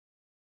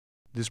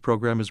This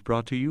program is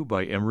brought to you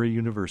by Emory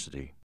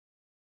University.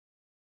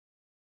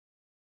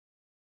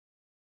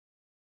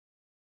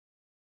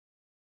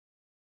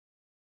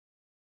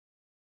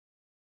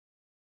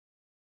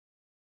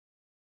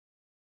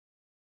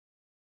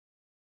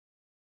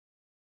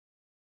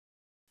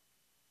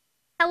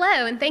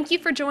 Hello, and thank you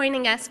for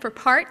joining us for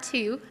Part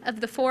 2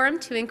 of the Forum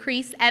to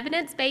Increase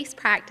Evidence-Based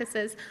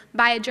Practices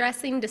by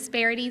Addressing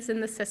Disparities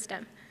in the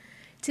System.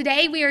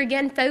 Today, we are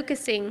again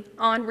focusing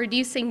on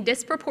reducing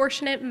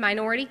disproportionate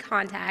minority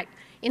contact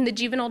in the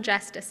juvenile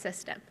justice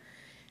system.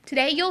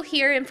 Today, you'll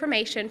hear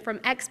information from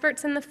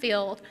experts in the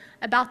field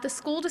about the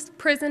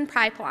school-to-prison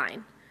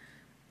pipeline,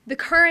 the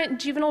current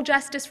juvenile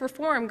justice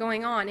reform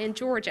going on in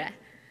Georgia,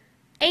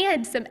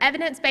 and some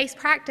evidence-based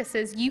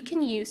practices you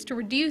can use to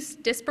reduce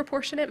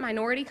disproportionate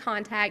minority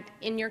contact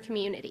in your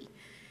community.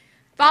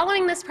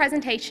 Following this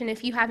presentation,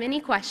 if you have any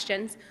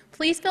questions,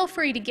 please feel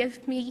free to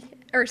give me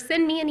or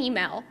send me an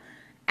email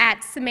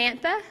at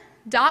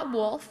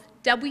samantha.wolf,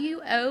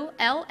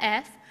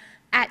 W-O-L-F,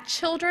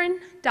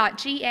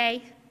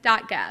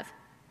 @children.ga.gov.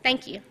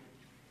 Thank you.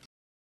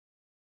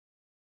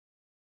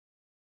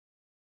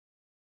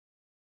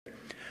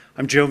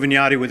 I'm Joe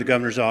Vignati with the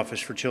Governor's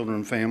Office for Children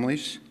and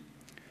Families.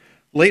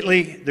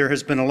 Lately, there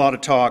has been a lot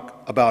of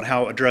talk about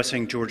how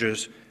addressing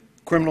Georgia's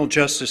criminal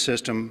justice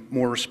system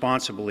more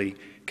responsibly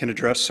can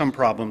address some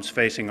problems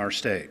facing our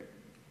state.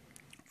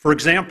 For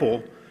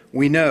example,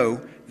 we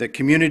know that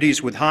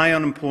communities with high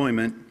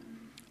unemployment,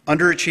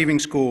 underachieving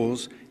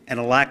schools, and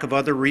a lack of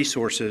other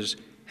resources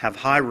have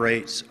high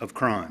rates of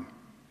crime.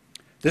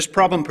 This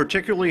problem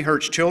particularly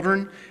hurts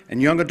children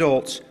and young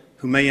adults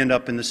who may end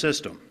up in the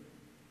system.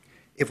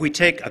 If we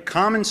take a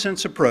common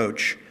sense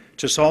approach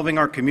to solving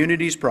our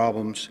community's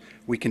problems,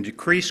 we can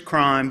decrease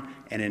crime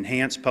and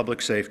enhance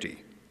public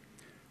safety.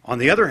 On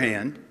the other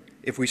hand,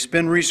 if we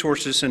spend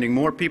resources sending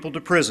more people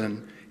to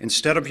prison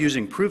instead of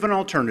using proven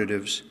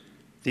alternatives,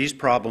 these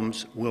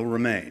problems will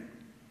remain.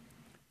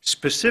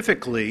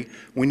 Specifically,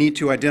 we need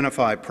to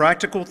identify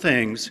practical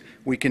things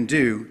we can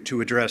do to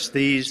address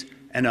these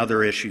and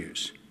other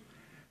issues.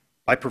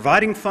 By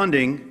providing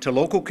funding to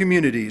local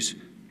communities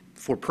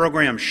for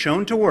programs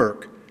shown to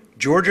work,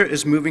 Georgia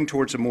is moving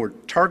towards a more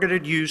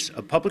targeted use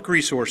of public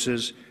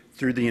resources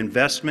through the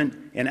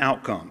investment in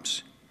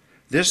outcomes.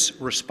 This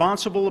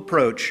responsible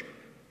approach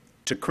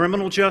to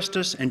criminal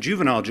justice and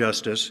juvenile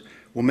justice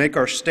will make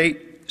our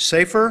state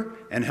safer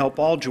and help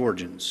all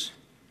Georgians.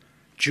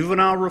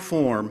 Juvenile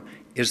reform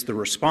is the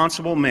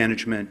responsible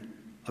management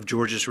of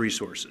Georgia's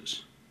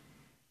resources.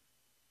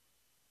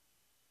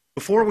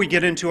 Before we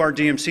get into our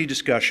DMC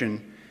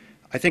discussion,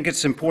 I think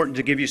it's important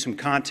to give you some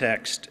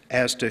context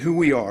as to who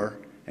we are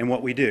and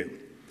what we do.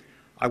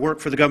 I work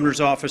for the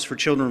Governor's Office for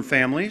Children and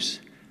Families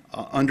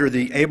under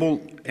the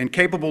able and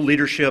capable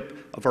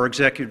leadership of our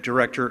Executive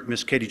Director,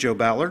 Ms. Katie Jo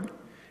Ballard,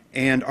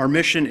 and our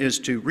mission is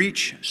to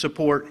reach,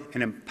 support,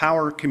 and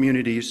empower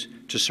communities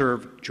to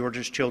serve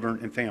Georgia's children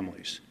and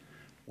families.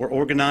 We're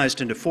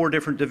organized into 4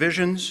 different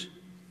divisions,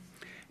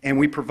 and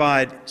we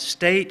provide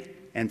state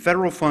and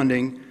federal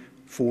funding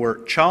for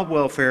child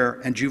welfare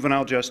and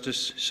juvenile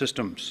justice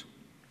systems.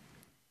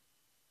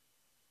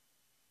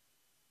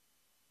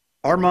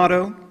 Our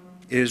motto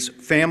is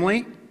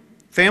family.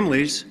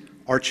 Families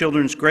are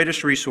children's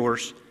greatest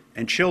resource,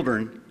 and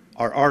children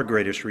are our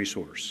greatest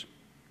resource.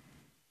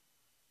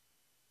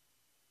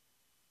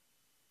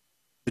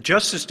 The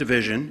Justice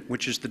Division,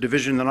 which is the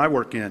division that I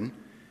work in,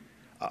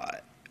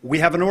 we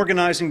have an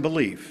organizing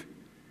belief.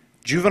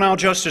 Juvenile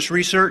justice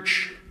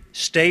research,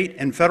 state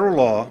and federal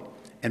law,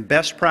 and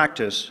best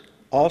practice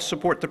all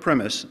support the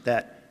premise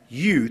that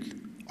youth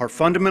are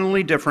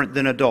fundamentally different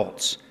than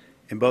adults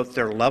in both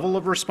their level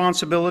of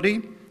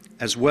responsibility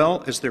as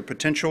well as their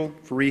potential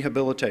for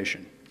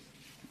rehabilitation.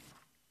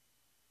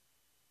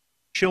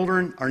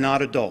 Children are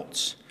not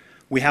adults.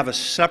 We have a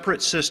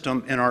separate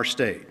system in our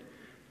state.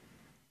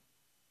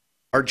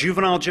 Our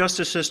juvenile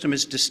justice system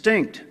is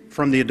distinct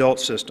from the adult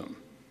system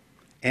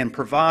and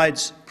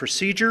provides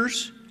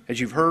procedures, as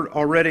you've heard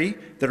already,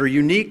 that are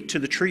unique to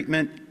the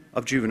treatment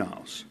of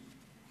juveniles.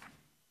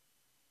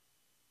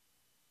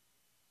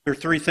 There are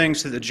 3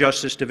 things that the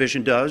Justice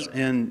Division does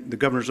in the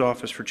Governor's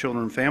Office for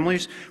Children and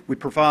Families. We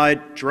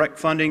provide direct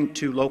funding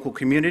to local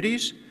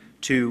communities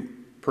to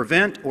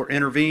prevent or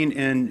intervene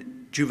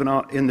in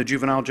the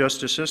juvenile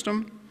justice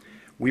system.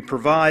 We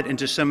provide and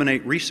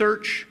disseminate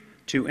research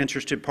to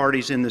interested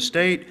parties in the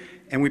state,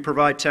 and we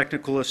provide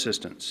technical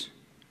assistance.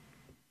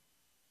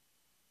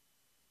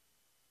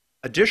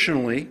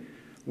 Additionally,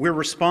 we're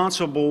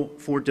responsible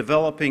for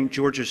developing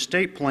Georgia's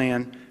state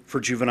plan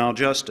for juvenile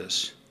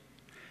justice.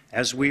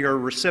 As we are a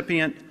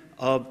recipient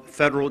of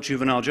federal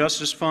juvenile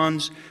justice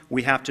funds,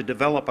 we have to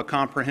develop a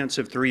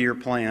comprehensive 3-year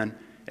plan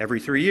every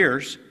 3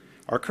 years.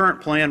 Our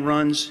current plan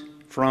runs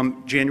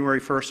from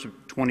January 1st of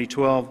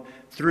 2012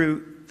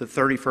 through the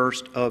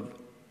 31st of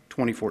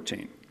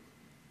 2014.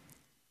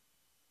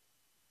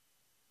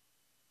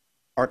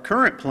 Our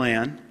current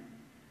plan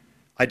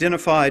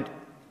identified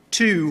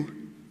 2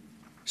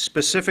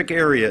 specific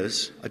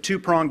areas, a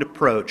 2-pronged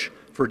approach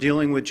for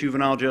dealing with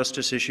juvenile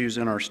justice issues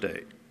in our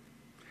state.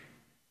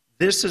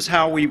 This is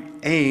how we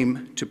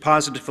aim to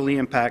positively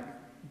impact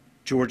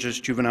Georgia's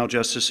juvenile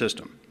justice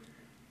system.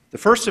 The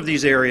first of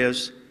these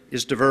areas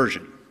is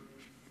diversion.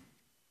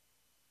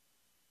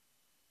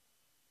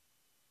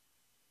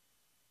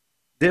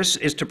 This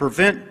is to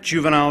prevent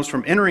juveniles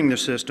from entering the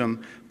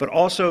system, but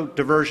also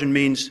diversion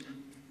means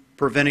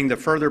preventing the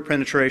further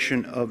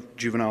penetration of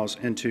juveniles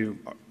into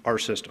our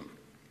system.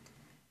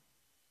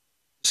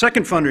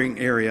 Second funding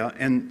area,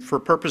 and for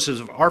purposes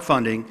of our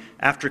funding,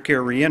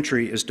 aftercare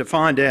reentry is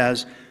defined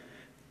as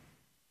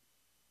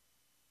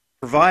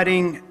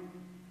providing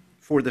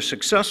for the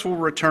successful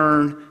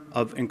return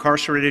of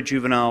incarcerated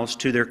juveniles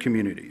to their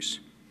communities.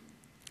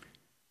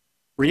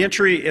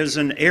 Reentry is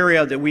an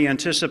area that we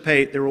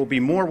anticipate there will be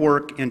more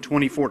work in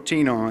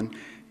 2014 on,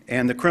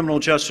 and the Criminal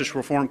Justice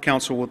Reform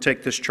Council will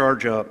take this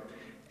charge up,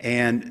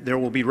 and there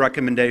will be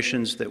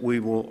recommendations that we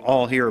will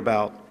all hear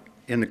about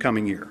in the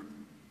coming year.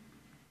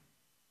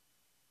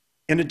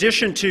 In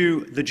addition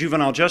to the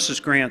juvenile justice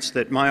grants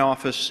that my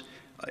office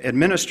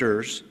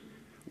administers,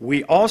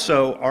 we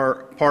also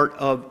are part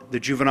of the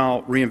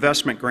Juvenile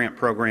Reinvestment Grant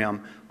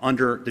Program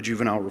under the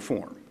Juvenile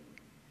Reform.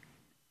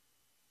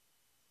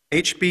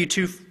 HB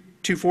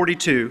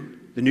 242,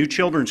 the new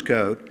Children's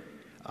Code,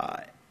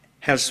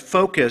 has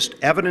focused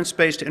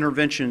evidence-based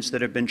interventions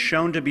that have been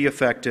shown to be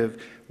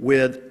effective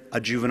with a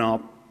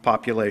juvenile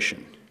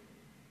population.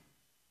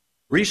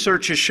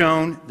 Research has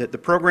shown that the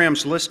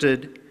programs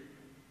listed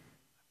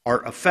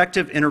are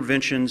effective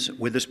interventions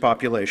with this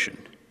population.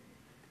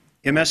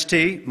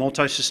 MST,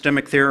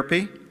 multisystemic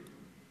therapy,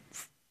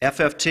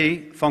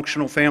 FFT,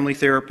 functional family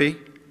therapy,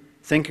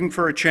 Thinking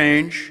for a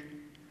Change,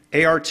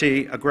 ART,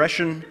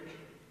 aggression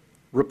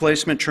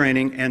replacement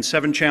training, and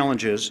 7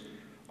 challenges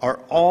are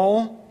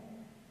all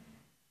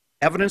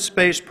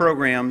evidence-based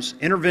programs,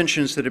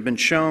 interventions that have been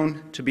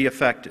shown to be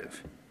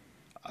effective.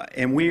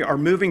 And we are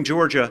moving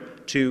Georgia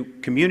to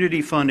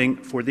community funding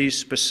for these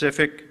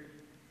specific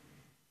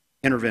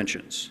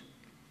interventions.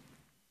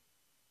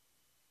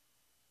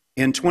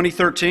 In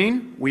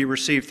 2013, we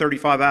received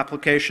 35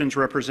 applications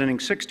representing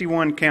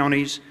 61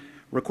 counties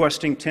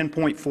requesting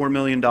 $10.4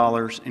 million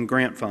in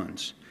grant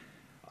funds.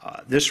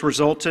 This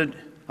resulted,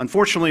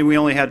 unfortunately, we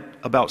only had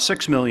about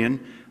 $6 million,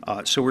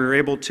 so we were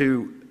able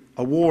to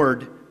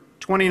award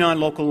 29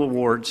 local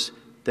awards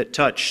that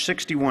touch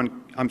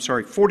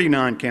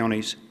 49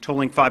 counties,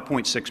 totaling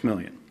 $5.6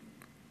 million.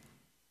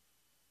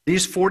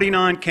 These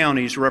 49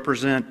 counties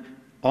represent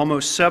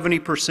almost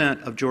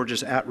 70% of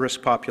Georgia's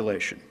at-risk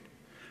population.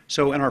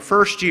 So in our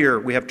first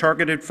year, we have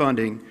targeted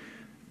funding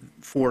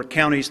for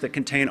counties that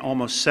contain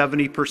almost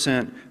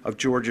 70% of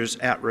Georgia's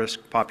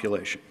at-risk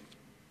population.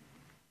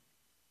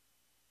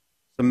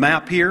 The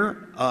map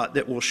here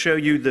that will show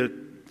you the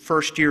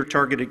first-year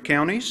targeted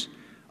counties.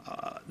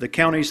 The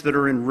counties that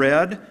are in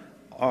red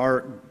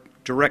are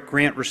direct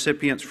grant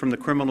recipients from the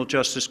Criminal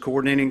Justice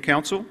Coordinating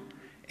Council,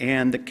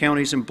 and the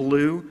counties in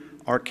blue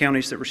are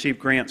counties that receive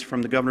grants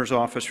from the Governor's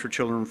Office for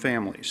Children and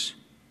Families.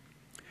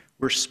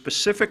 We're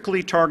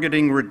specifically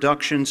targeting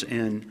reductions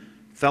in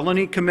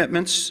felony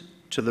commitments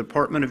to the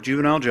Department of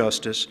Juvenile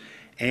Justice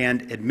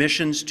and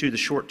admissions to the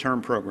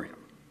short-term program.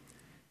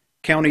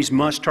 Counties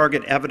must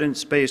target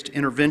evidence-based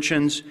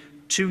interventions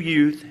to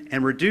youth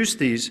and reduce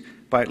these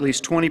by at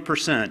least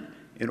 20%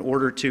 in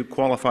order to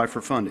qualify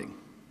for funding.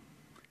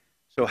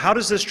 So how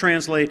does this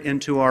translate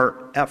into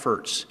our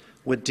efforts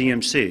with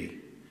DMC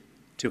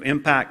to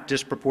impact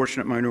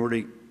disproportionate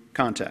minority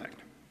contact?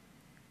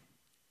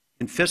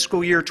 In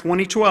fiscal year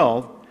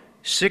 2012,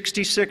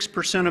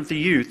 66% of the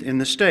youth in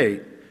the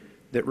state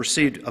that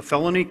received a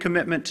felony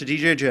commitment to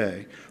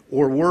DJJ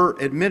or were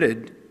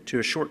admitted to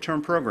a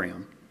short-term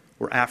program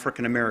were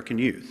African American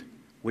youth,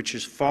 which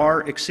is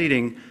far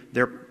exceeding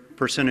their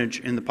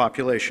percentage in the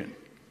population.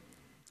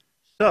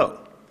 So,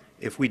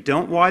 if we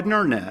don't widen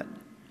our net,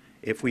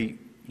 if we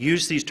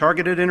use these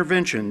targeted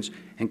interventions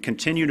and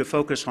continue to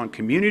focus on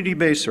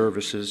community-based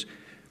services,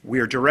 we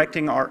are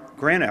directing our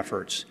grant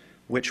efforts,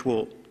 which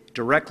will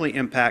directly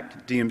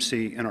impact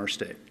DMC in our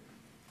state.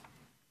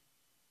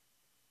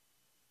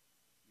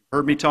 You've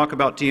heard me talk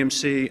about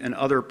DMC and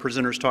other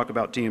presenters talk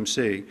about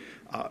DMC.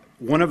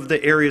 One of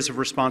the areas of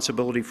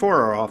responsibility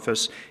for our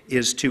office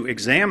is to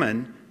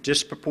examine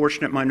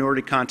disproportionate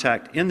minority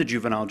contact in the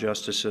juvenile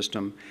justice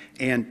system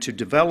and to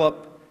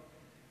develop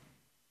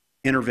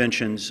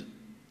interventions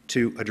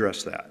to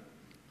address that.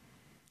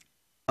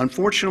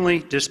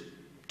 Unfortunately,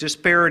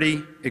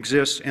 disparity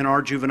exists in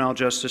our juvenile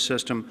justice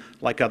system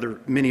like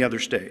many other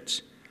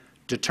states.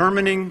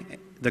 Determining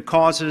the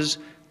causes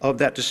of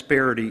that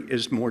disparity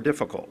is more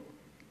difficult.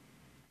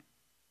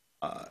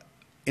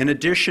 In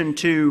addition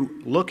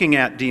to looking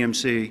at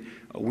DMC,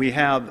 we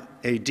have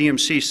a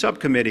DMC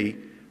subcommittee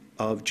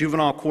of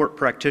juvenile court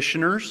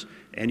practitioners,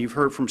 and you've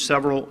heard from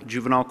several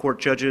juvenile court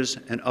judges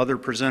and other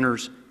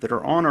presenters that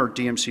are on our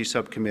DMC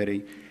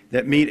subcommittee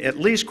that meet at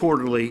least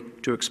quarterly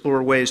to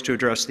explore ways to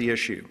address the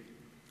issue.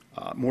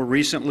 More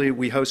recently,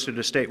 we hosted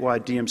a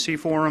statewide DMC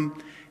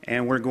forum,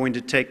 and we're going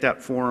to take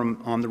that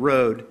forum on the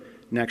road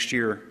next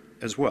year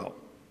as well.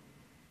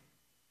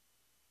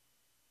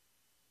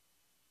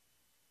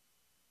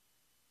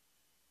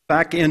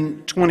 Back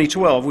in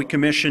 2012, we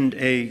commissioned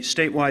a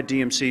statewide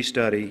DMC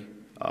study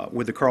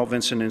with the Carl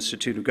Vinson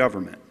Institute of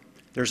Government.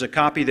 There's a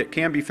copy that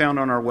can be found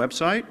on our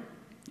website,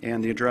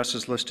 and the address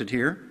is listed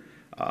here.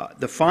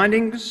 The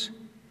findings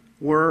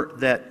were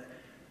that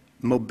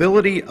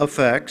mobility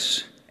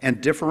effects and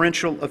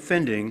differential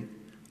offending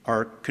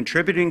are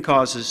contributing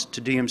causes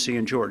to DMC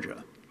in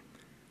Georgia.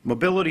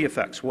 Mobility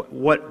effects,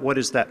 what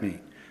does that mean?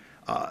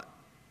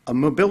 A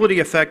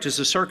mobility effect is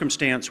a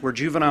circumstance where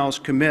juveniles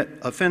commit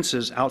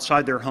offenses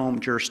outside their home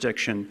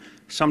jurisdiction,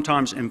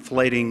 sometimes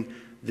inflating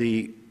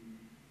the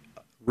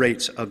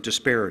rates of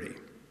disparity.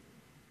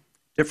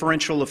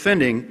 Differential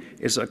offending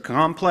is a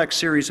complex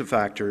series of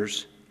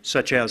factors,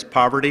 such as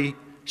poverty,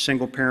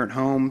 single-parent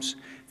homes,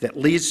 that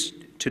leads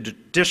to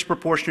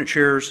disproportionate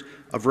shares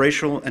of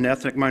racial and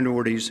ethnic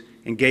minorities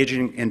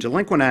engaging in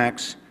delinquent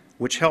acts,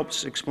 which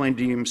helps explain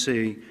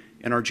DMC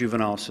in our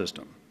juvenile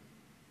system.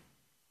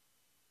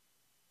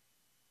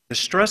 The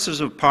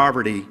stresses of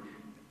poverty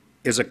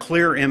is a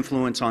clear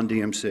influence on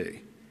DMC,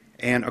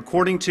 and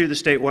according to the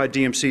statewide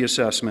DMC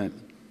assessment,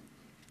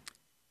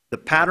 the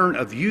pattern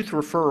of youth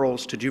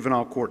referrals to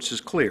juvenile courts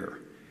is clear.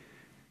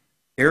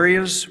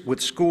 Areas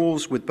with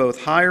schools with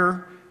both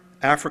higher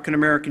African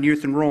American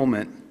youth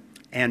enrollment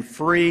and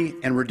free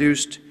and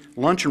reduced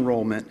lunch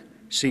enrollment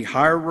see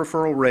higher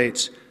referral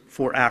rates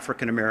for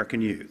African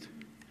American youth.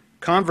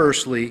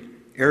 Conversely,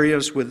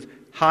 areas with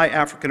high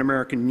African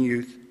American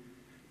youth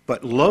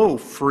but low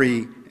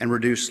free and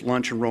reduced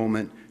lunch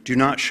enrollment do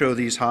not show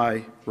these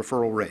high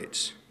referral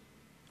rates.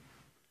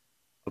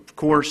 Of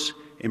course,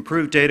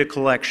 improved data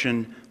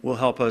collection will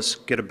help us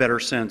get a better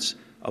sense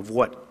of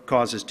what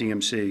causes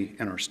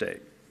DMC in our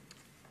state.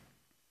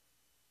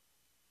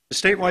 The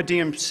statewide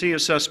DMC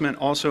assessment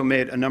also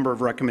made a number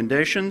of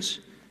recommendations,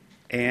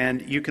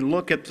 and you can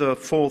look at the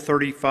full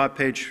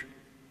 35-page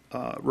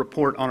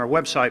report on our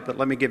website, but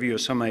let me give you a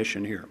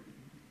summation here.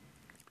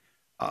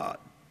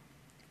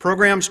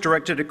 Programs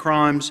directed at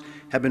crimes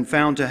have been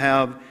found to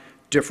have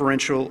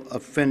differential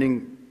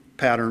offending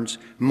patterns,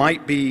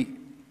 might be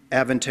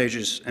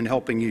advantageous in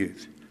helping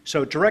youth.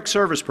 So direct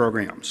service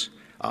programs,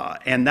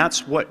 and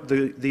that's what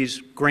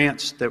these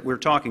grants that we're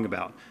talking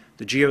about,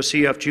 the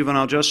GOCF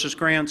Juvenile Justice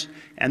Grants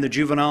and the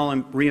Juvenile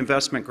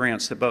Reinvestment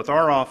Grants that both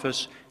our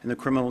office and the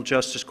Criminal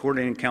Justice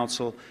Coordinating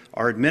Council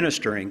are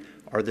administering,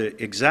 are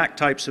the exact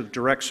types of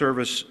direct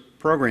service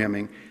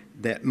programming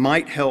that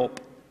might help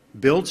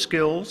build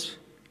skills,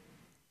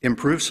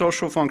 improve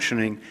social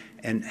functioning,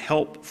 and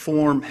help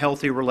form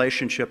healthy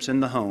relationships in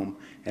the home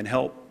and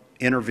help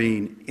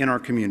intervene in our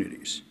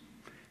communities.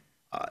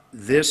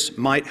 This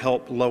might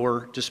help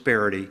lower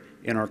disparity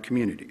in our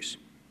communities.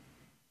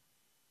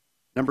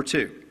 Number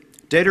two,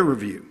 data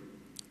review.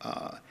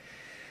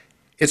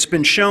 It's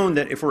been shown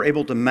that if we're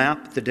able to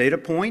map the data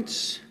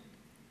points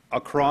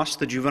across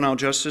the juvenile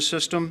justice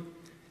system,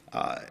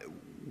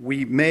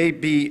 we may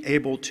be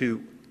able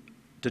to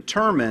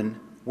determine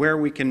where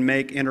we can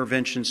make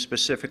interventions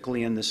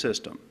specifically in the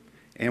system.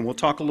 And we'll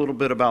talk a little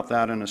bit about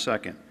that in a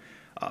second.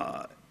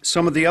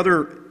 Some of the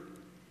other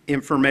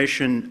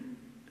information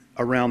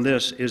around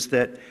this is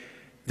that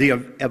the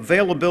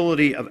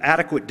availability of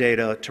adequate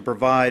data to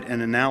provide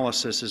an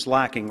analysis is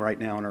lacking right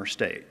now in our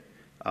state.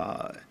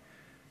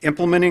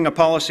 Implementing a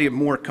policy of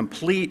more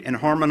complete and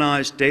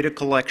harmonized data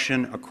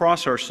collection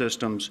across our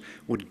systems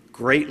would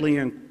greatly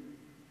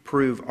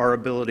improve our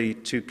ability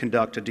to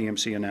conduct a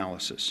DMC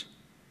analysis.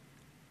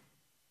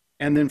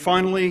 And then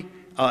finally,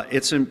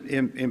 it's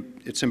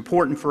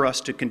important for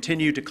us to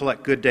continue to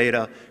collect good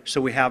data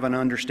so we have an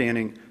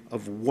understanding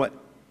of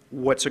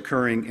what's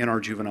occurring in our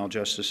juvenile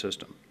justice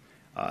system.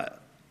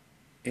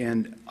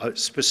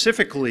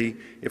 Specifically,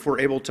 if we're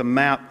able to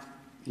map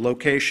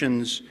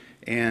locations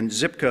and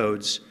zip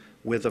codes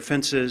with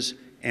offenses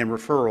and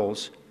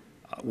referrals,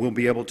 we'll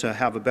be able to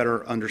have a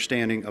better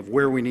understanding of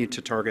where we need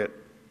to target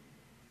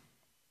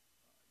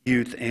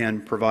youth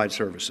and provide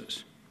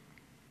services.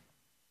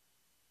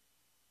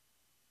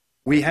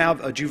 We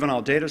have a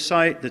juvenile data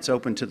site that's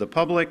open to the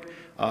public,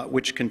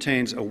 which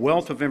contains a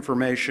wealth of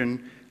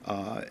information,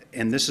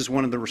 and this is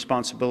one of the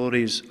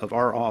responsibilities of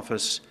our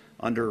office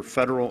under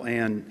federal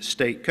and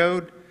state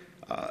code.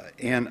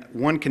 And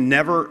one can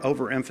never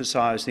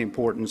overemphasize the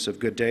importance of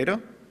good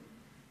data.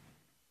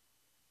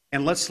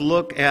 And let's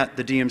look at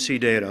the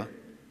DMC data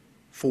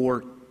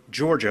for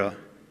Georgia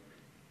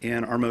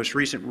in our most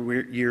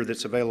recent year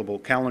that's available,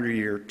 calendar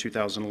year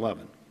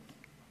 2011.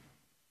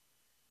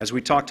 As we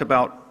talked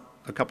about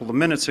a couple of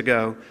minutes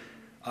ago,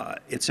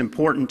 it's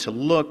important to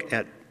look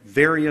at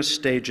various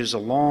stages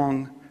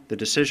along the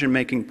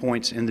decision-making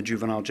points in the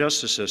juvenile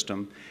justice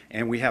system,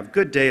 and we have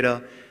good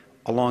data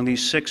along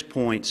these 6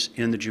 points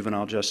in the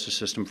juvenile justice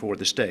system for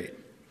the state.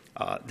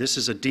 This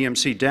is a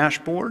DMC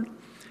dashboard,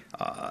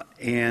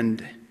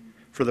 and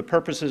for the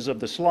purposes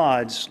of the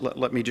slides,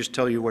 let me just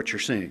tell you what you're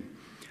seeing.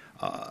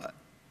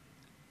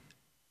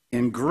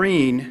 In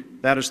green,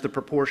 that is the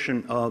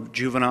proportion of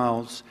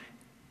juveniles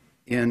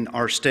in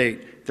our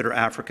state that are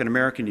African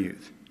American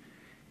youth.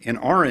 In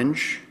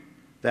orange,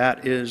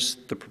 that is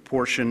the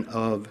proportion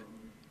of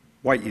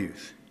white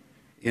youth.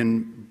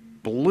 In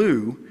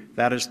blue,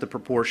 that is the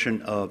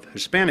proportion of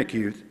Hispanic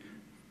youth.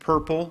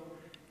 Purple,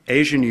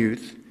 Asian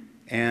youth.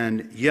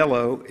 And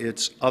yellow,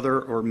 it's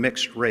other or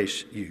mixed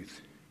race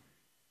youth.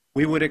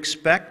 We would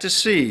expect to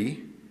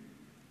see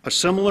a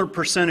similar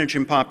percentage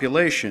in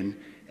population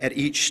at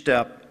each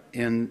step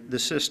in the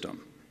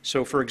system.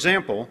 So, for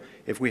example,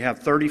 if we have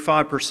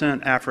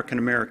 35% African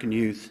American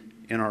youth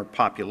in our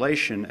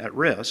population at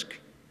risk,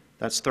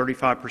 that's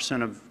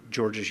 35% of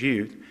Georgia's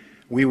youth,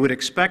 we would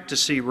expect to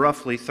see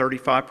roughly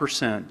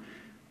 35%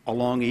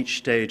 along each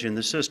stage in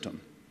the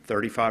system.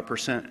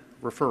 35%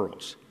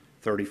 referrals,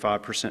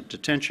 35%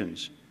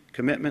 detentions,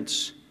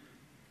 commitments,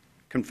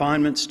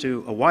 confinements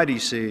to a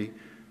YDC,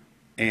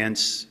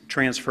 and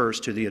transfers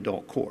to the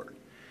adult court.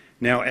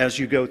 Now, as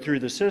you go through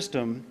the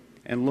system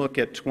and look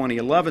at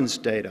 2011's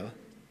data,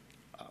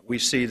 we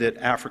see that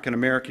African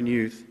American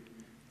youth,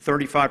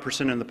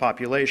 35% of the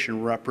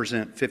population,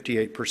 represent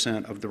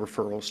 58% of the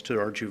referrals to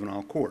our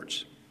juvenile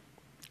courts.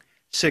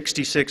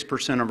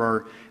 66% of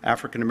our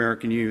African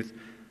American youth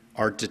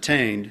are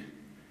detained,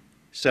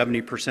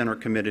 70% are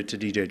committed to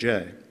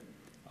DJJ.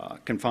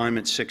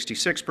 Confinement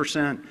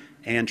 66%,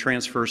 and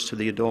transfers to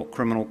the adult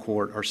criminal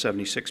court are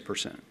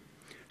 76%.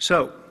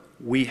 So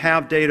we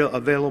have data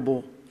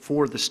available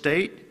for the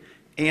state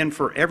and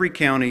for every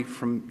county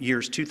from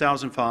years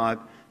 2005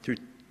 through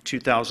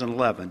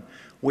 2011,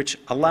 which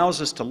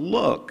allows us to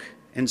look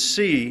and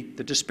see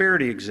the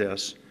disparity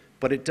exists,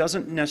 but it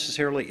doesn't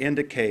necessarily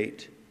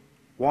indicate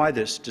why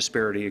this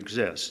disparity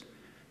exists.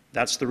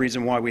 That's the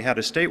reason why we had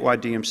a statewide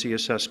DMC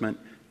assessment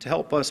to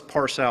help us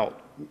parse out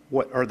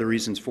what are the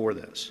reasons for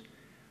this.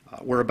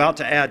 We're about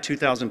to add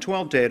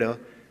 2012 data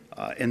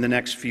in the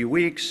next few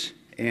weeks,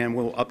 and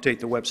we'll update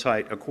the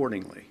website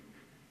accordingly.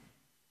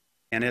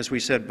 And as we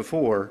said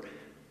before,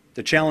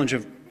 the challenge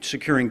of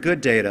securing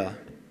good data,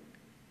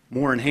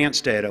 more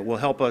enhanced data, will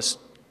help us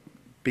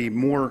be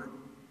more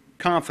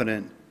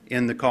confident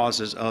in the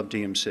causes of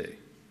DMC.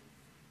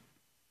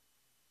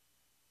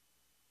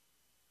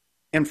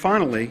 And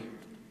finally,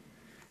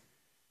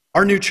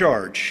 our new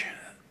charge.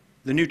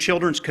 The new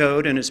Children's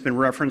Code, and it's been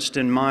referenced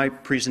in my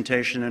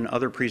presentation and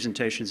other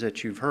presentations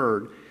that you've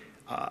heard,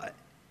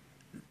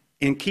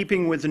 in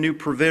keeping with the new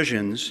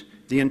provisions,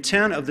 the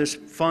intent of this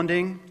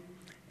funding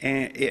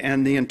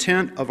and the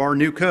intent of our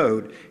new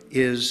code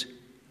is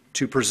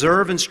to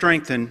preserve and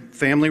strengthen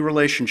family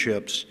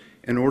relationships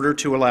in order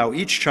to allow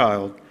each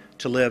child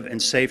to live in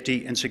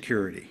safety and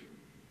security.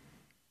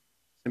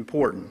 It's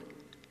important.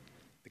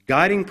 The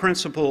guiding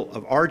principle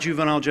of our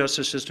juvenile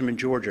justice system in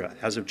Georgia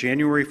as of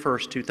January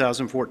 1st,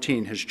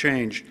 2014 has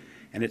changed,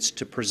 and it's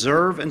to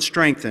preserve and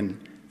strengthen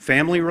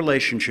family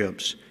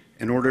relationships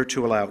in order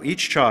to allow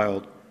each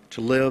child to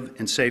live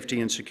in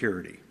safety and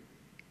security.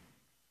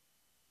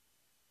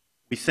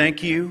 We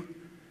thank you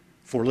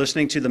for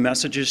listening to the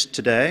messages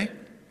today,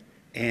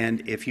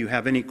 and if you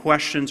have any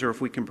questions or if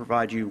we can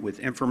provide you with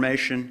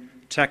information,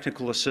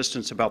 technical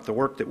assistance about the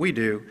work that we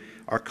do,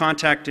 our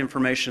contact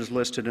information is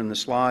listed in the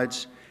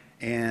slides,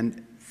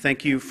 and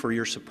thank you for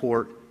your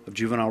support of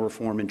juvenile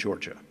reform in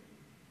Georgia.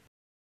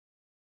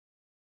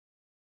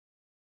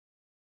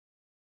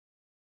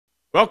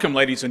 Welcome,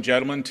 ladies and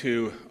gentlemen,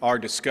 to our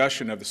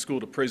discussion of the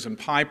school-to-prison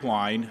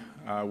pipeline,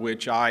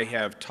 which I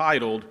have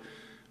titled,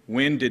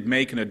 When Did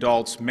Making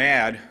Adults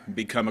Mad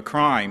Become a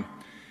Crime?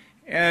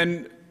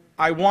 And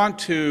I want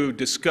to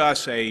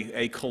discuss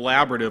a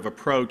collaborative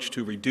approach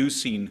to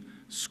reducing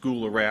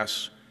school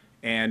arrests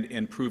and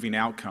improving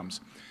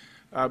outcomes.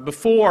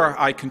 Before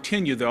I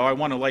continue, though, I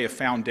want to lay a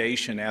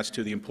foundation as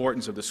to the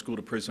importance of the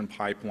school-to-prison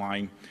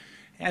pipeline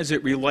as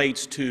it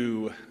relates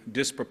to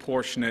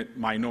disproportionate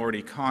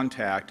minority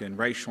contact and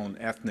racial and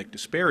ethnic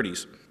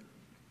disparities.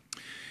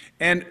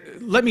 And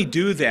let me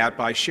do that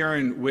by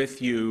sharing with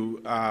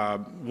you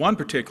one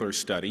particular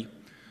study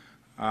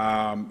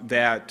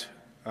that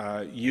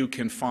you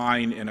can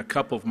find in a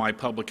couple of my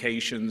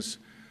publications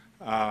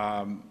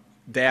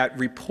that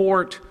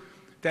report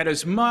that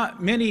as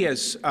many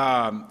as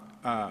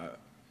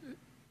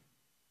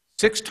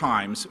 6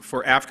 times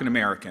for African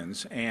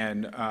Americans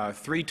and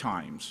 3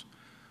 times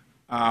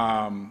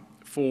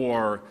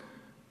for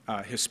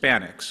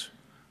Hispanics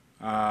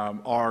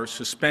are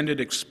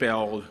suspended,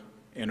 expelled,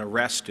 and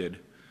arrested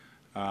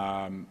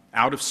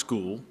out of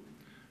school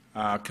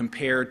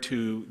compared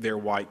to their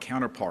white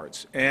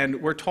counterparts.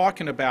 And we're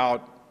talking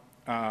about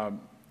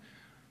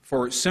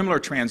for similar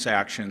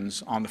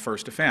transactions on the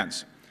first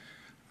offense.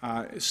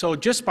 So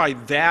just by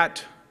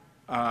that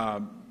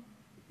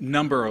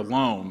number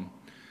alone,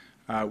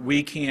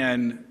 we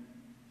can,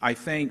 I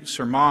think,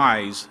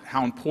 surmise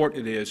how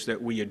important it is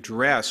that we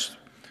address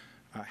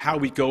how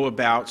we go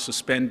about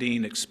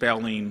suspending,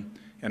 expelling,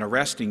 and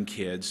arresting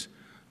kids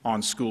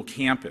on school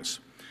campus.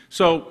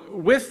 So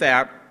with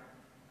that,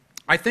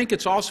 I think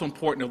it's also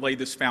important to lay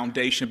this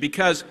foundation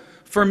because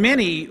for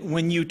many,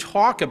 when you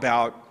talk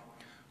about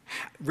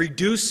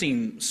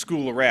reducing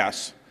school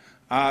arrests,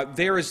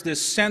 there is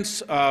this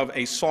sense of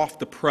a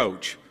soft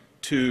approach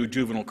to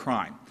juvenile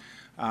crime.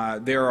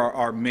 There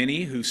are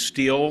many who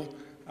still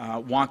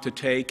want to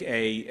take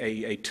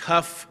a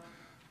tough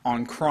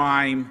on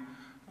crime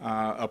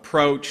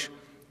approach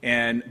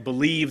and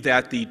believe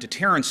that the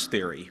deterrence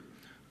theory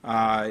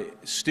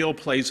still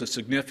plays a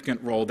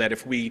significant role, that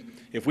if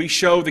we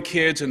show the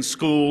kids in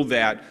school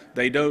that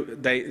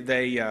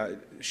they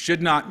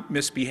should not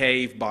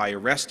misbehave by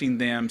arresting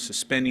them,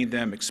 suspending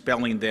them,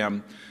 expelling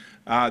them,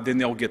 then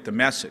they'll get the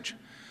message.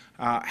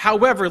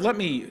 However, let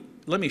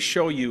me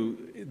show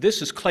you,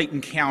 this is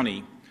Clayton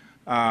County.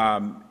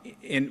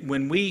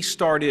 When we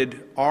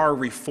started our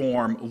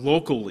reform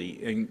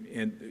locally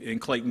in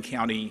Clayton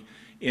County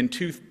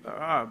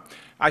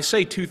I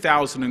say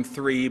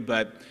 2003,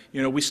 but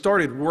we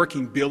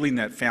started building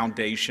that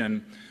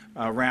foundation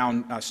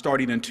around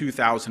starting in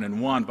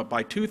 2001. But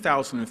by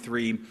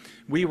 2003,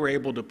 we were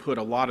able to put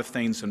a lot of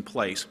things in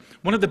place.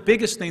 One of the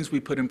biggest things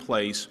we put in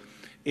place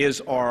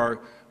is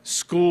our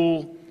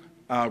school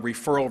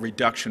referral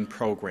reduction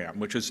program,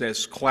 which is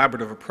this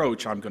collaborative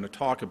approach I'm going to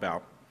talk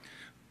about.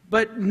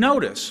 But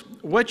notice,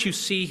 what you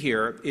see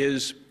here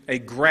is a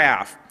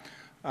graph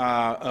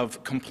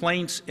of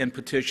complaints and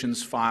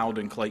petitions filed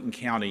in Clayton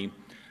County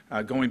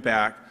going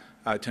back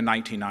to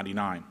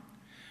 1999.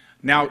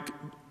 Now,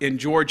 in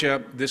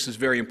Georgia, this is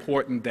very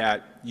important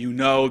that you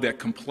know that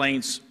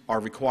complaints are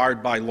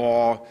required by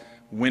law.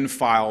 When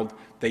filed,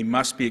 they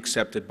must be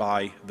accepted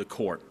by the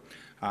court.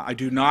 I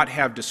do not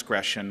have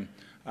discretion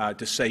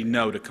to say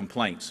no to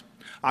complaints.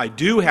 I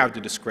do have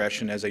the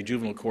discretion as a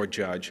juvenile court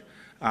judge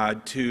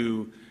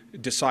to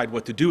decide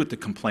what to do with the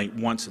complaint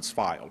once it's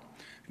filed.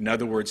 In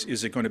other words,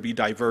 is it going to be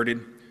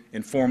diverted,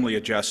 informally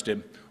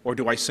adjusted, or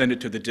do I send it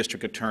to the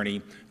district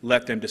attorney,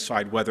 let them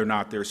decide whether or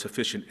not there's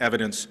sufficient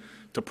evidence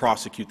to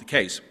prosecute the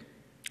case?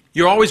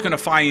 You're always going to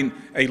find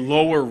a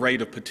lower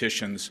rate of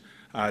petitions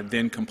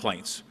than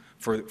complaints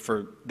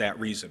for that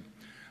reason.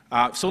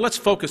 So let's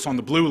focus on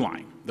the blue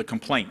line, the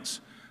complaints.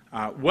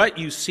 What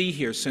you see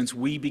here since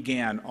we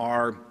began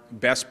our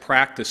best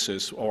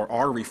practices or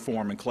our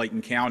reform in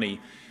Clayton County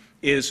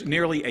is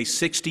nearly a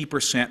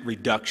 60%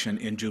 reduction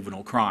in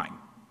juvenile crime.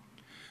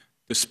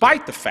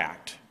 Despite the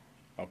fact,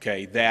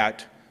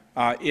 that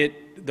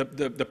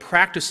the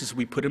practices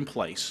we put in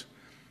place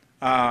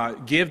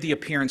give the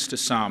appearance to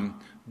some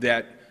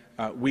that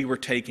we were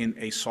taking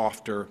a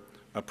softer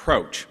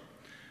approach.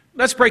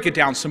 Let's break it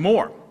down some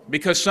more,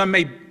 because some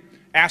may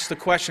ask the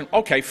question,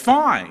 okay,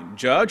 fine,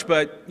 Judge,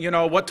 but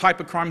what type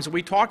of crimes are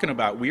we talking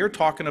about? We are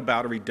talking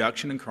about a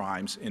reduction in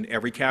crimes in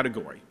every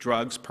category: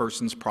 drugs,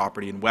 persons,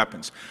 property, and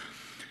weapons.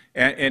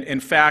 And in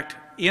fact,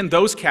 in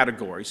those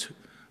categories,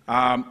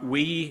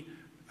 we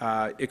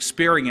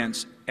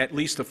experience at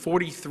least a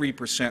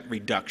 43%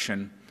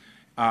 reduction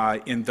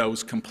in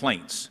those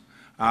complaints.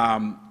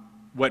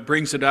 What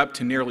brings it up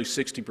to nearly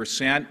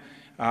 60%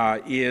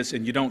 is,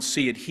 and you don't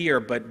see it here,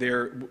 but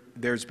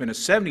there's been a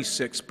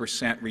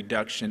 76%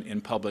 reduction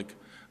in public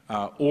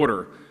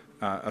order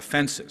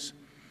offenses.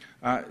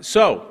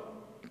 So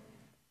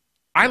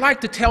I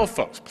like to tell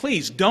folks,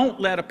 please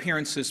don't let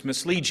appearances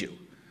mislead you.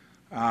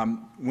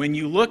 When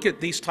you look at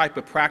these type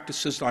of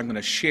practices that I'm going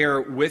to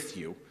share with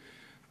you,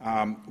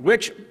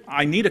 which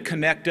I need to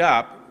connect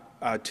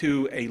up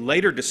to a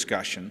later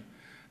discussion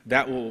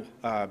that will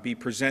be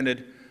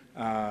presented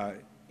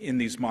in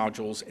these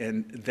modules,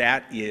 and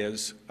that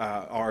is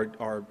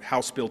our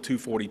House Bill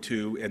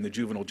 242 and the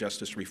juvenile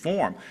justice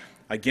reform.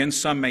 Again,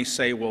 some may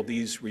say, well,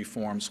 these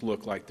reforms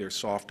look like they're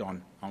soft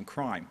on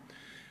crime,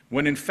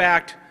 when in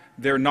fact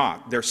they're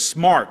not. They're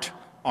smart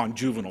on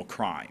juvenile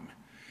crime.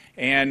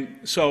 And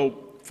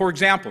so, for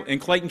example, in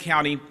Clayton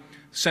County,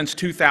 since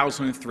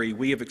 2003,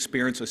 we have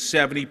experienced a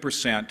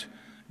 70%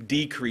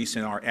 decrease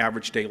in our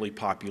average daily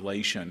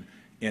population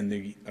in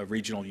the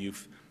Regional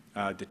Youth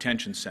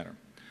Detention Center.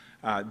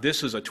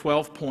 This is a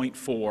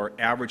 12.4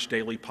 average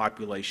daily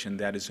population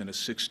that is in a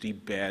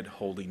 60-bed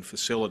holding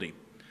facility.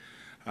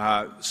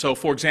 So,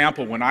 for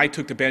example, when I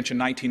took the bench in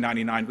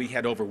 1999, we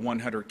had over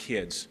 100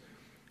 kids,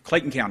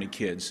 Clayton County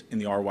kids, in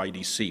the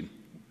RYDC.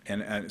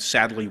 And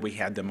sadly, we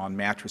had them on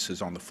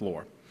mattresses on the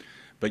floor.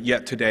 But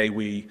yet today,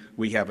 we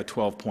have a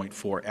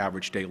 12.4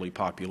 average daily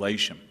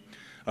population.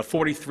 A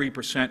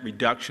 43%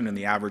 reduction in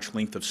the average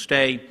length of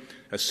stay,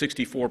 a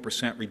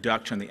 64%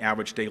 reduction in the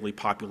average daily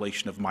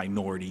population of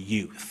minority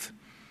youth,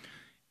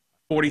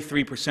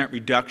 43%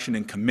 reduction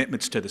in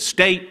commitments to the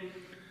state,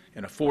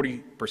 and a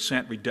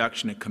 40%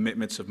 reduction in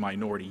commitments of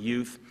minority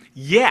youth.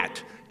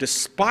 Yet,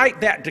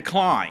 despite that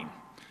decline,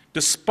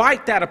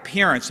 despite that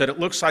appearance that it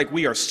looks like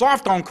we are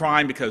soft on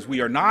crime because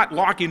we are not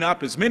locking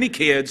up as many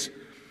kids,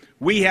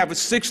 we have a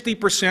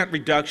 60%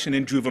 reduction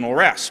in juvenile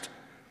arrest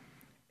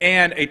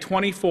and a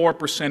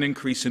 24%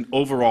 increase in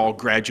overall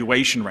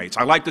graduation rates.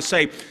 I like to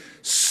say,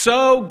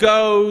 so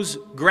goes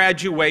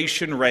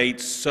graduation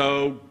rates,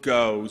 so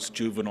goes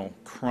juvenile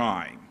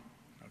crime.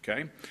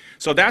 Okay?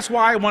 So that's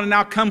why I want to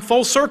now come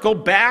full circle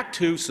back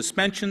to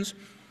suspensions,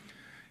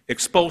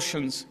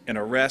 expulsions, and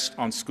arrest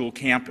on school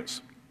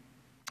campus.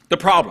 The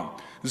problem,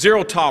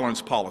 zero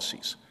tolerance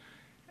policies.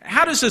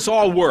 How does this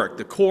all work?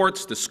 The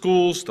courts, the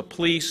schools, the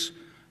police,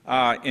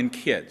 and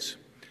kids.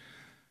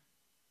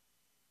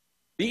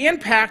 The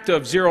impact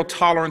of zero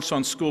tolerance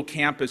on school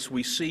campus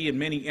we see in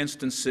many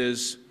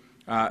instances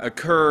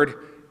occurred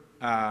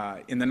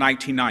in the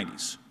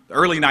 1990s, the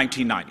early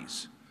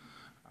 1990s.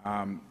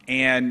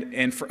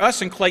 And for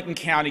us in Clayton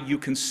County, you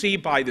can see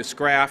by this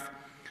graph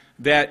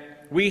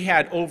that we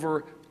had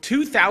over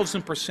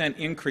 2,000%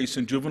 increase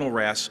in juvenile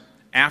arrests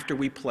after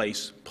we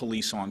placed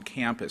police on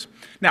campus.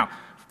 Now,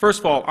 first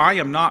of all, I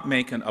am not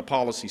making a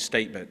policy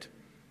statement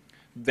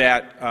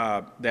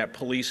that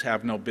police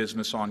have no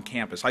business on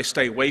campus. I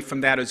stay away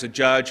from that as a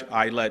judge.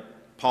 I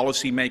let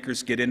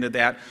policymakers get into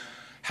that.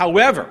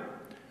 However,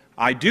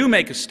 I do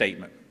make a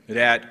statement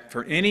that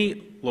for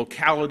any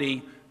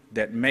locality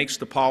that makes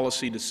the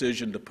policy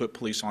decision to put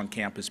police on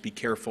campus, be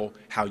careful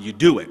how you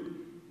do it.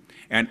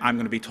 And I'm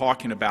going to be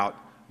talking about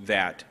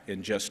that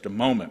in just a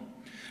moment.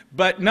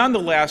 But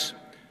nonetheless,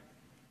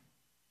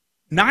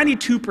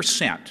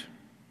 92%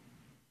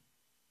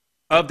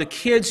 of the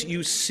kids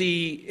you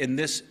see in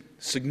this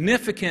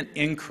significant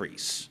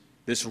increase,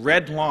 this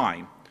red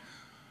line,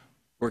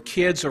 were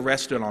kids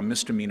arrested on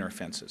misdemeanor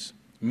offenses,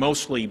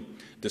 mostly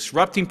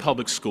disrupting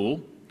public school,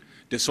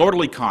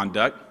 disorderly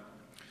conduct,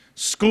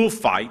 school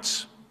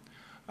fights,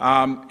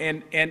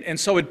 and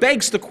so it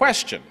begs the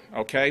question,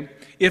 okay,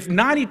 if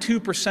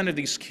 92% of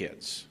these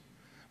kids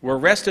were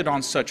arrested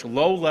on such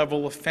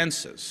low-level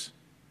offenses,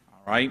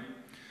 all right,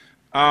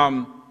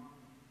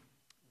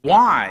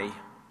 why,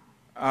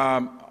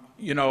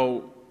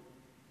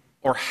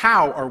 or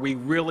how are we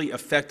really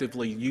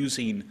effectively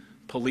using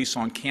police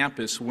on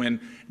campus when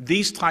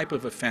these type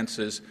of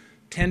offenses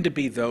tend to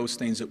be those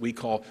things that we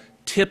call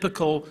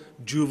typical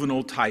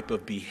juvenile type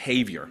of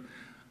behavior?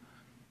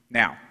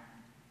 Now,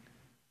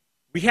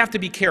 we have to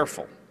be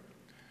careful.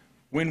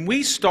 When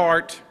we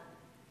start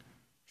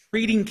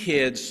treating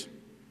kids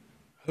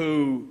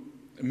who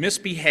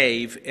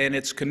misbehave and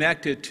it's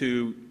connected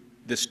to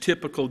this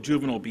typical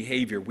juvenile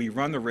behavior, we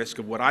run the risk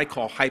of what I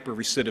call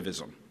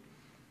hyper-recidivism.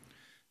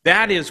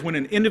 That is when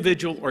an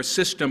individual or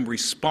system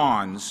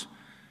responds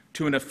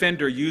to an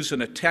offender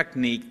using a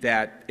technique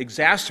that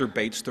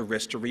exacerbates the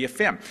risk to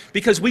reoffend.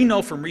 Because we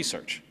know from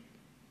research,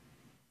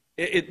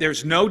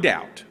 there's no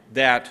doubt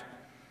that,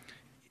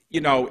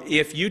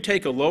 if you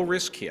take a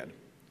low-risk kid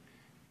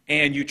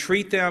and you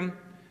treat them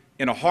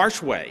in a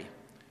harsh way,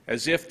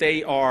 as if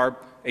they are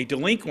a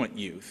delinquent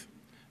youth,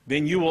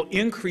 then you will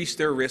increase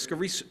their risk of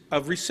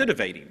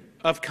recidivating,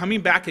 of coming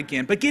back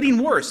again, but getting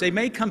worse. They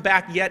may come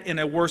back yet in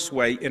a worse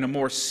way, in a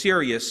more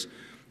serious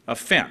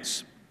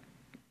offense.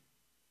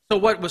 So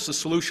what was the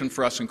solution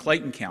for us in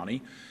Clayton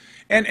County?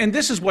 And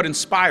this is what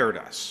inspired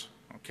us,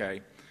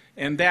 okay?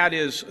 And that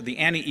is the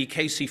Annie E.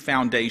 Casey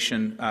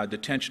Foundation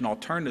Detention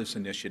Alternatives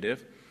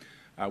Initiative.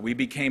 We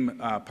became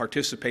a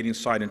participating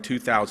site in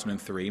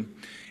 2003.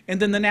 And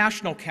then the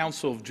National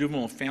Council of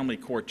Juvenile and Family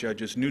Court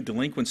Judges' new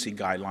delinquency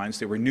guidelines.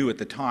 They were new at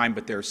the time,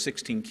 but there are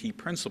 16 key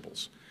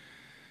principles.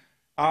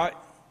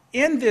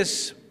 In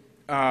this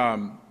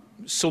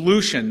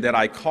solution that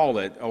I call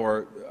it,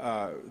 or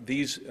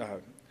these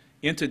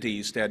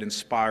entities that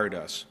inspired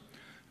us,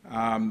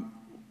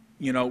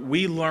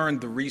 we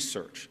learned the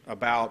research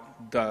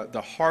about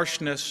the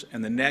harshness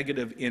and the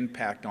negative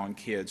impact on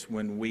kids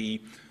when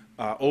we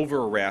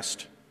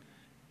over-arrest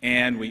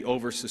and we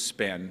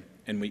over-suspend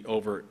and we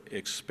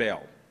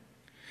over-expel.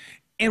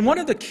 And one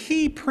of the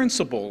key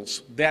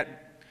principles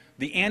that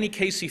the Annie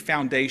Casey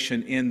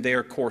Foundation in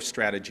their core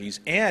strategies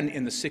and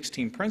in the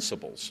 16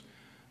 principles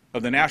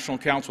of the National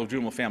Council of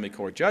Juvenile Family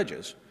Court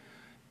Judges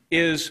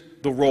is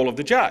the role of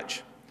the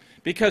judge.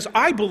 Because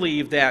I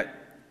believe that,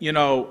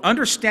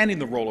 understanding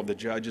the role of the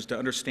judge is to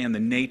understand the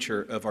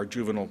nature of our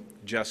juvenile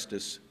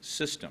justice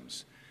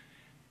systems.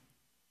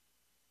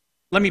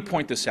 Let me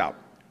point this out.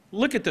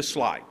 Look at this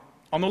slide.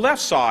 On the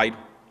left side,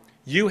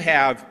 you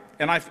have,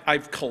 and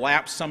I've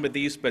collapsed some of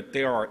these, but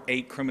there are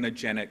 8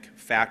 criminogenic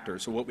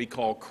factors, or what we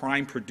call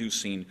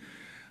crime-producing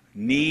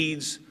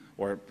needs,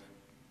 or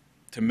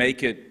to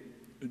make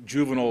it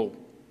juvenile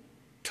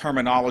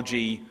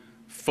terminology,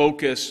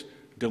 focus,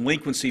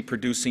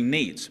 delinquency-producing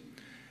needs.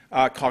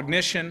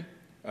 Cognition,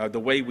 the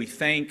way we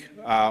think,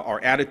 our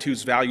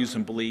attitudes, values,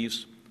 and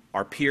beliefs,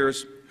 our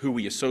peers, who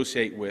we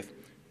associate with.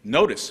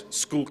 Notice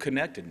school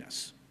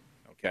connectedness,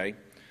 okay?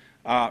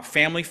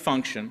 Family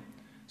function,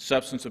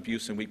 substance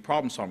abuse, and weak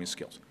problem-solving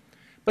skills.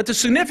 But the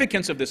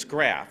significance of this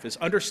graph is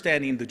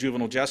understanding the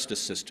juvenile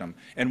justice system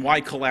and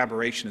why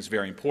collaboration is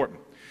very important.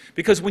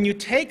 Because when you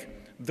take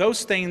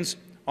those things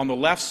on the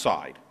left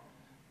side,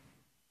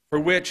 for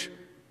which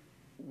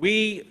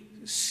we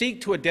seek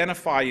to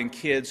identify in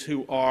kids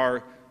who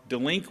are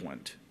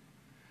delinquent,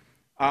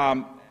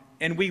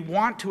 and we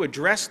want to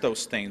address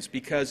those things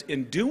because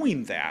in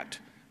doing that,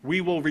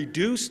 we will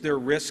reduce their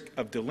risk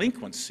of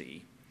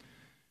delinquency,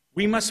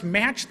 we must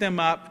match them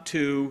up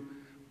to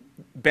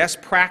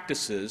best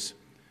practices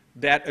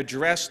that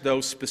address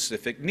those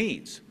specific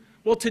needs.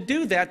 Well, to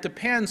do that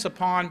depends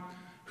upon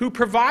who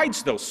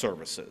provides those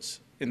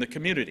services in the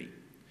community.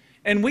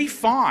 And we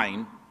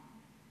find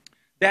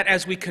that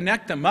as we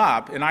connect them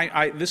up, and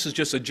this is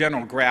just a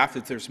general graph,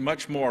 that there's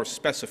much more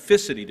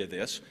specificity to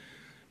this,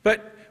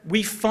 but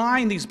we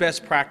find these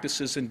best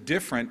practices in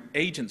different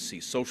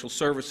agencies, social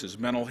services,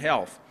 mental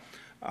health,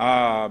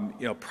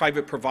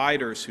 private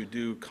providers who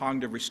do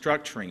cognitive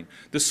restructuring,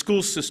 the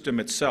school system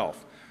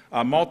itself,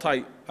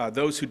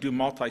 those who do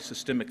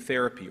multi-systemic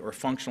therapy or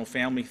functional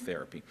family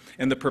therapy,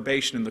 and the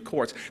probation in the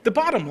courts. The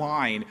bottom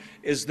line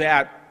is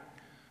that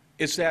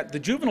the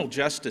juvenile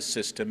justice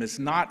system is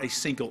not a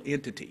single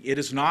entity. It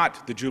is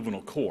not the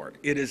juvenile court.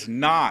 It is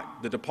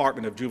not the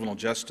Department of Juvenile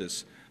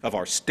Justice of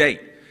our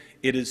state.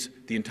 It is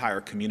the entire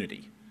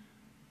community.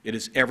 It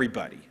is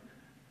everybody.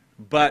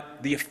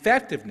 But the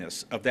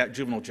effectiveness of that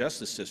juvenile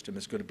justice system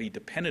is going to be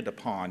dependent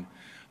upon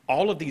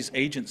all of these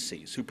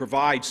agencies who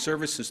provide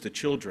services to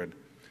children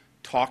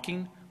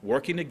talking,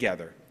 working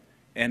together,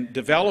 and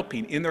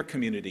developing in their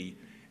community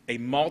a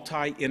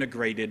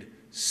multi-integrated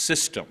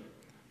system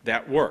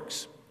that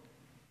works,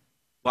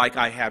 like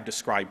I have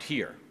described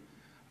here.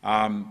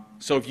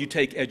 So if you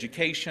take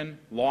education,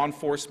 law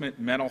enforcement,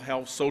 mental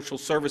health, social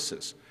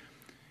services,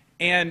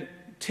 and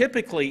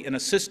typically in a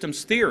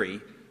systems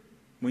theory,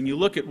 when you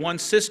look at one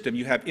system,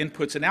 you have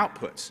inputs and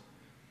outputs.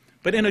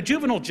 But in a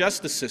juvenile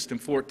justice system,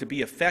 for it to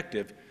be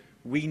effective,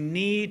 we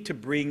need to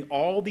bring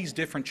all these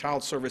different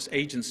child service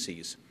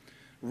agencies,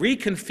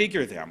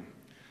 reconfigure them,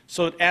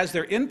 so that as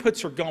their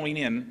inputs are going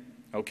in,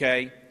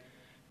 okay,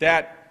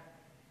 that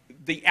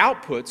the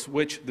outputs,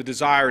 which the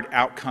desired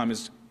outcome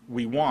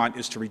we want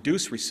is to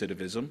reduce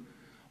recidivism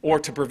or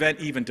to prevent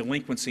even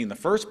delinquency in the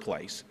first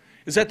place,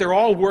 is that they're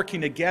all working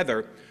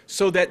together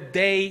so that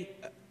they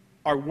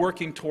are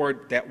working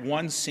toward that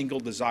one single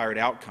desired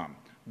outcome,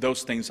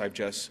 those things I've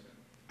just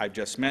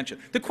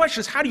mentioned. The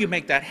question is, how do you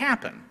make that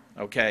happen?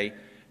 Okay,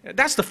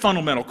 that's the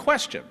fundamental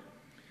question.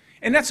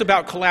 And that's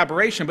about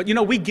collaboration, but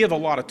we give a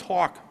lot of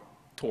talk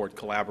toward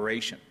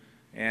collaboration.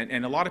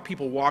 And a lot of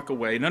people walk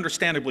away, and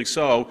understandably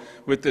so,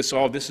 with this,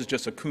 oh, this is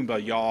just a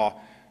kumbaya,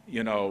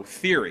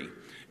 theory.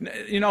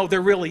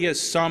 There really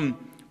is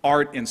some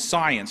art and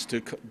science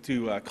to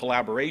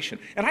collaboration.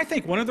 And I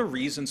think one of the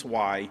reasons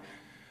why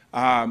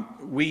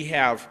we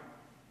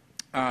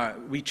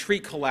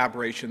treat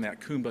collaboration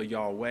that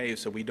kumbaya way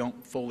is that we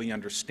don't fully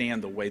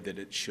understand the way that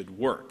it should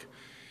work.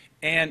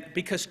 And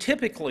because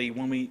typically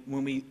when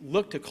we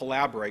look to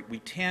collaborate, we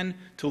tend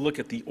to look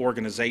at the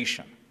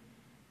organization,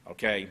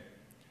 okay,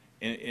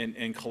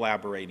 in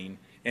collaborating.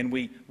 And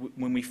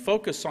when we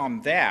focus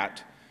on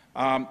that,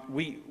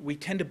 we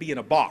tend to be in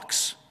a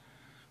box.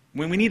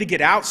 When we need to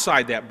get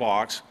outside that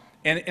box,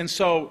 and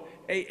so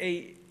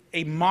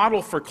a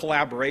model for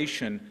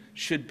collaboration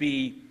should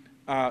be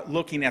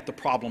looking at the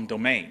problem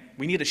domain.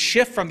 We need to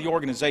shift from the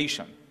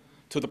organization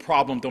to the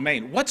problem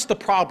domain. What's the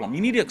problem?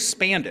 You need to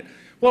expand it.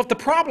 Well, if the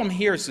problem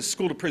here is the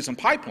school-to-prison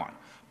pipeline,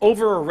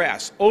 over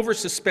arrest, over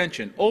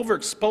suspension, over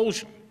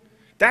expulsion,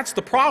 that's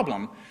the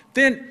problem,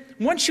 then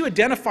once you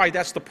identify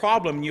that's the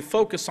problem and you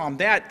focus on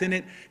that,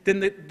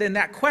 then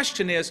that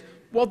question is,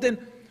 well, then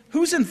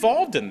who's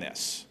involved in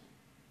this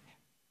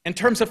in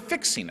terms of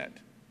fixing it?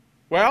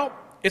 Well,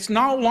 it's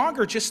no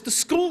longer just the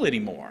school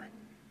anymore.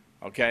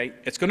 Okay?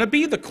 It's going to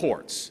be the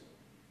courts.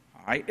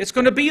 All right? It's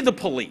going to be the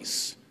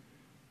police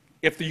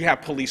if you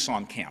have police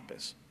on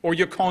campus, or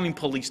you're calling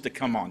police to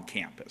come on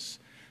campus.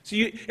 So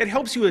it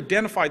helps you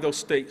identify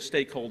those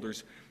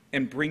stakeholders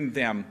and bring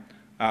them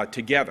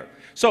together.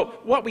 So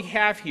what we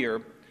have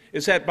here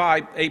is that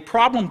by a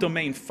problem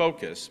domain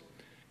focus,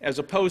 as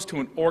opposed to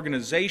an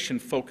organization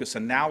focus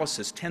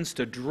analysis, tends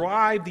to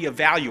drive the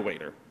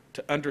evaluator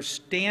to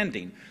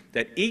understanding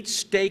that each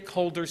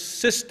stakeholder's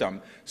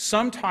system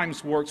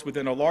sometimes works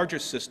within a larger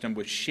system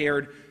with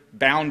shared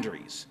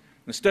boundaries.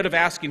 Instead of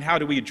asking how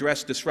do we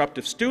address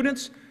disruptive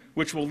students,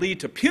 which will lead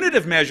to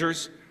punitive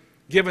measures,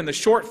 given the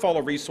shortfall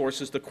of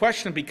resources, the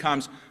question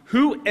becomes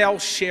who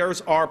else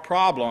shares our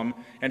problem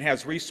and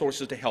has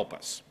resources to help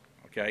us,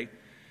 okay?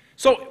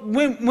 So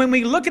when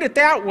we look at it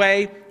that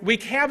way, we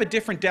have a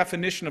different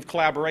definition of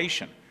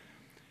collaboration.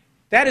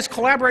 That is,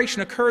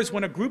 collaboration occurs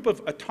when a group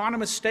of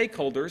autonomous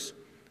stakeholders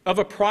of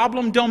a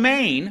problem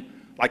domain,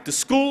 like the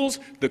schools,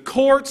 the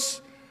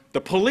courts,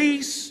 the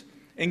police,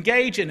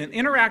 engage in an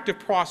interactive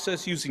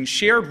process using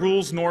shared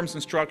rules, norms,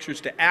 and structures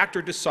to act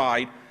or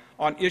decide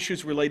on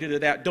issues related to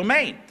that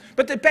domain.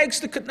 But that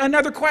begs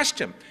another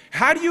question.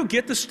 How do you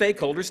get the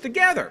stakeholders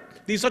together,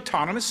 these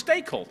autonomous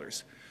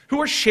stakeholders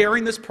who are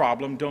sharing this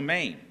problem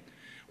domain?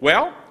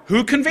 Well,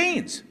 who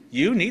convenes?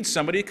 You need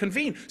somebody to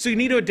convene. So you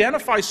need to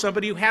identify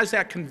somebody who has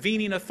that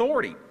convening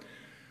authority.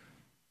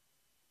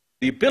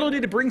 The ability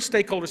to bring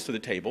stakeholders to the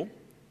table.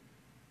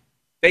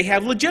 They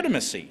have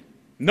legitimacy.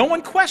 No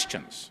one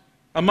questions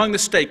among the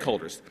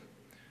stakeholders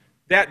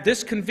that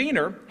this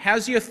convener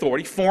has the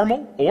authority,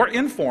 formal or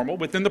informal,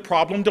 within the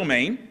problem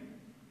domain,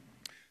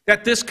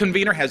 that this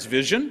convener has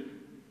vision,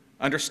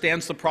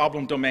 understands the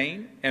problem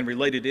domain and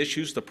related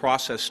issues, the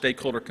process,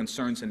 stakeholder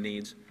concerns and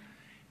needs,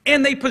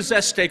 and they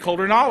possess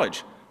stakeholder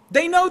knowledge.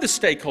 They know the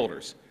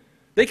stakeholders.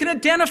 They can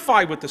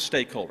identify with the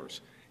stakeholders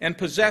and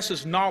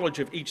possesses knowledge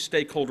of each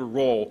stakeholder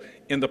role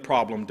in the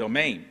problem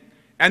domain.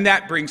 And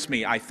that brings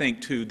me, I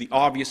think, to the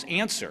obvious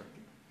answer,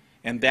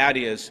 and that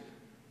is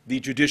the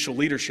judicial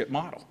leadership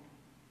model.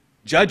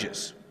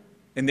 judges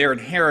and their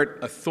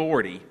inherent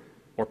authority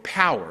or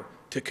power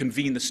to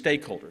convene the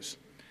stakeholders.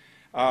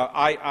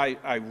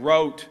 I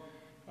wrote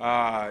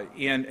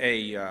in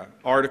an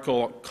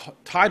article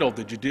titled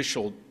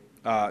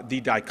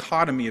The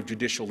Dichotomy of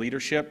Judicial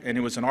Leadership, and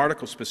it was an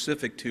article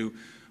specific to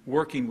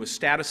working with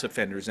status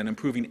offenders and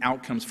improving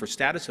outcomes for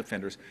status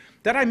offenders,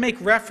 that I make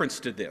reference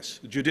to this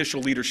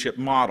judicial leadership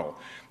model.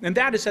 And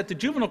that is that the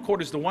juvenile court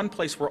is the one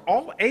place where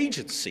all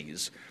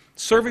agencies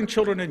serving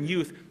children and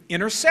youth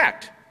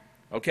intersect.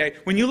 Okay?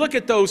 When you look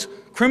at those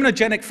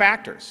criminogenic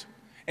factors,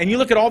 and you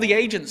look at all the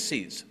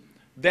agencies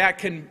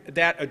that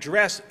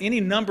address any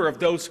number of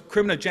those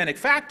criminogenic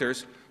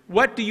factors,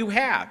 what do you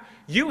have?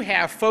 You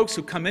have folks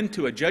who come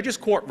into a judge's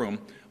courtroom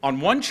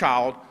on one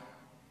child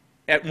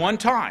at one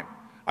time.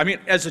 I mean,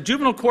 as a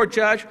juvenile court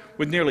judge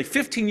with nearly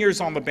 15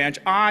 years on the bench,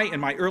 I, in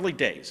my early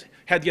days,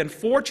 had the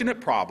unfortunate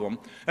problem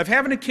of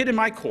having a kid in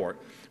my court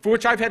for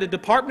which I've had the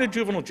Department of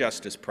Juvenile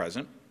Justice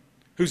present,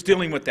 who's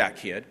dealing with that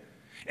kid,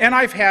 and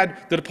I've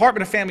had the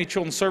Department of Family and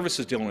Children's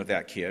Services dealing with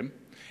that kid,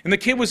 and the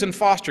kid was in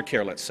foster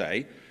care, let's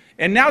say,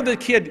 and now the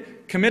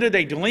kid committed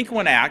a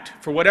delinquent act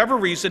for whatever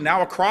reason,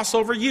 now a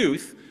crossover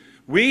youth.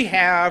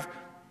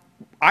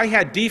 I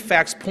had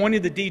defects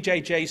pointing to the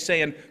DJJ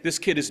saying, this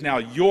kid is now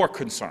your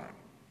concern,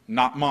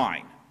 not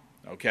mine,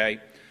 okay?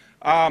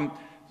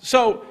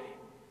 So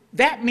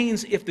that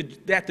means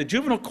that the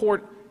juvenile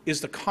court is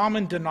the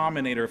common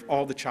denominator of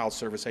all the child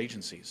service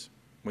agencies,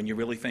 when you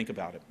really think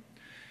about it.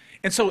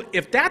 And so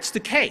if that's the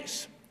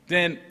case,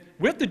 then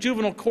with the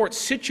juvenile court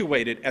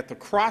situated at the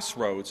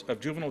crossroads of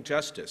juvenile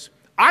justice,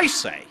 I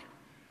say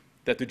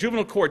that the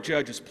juvenile court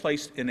judge is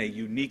placed in a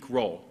unique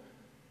role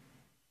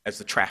as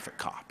the traffic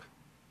cop.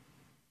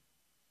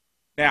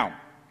 Now,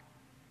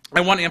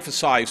 I want to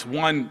emphasize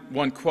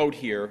one quote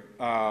here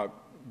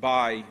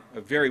by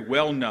a very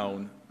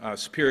well-known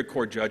Superior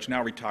Court judge,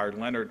 now retired,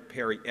 Leonard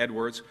Perry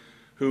Edwards,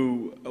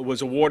 who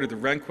was awarded the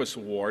Rehnquist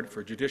Award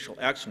for Judicial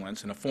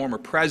Excellence and a former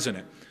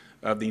president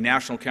of the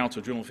National Council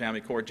of Juvenile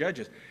Family Court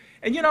Judges.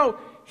 And you know,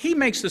 he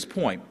makes this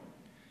point.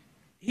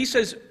 He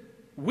says,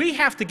 we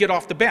have to get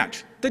off the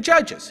bench, the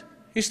judges.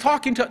 He's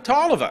talking to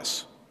all of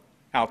us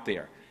out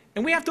there.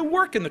 And we have to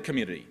work in the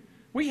community.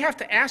 We have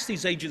to ask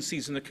these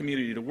agencies in the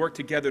community to work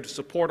together to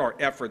support our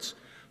efforts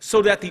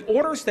so that the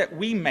orders that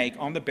we make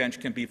on the bench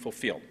can be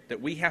fulfilled, that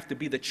we have to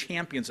be the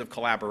champions of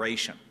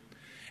collaboration.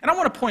 And I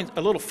want to point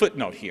a little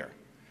footnote here.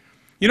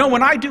 You know,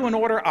 when I do an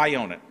order, I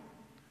own it.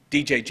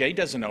 DJJ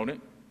doesn't own it.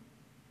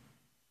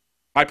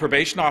 My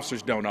probation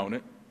officers don't own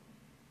it.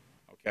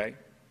 Okay?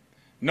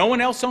 No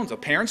one else owns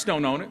it. Parents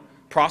don't own it.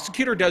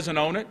 Prosecutor doesn't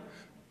own it.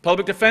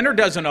 Public defender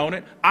doesn't own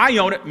it. I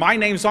own it. My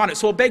name's on it.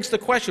 So it begs the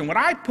question, when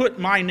I put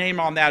my name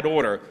on that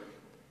order,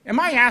 am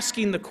I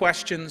asking the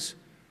questions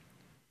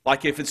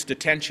like if it's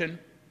detention,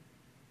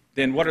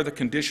 then what are the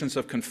conditions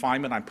of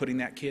confinement I'm putting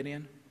that kid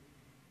in?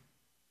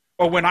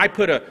 Or when I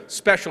put a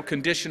special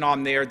condition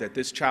on there that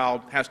this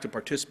child has to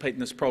participate in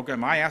this program,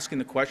 am I asking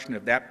the question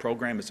if that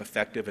program is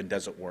effective and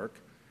does it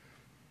work?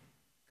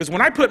 Because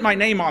when I put my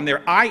name on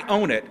there, I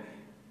own it,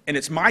 and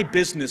it's my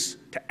business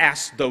to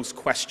ask those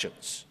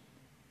questions.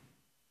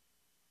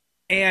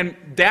 And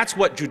that's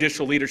what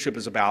judicial leadership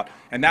is about,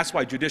 and that's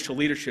why judicial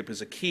leadership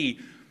is a key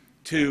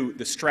to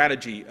the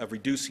strategy of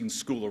reducing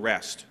school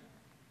arrest.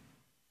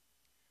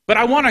 But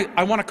I want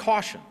to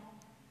caution.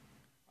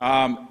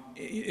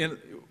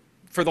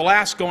 For the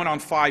last going on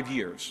 5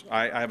 years,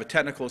 I have a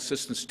technical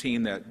assistance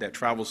team that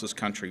travels this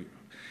country.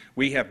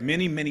 We have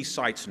many, many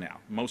sites now,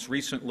 most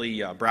recently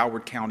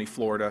Broward County,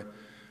 Florida,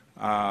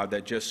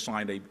 that just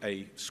signed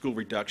a school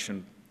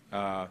reduction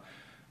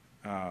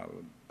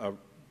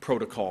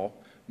protocol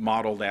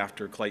modeled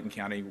after Clayton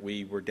County.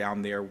 We were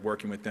down there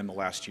working with them the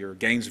last year.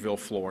 Gainesville,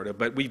 Florida,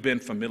 but we've been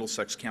from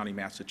Middlesex County,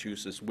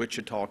 Massachusetts,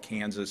 Wichita,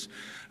 Kansas.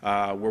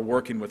 We're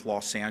working with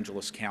Los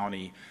Angeles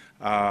County,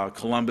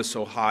 Columbus,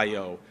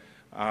 Ohio,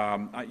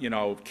 you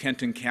know,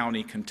 Kenton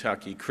County,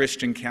 Kentucky,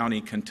 Christian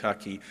County,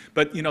 Kentucky.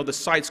 But, you know, the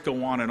sites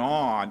go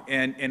on,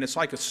 and it's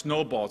like a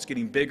snowball. It's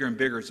getting bigger and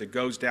bigger as it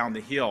goes down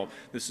the hill.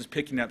 This is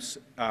picking up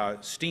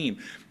steam.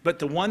 But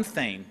the one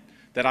thing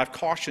that I've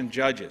cautioned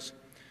judges,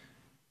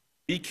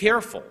 be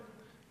careful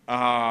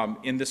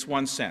in this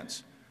one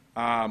sense.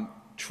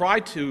 Try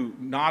to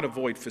not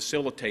avoid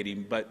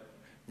facilitating, but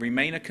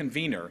remain a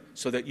convener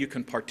so that you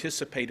can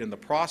participate in the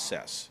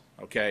process,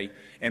 okay,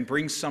 and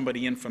bring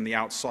somebody in from the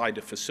outside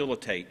to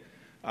facilitate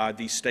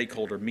these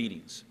stakeholder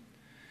meetings.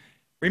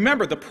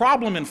 Remember, the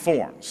problem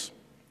informs.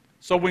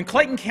 So when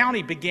Clayton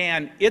County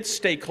began its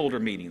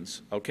stakeholder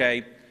meetings,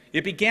 okay,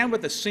 it began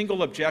with a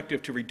single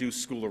objective to reduce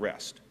school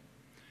arrest.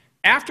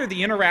 After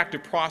the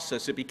interactive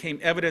process, it became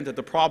evident that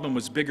the problem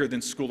was bigger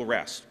than school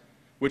arrest,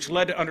 which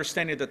led to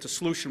understanding that the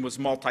solution was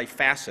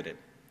multifaceted.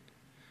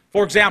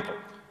 For example,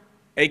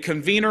 a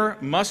convener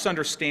must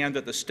understand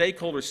that the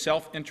stakeholders'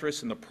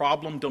 self-interest and the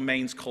problem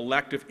domain's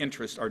collective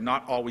interests are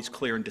not always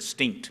clear and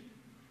distinct.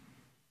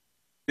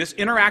 This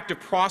interactive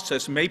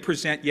process may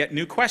present yet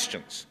new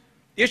questions,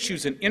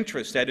 issues, and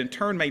interests that in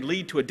turn may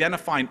lead to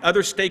identifying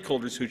other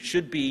stakeholders who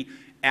should be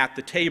at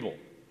the table.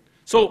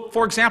 So,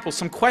 for example,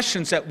 some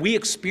questions that we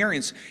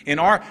experience in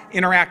our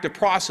interactive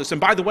process, and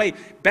by the way,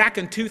 back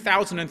in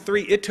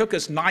 2003, it took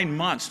us 9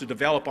 months to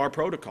develop our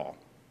protocol.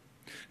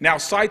 Now,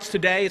 sites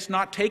today, it's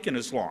not taken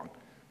as long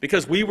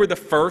because we were the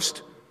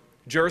first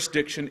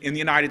jurisdiction in the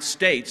United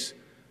States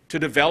to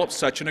develop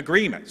such an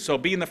agreement. So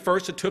being the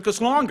first, it took us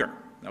longer,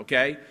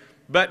 okay?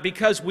 But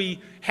because we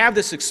have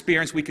this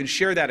experience, we can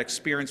share that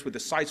experience with the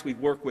sites we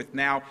work with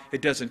now.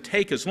 It doesn't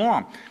take as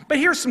long. But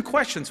here's some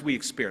questions we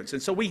experience.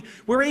 And so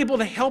we're able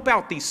to help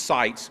out these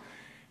sites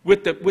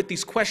with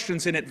these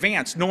questions in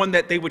advance, knowing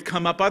that they would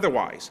come up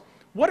otherwise.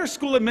 What are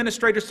school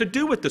administrators to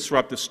do with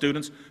disruptive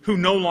students who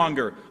no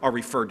longer are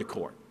referred to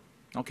court?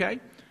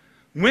 Okay?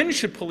 When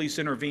should police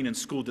intervene in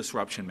school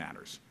disruption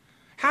matters?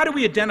 How do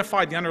we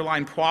identify the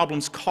underlying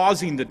problems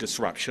causing the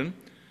disruption?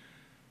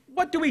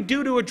 What do we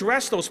do to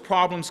address those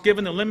problems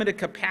given the limited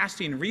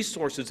capacity and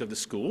resources of the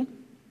school?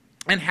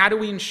 And how do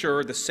we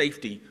ensure the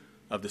safety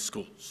of the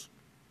schools?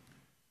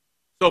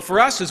 So for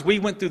us, as we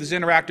went through this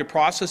interactive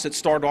process, it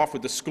started off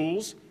with the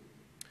schools,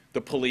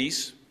 the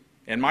police,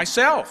 and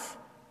myself,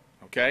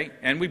 okay?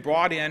 And we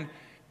brought in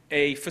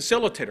a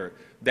facilitator.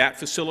 That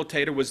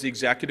facilitator was the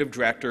executive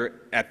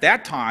director at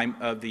that time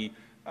of the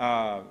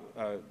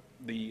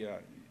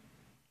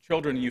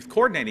Children and Youth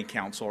Coordinating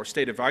Council, or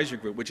State Advisory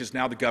Group, which is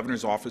now the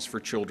Governor's Office for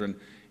Children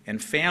and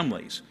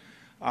Families.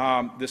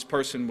 This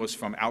person was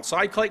from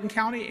outside Clayton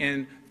County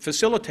and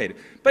facilitated.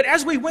 But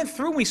as we went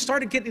through and we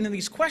started getting into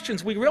these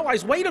questions, we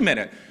realized, wait a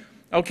minute,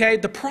 okay,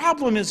 the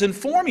problem is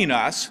informing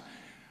us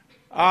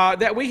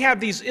that we have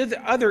these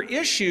other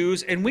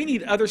issues and we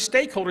need other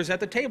stakeholders at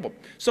the table.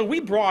 So we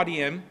brought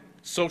in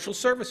social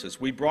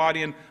services. We brought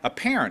in a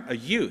parent, a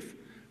youth.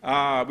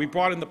 We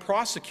brought in the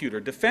prosecutor,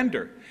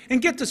 defender.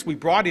 And get this, we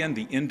brought in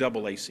the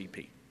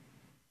NAACP.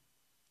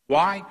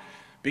 Why?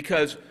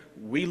 Because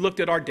we looked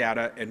at our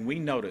data and we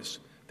noticed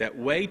that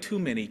way too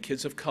many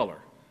kids of color,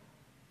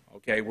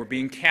 okay, were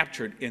being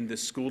captured in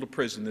this school to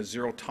prison, the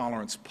zero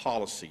tolerance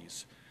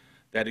policies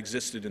that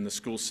existed in the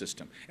school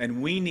system.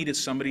 And we needed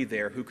somebody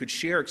there who could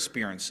share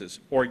experiences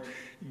or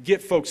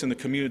get folks in the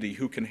community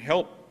who can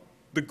help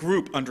the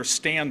group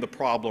understand the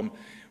problem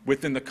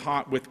within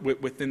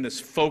this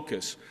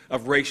focus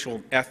of racial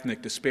and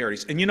ethnic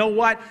disparities. And you know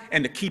what?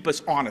 And to keep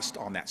us honest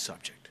on that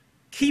subject.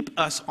 Keep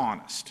us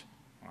honest,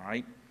 all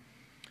right?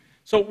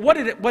 So what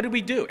did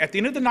we do? At the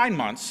end of the 9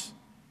 months,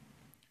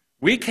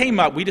 we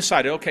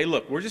decided, okay,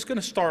 look, we're just going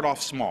to start off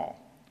small.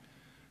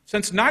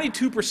 Since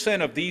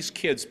 92% of these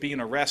kids being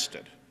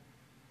arrested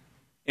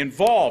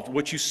involved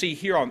what you see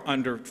here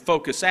under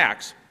Focus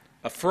Acts,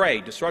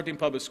 afraid, disrupting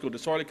public school,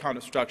 disorderly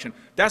conduct, obstruction,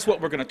 that's what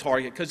we're going to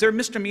target because they're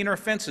misdemeanor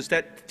offenses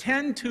that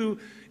tend to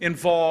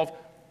involve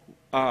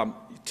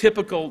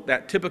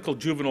typical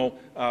juvenile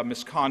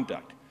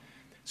misconduct.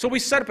 So we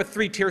set up a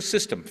 3-tier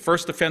system.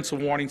 First offense, a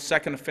warning.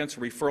 Second offense, a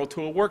referral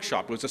to a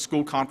workshop. It was a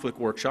school conflict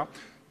workshop.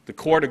 The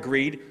court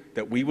agreed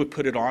that we would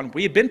put it on.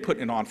 We had been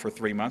putting it on for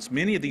 3 months.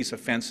 Many of these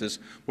offenses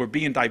were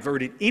being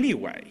diverted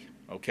anyway.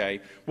 Okay?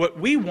 What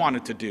we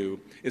wanted to do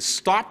is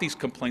stop these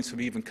complaints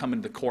from even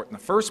coming to court in the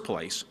first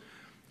place.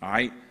 All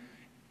right?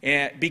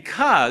 And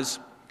because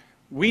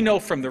we know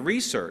from the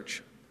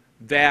research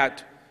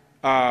that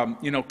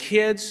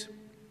kids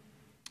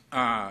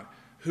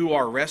who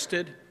are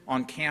arrested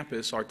on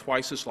campus are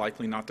twice as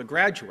likely not to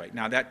graduate.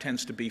 Now that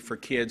tends to be for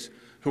kids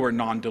who are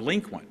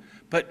non-delinquent.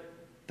 But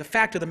the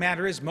fact of the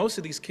matter is most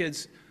of these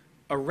kids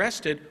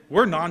arrested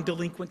were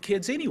non-delinquent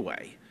kids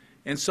anyway.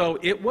 And so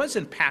it was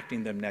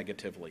impacting them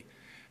negatively.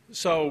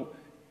 So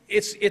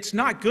it's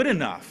not good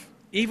enough,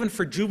 even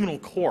for juvenile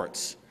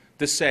courts,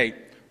 to say,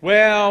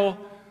 well,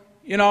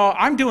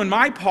 I'm doing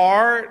my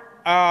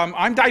part.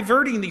 I'm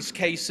diverting these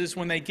cases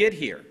when they get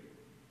here.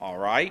 All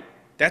right,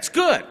 that's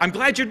good. I'm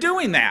glad you're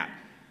doing that.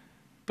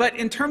 But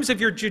in terms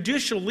of your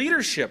judicial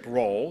leadership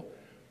role,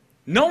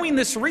 knowing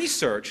this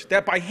research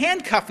that by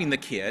handcuffing the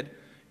kid,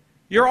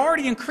 you're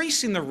already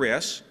increasing the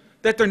risk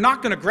that they're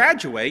not going to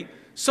graduate.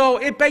 So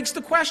it begs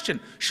the question,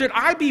 should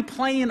I be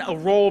playing a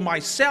role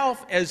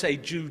myself as a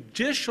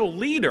judicial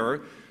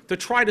leader to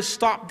try to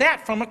stop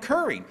that from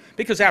occurring?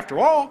 Because after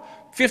all,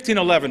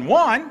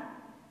 1511(1)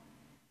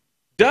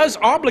 does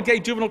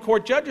obligate juvenile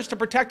court judges to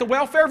protect the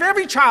welfare of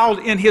every child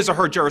in his or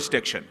her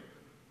jurisdiction.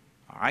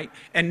 All right?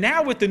 And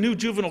now with the new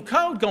juvenile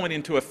code going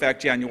into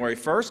effect January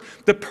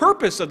 1st, the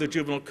purpose of the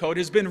juvenile code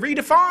has been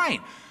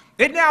redefined.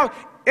 It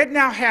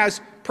now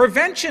has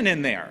prevention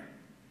in there.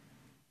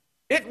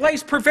 It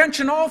lays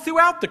prevention all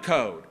throughout the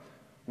code.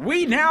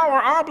 We now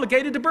are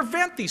obligated to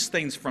prevent these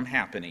things from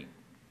happening.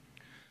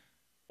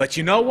 But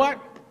you know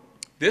what?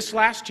 This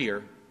last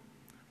year,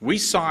 we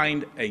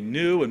signed a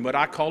new and what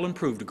I call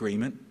improved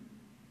agreement,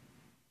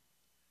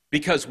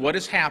 because what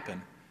has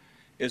happened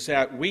is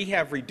that we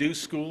have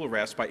reduced school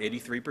arrests by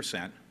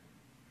 83%,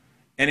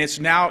 and it's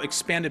now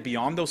expanded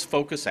beyond those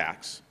focus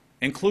acts,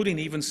 including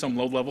even some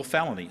low-level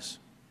felonies.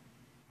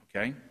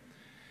 Okay?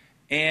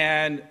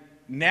 And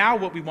now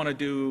what we want to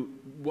do,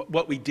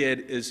 what we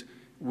did is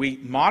we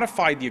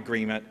modified the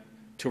agreement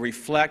to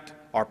reflect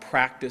our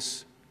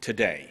practice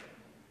today,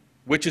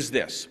 which is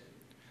this.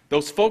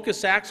 Those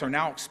focus acts are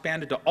now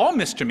expanded to all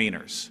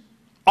misdemeanors,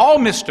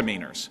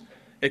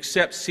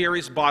 except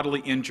serious bodily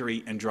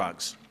injury and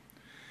drugs.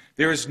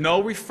 There is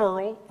no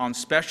referral on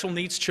special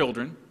needs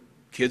children,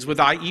 kids with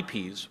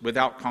IEPs,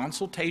 without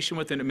consultation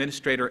with an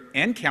administrator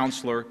and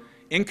counselor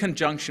in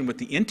conjunction with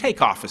the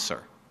intake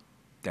officer.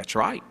 That's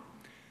right.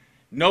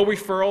 No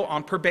referral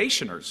on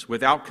probationers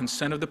without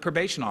consent of the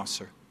probation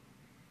officer.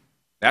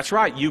 That's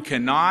right. You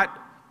cannot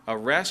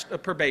arrest a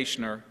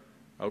probationer,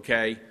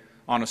 okay,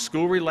 on a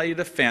school-related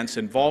offense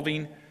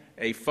involving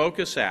a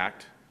focus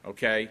act,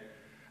 okay,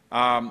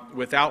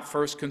 without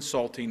first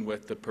consulting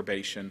with the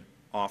probation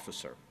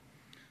officer.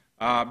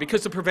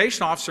 Because the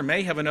probation officer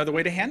may have another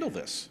way to handle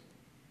this.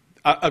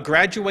 A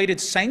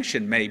graduated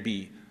sanction may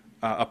be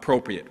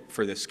appropriate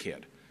for this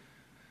kid.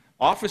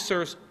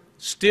 Officers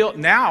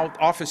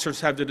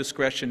have the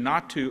discretion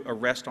not to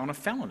arrest on a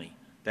felony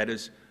that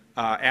is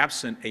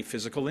absent a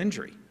physical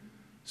injury.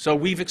 So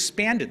we've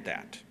expanded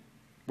that.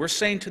 We're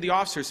saying to the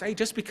officers, hey,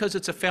 just because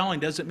it's a felony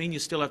doesn't mean you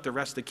still have to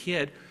arrest the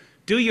kid.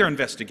 Do your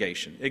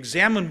investigation.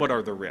 Examine what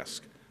are the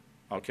risks,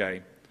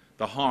 okay,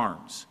 the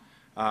harms.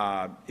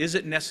 Is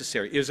it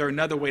necessary? Is there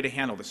another way to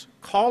handle this?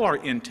 Call our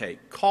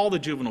intake. Call the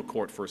juvenile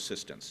court for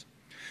assistance.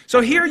 So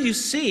here you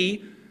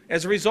see,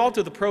 as a result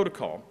of the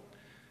protocol,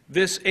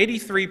 this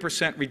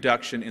 83%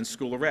 reduction in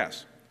school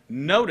arrests.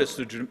 Notice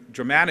the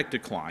dramatic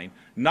decline,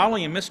 not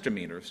only in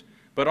misdemeanors,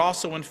 but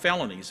also in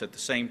felonies at the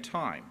same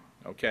time,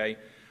 okay?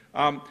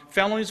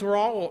 Felonies were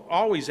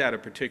always at a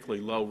particularly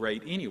low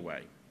rate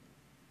anyway.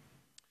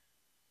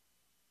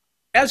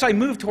 As I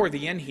move toward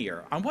the end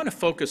here, I want to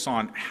focus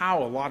on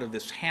how a lot of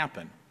this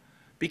happened,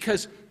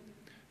 because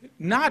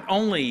not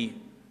only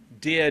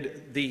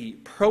did the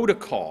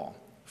protocol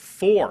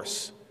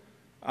force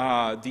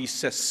the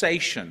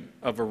cessation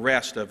of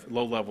arrest of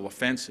low-level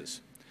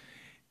offenses,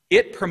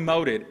 it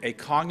promoted a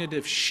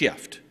cognitive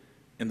shift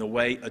in the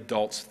way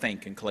adults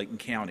think in Clayton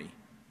County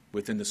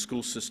within the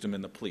school system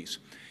and the police.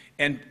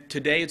 And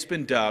today it's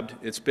been dubbed,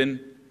 it's been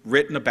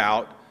written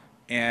about,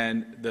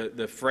 and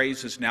the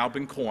phrase has now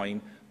been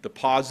coined, the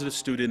positive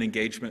student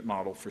engagement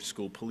model for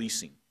school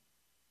policing.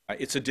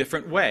 It's a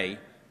different way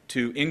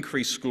to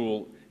increase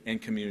school and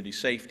community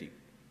safety.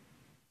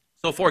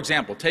 So for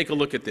example, take a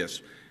look at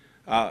this.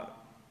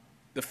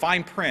 The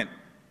fine print,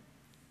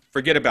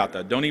 forget about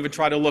that. Don't even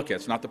try to look at it.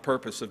 It's not the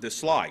purpose of this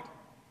slide.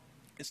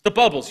 It's the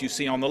bubbles you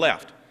see on the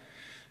left.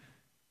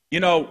 You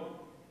know,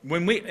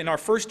 in our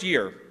first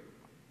year,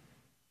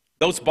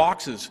 those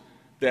boxes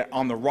that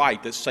on the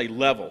right that say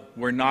level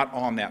were not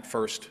on that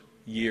first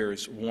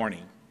year's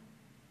warning.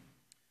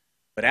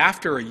 But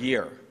after a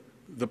year,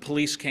 the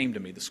police came to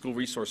me, the school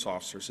resource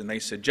officers, and they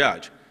said,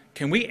 Judge,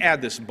 can we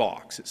add this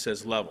box that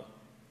says level?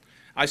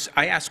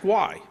 I asked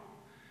why.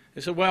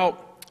 They said, well,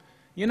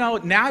 you know,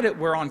 now that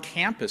we're on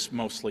campus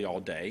mostly all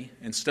day,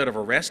 instead of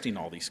arresting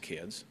all these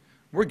kids,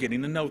 we're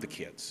getting to know the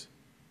kids.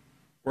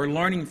 We're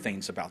learning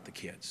things about the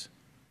kids.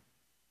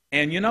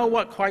 And you know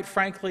what, quite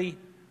frankly,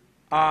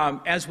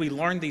 as we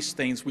learn these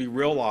things, we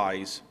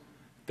realize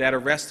that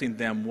arresting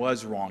them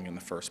was wrong in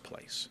the first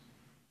place.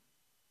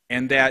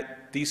 And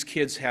that these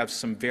kids have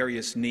some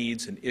various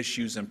needs and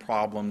issues and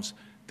problems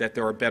that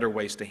there are better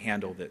ways to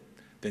handle that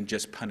than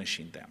just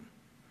punishing them.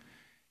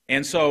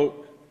 And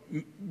so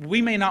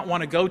we may not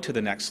want to go to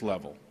the next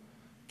level.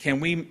 Can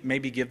we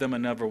maybe give them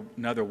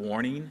another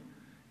warning?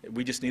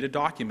 We just need to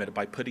document it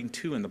by putting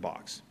 2 in the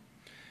box.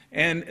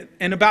 And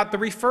about the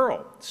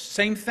referral,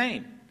 same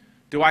thing.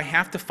 Do I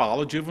have to file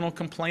a juvenile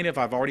complaint if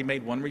I've already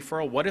made one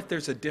referral? What if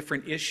there's a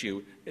different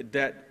issue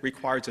that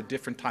requires a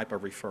different type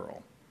of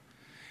referral?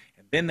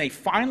 And then they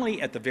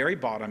finally, at the very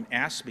bottom,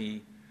 asked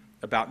me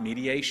about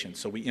mediation.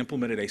 So we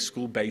implemented a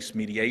school-based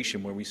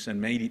mediation where we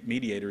send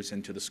mediators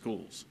into the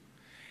schools.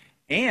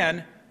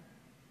 And,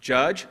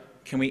 Judge,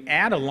 can we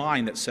add a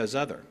line that says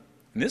other?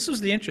 And this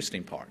was the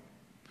interesting part.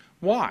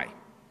 Why?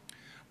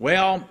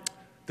 Well,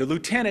 the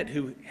lieutenant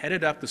who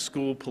headed up the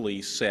school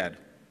police said,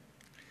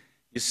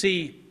 you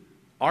see,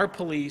 our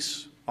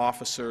police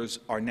officers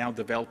are now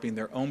developing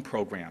their own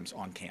programs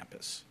on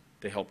campus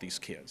to help these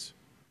kids.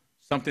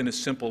 Something as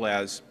simple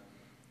as,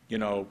 you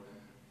know,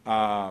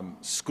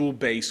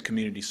 school-based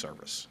community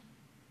service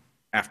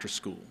after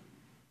school,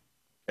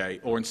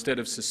 okay? Or instead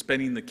of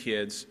suspending the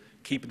kids,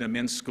 keeping them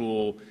in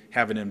school,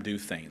 having them do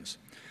things.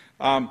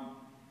 What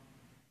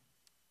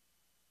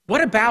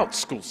about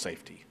school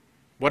safety?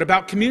 What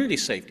about community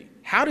safety?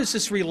 How does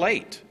this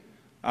relate?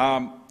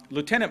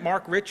 Lieutenant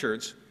Mark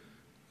Richards,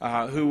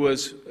 who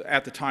was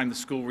at the time the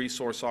school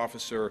resource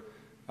officer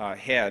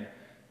head,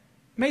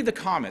 made the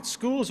comment,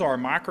 schools are a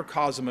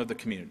microcosm of the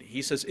community.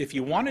 He says, if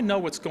you want to know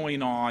what's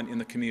going on in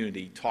the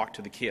community, talk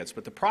to the kids.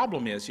 But the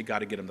problem is you got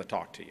to get them to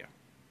talk to you.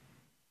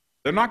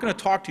 They're not going to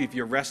talk to you if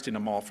you're arresting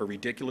them all for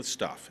ridiculous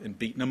stuff and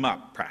beating them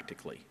up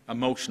practically,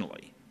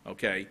 emotionally,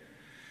 okay?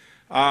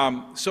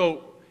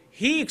 So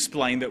he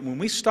explained that when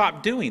we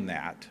stopped doing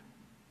that,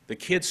 the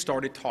kids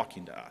started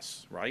talking to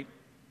us, right?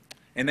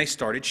 And they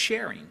started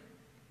sharing.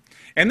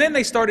 And then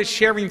they started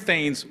sharing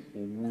things,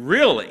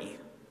 really,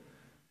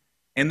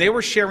 and they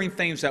were sharing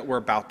things that were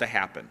about to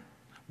happen.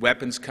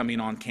 weapons coming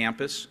on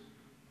campus,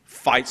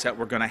 fights that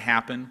were going to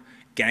happen,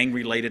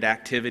 gang-related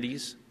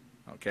activities.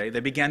 Okay? They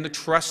began to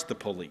trust the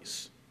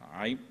police. All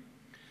right?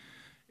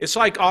 It's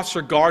like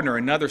Officer Gardner,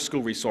 another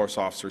school resource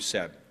officer,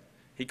 said.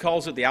 He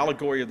calls it the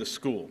allegory of the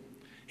school.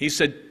 He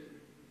said,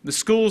 the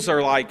schools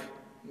are like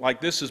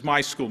this is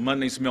my school,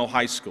 Mondays Mill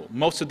High School.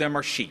 Most of them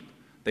are sheep.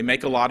 They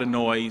make a lot of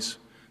noise.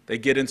 They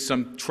get in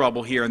some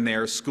trouble here and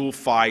there, school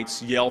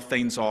fights, yell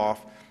things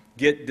off,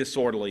 get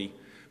disorderly.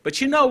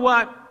 But you know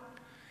what?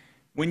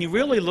 When you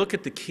really look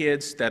at the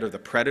kids that are the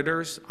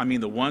predators, I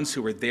mean the ones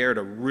who are there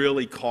to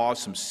really cause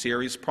some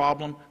serious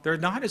problem, there are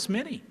not as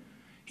many.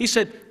 He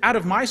said, out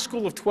of my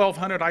school of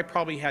 1,200, I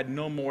probably had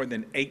no more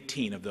than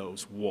 18 of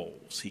those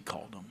wolves, he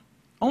called them.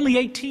 Only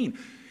 18.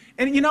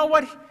 And you know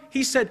what?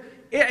 He said,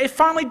 it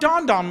finally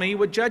dawned on me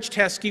what Judge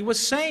Teske was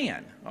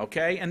saying,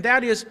 okay? And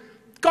that is,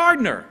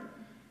 Gardner,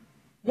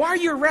 why are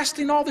you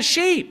arresting all the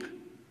sheep?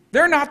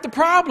 They're not the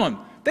problem.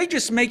 They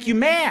just make you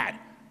mad.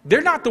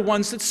 They're not the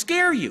ones that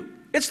scare you.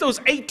 It's those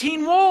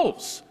 18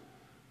 wolves.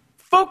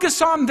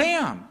 Focus on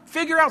them.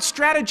 Figure out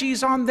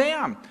strategies on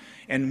them.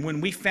 And when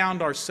we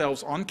found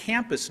ourselves on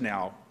campus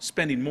now,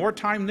 spending more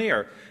time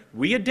there,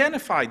 we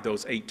identified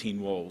those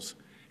 18 wolves,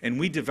 and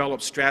we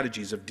developed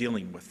strategies of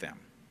dealing with them.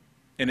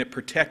 And it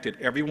protected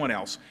everyone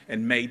else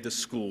and made the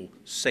school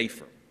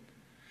safer.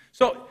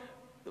 So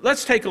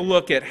let's take a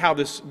look at how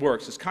this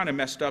works. It's kind of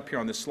messed up here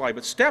on this slide,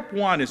 but step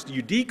one is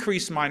you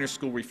decrease minor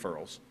school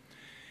referrals.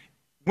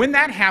 When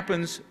that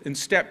happens, in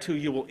step two,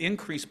 you will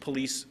increase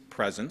police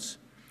presence.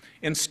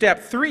 In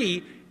step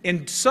three,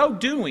 in so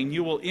doing,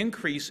 you will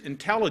increase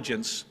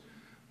intelligence,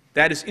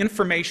 that is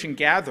information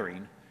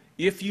gathering,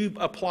 if you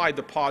apply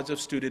the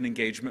positive student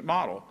engagement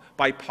model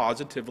by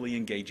positively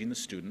engaging the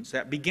students.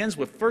 That begins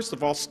with, first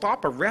of all,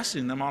 stop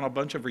arresting them on a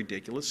bunch of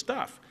ridiculous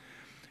stuff.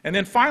 And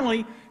then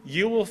finally,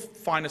 you will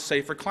find a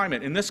safer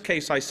climate. In this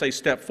case, I say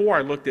step four,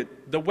 I looked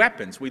at the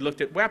weapons. We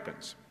looked at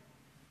weapons.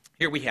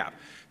 Here we have.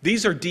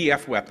 These are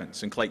DF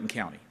weapons in Clayton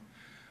County.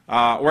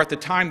 Or at the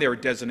time, they were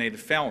designated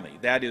felony.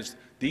 That is,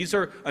 these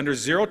are under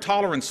zero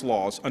tolerance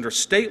laws. Under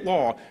state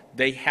law,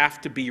 they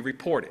have to be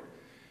reported.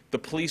 The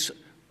police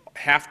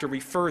have to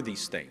refer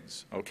these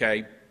things,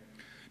 okay?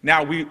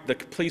 Now, the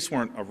police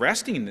weren't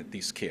arresting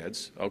these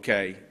kids,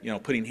 okay,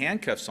 putting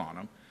handcuffs on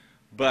them,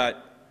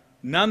 but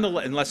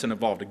nonetheless, unless it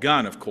involved a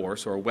gun, of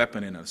course, or a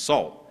weapon in an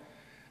assault,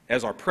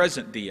 as our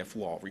present DF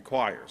law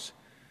requires.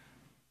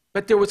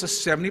 But there was a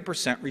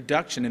 70%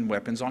 reduction in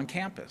weapons on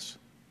campus.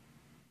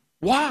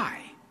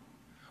 Why?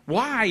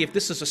 Why, if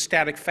this is a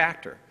static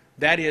factor?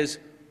 That is,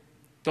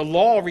 the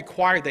law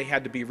required they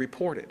had to be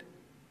reported.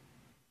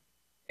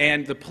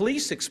 And the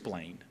police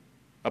explained,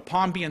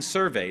 upon being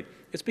surveyed,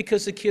 it's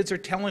because the kids are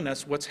telling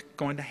us what's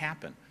going to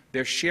happen.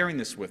 They're sharing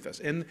this with us,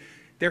 and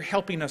they're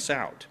helping us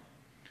out.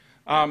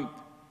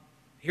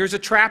 Here's a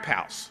trap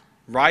house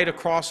right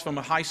across from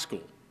a high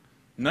school.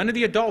 None of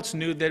the adults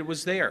knew that it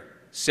was there,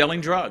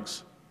 selling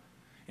drugs,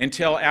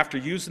 until after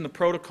using the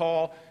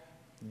protocol,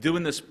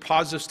 doing this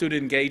positive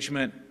student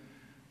engagement,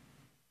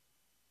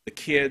 the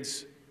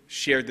kids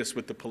shared this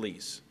with the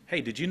police.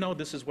 Hey, did you know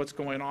this is what's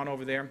going on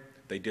over there?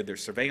 They did their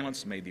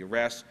surveillance, made the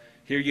arrest.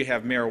 Here you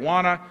have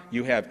marijuana,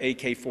 you have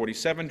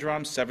AK-47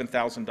 drums,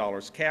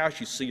 $7,000 cash,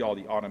 you see all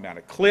the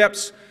automatic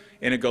clips,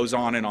 and it goes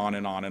on and on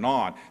and on and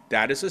on.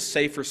 That is a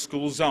safer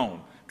school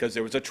zone, because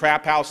there was a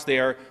trap house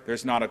there,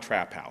 there's not a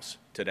trap house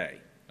today,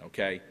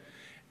 okay?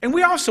 And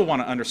we also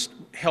want to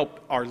help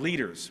our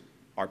leaders,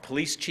 our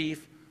police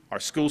chief, our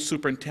school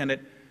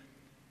superintendent,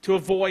 to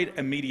avoid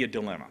a media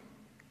dilemma.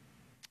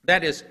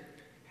 That is,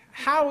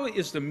 how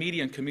is the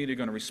media and community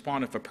going to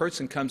respond if a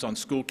person comes on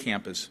school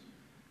campus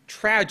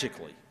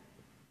tragically,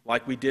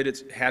 like we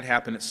had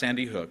happen at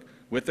Sandy Hook,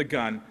 with a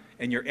gun,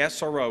 and your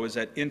SRO is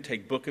at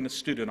intake booking a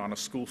student on a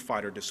school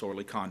fight or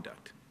disorderly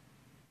conduct?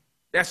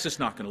 That's just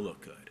not going to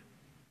look good.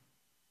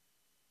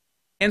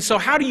 And so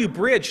how do you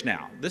bridge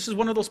now? This is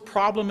one of those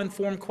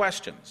problem-informed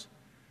questions.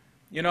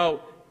 The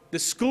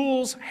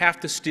schools have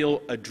to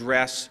still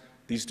address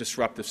these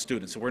disruptive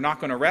students. So we're not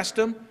going to arrest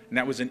them, and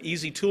that was an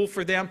easy tool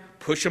for them.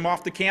 Push them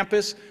off the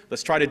campus.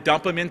 Let's try to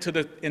dump them into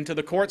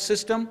the court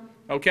system,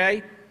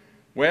 okay?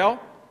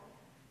 Well,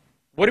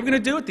 what are we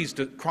going to do with these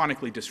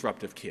chronically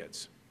disruptive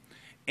kids?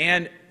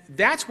 And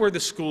that's where the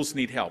schools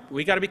need help.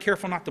 We got to be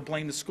careful not to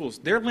blame the schools.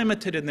 They're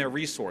limited in their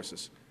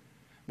resources.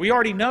 We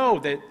already know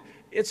that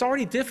it's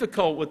already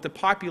difficult with the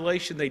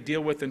population they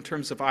deal with in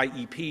terms of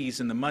IEPs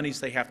and the monies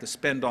they have to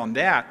spend on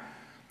that.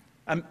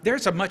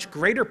 There's a much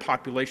greater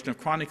population of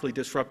chronically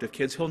disruptive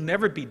kids who'll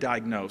never be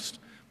diagnosed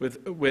to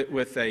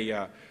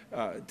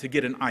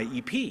get an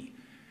IEP.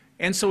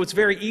 And so it's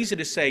very easy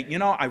to say,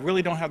 I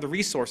really don't have the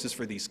resources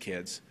for these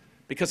kids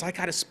because I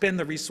got to spend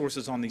the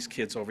resources on these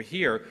kids over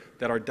here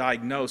that are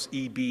diagnosed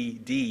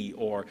EBD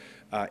or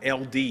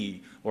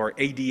LD or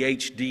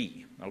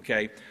ADHD.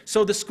 Okay?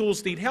 So the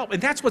schools need help.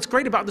 And that's what's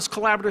great about this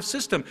collaborative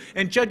system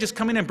and judges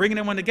coming in and bringing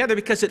everyone together,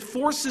 because it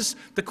forces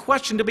the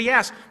question to be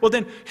asked, well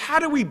then, how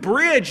do we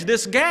bridge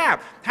this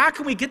gap? How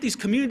can we get these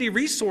community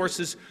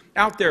resources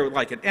out there,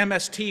 like an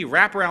MST,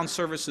 wraparound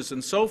services,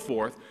 and so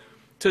forth,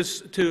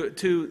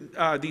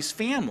 to these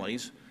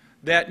families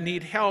that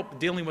need help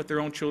dealing with their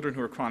own children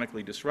who are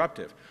chronically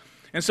disruptive.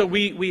 And so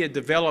we had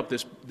developed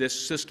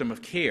this system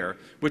of care,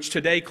 which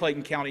today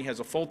Clayton County has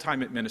a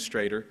full-time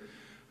administrator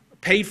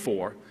paid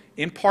for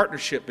in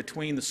partnership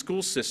between the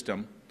school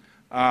system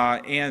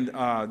and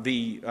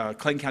the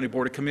Clayton County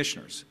Board of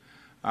Commissioners.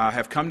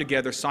 Have come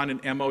together, signed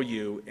an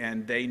MOU,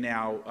 and they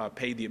now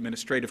pay the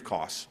administrative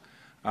costs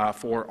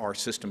for our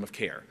system of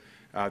care.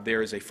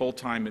 There is a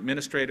full-time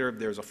administrator,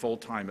 there's a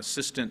full-time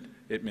assistant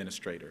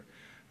administrator.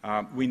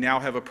 We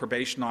now have a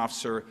probation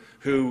officer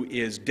who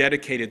is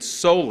dedicated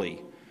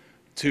solely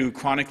to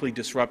chronically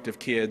disruptive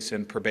kids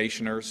and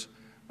probationers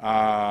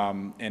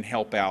and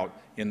help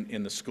out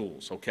in the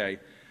schools, okay?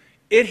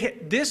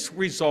 This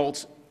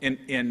results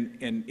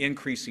in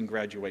increasing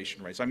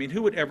graduation rates. I mean,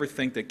 who would ever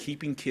think that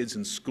keeping kids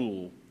in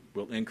school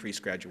will increase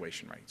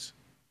graduation rates?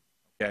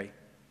 Okay?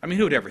 I mean,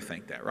 who would ever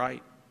think that,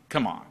 right?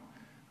 Come on,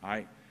 all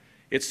right?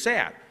 It's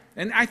sad.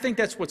 And I think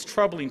that's what's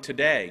troubling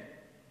today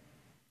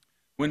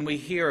when we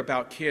hear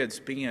about kids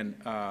being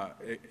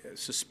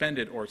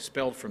suspended or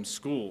expelled from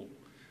school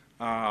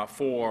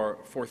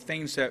for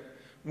things that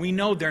we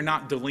know they're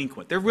not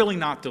delinquent. They're really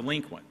not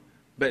delinquent,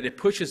 but it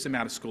pushes them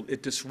out of school.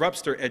 It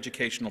disrupts their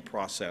educational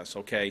process,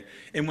 okay?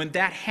 And when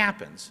that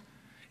happens,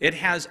 it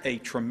has a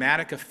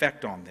traumatic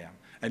effect on them,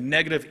 a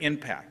negative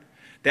impact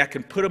that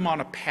can put them on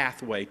a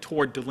pathway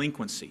toward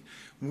delinquency.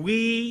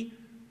 We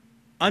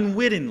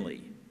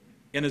unwittingly,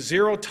 in a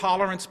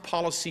zero-tolerance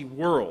policy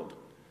world,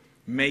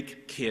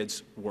 make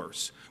kids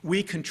worse.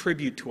 We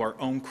contribute to our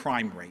own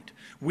crime rate.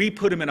 We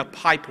put them in a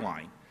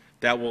pipeline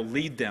that will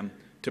lead them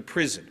to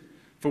prison,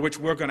 for which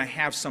we're going to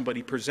have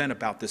somebody present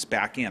about this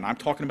back end. I'm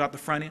talking about the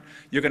front end.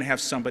 You're going to have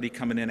somebody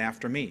coming in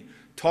after me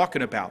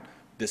talking about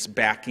this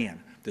back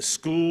end. The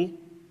school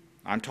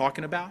I'm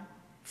talking about,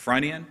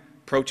 front end,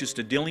 approaches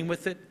to dealing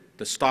with it,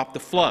 to stop the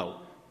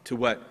flow to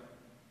what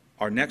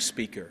our next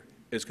speaker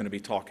is going to be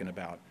talking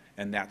about,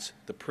 and that's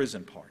the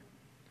prison part.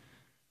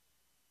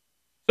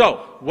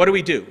 So, what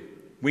do?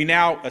 We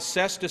now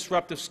assess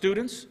disruptive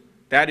students.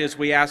 That is,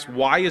 we ask,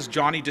 why is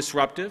Johnny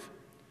disruptive?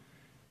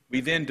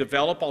 We then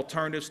develop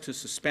alternatives to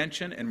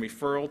suspension and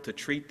referral to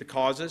treat the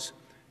causes.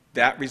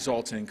 That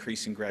results in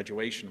increasing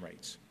graduation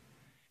rates.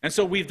 And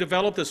so we've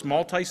developed this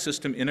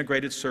multi-system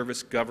integrated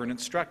service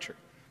governance structure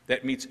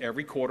that meets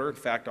every quarter. In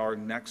fact, our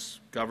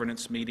next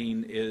governance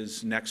meeting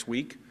is next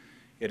week.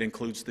 It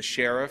includes the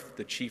sheriff,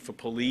 the chief of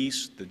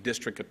police, the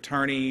district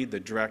attorney, the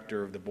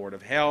director of the Board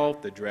of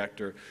Health, the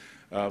director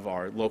of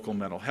our local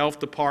mental health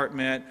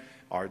department,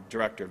 our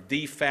director of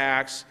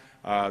DFACS,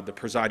 the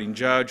presiding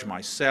judge,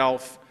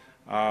 myself,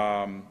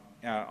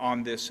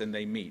 on this, and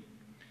they meet.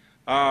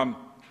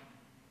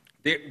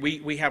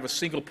 We have a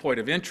single point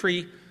of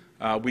entry.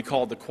 We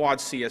call it the Quad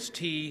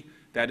CST.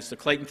 That is the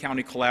Clayton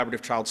County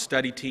Collaborative Child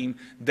Study Team.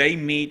 They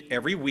meet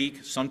every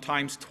week,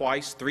 sometimes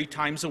twice, 3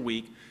 times a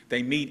week.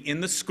 They meet in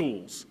the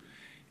schools.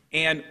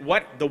 And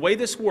the way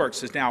this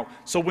works is now,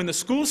 so when the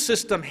school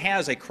system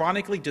has a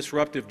chronically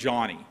disruptive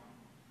Johnny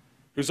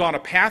who's on a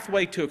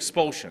pathway to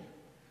expulsion,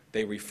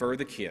 they refer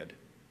the kid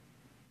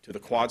to the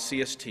Quad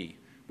CST,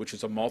 which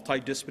is a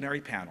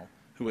multidisciplinary panel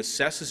who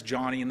assesses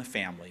Johnny and the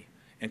family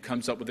and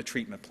comes up with a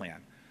treatment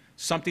plan,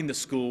 something the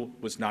school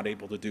was not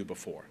able to do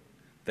before.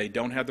 They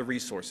don't have the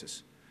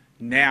resources.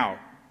 Now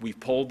we've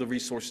pulled the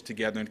resources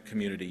together in the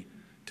community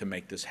to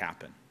make this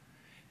happen.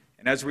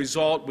 And as a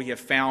result, we have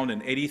found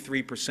an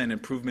 83%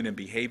 improvement in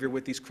behavior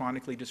with these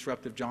chronically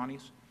disruptive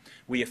Johnnies.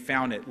 We have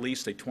found at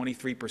least a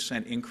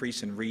 23%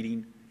 increase in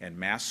reading and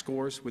math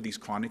scores with these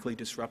chronically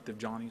disruptive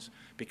Johnnies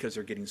because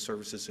they're getting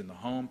services in the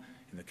home,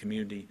 in the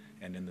community,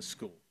 and in the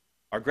school.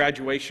 Our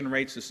graduation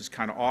rates, this is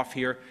kind of off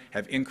here,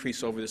 have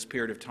increased over this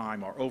period of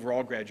time. Our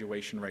overall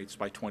graduation rates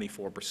by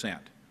 24%.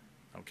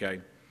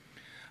 Okay?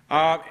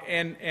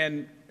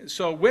 And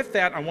so with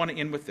that, I want to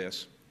end with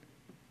this.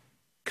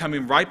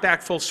 Coming right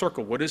back full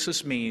circle, what does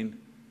this mean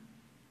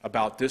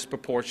about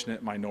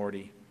disproportionate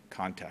minority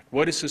contact?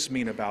 What does this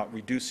mean about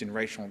reducing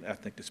racial and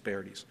ethnic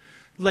disparities?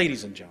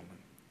 Ladies and gentlemen,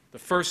 the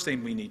first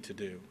thing we need to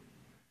do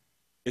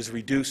is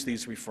reduce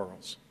these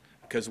referrals,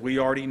 because we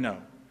already know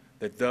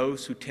that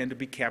those who tend to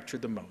be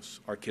captured the most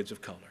are kids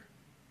of color.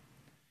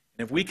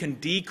 And if we can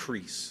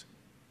decrease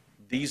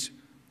these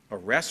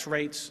arrest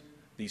rates,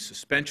 these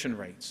suspension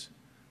rates,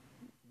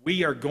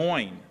 we are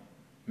going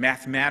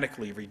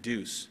mathematically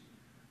reduce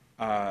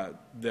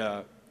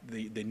the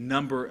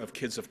number of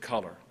kids of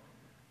color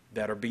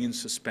that are being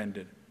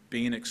suspended,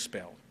 being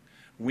expelled.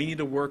 We need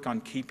to work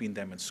on keeping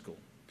them in school.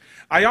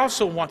 I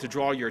also want to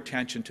draw your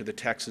attention to the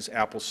Texas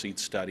Appleseed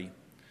study,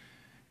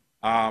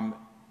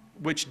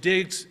 which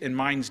digs and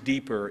mines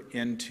deeper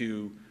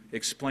into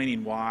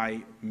explaining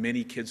why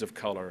many kids of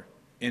color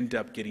end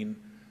up getting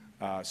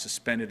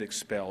suspended,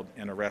 expelled,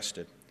 and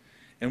arrested.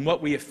 And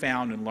what we have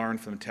found and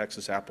learned from the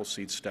Texas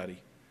Appleseed study,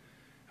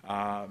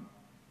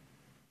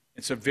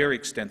 it's a very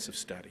extensive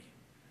study,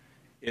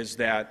 is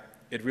that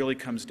it really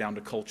comes down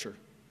to culture.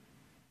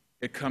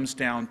 It comes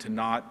down to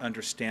not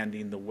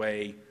understanding the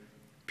way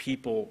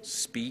people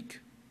speak.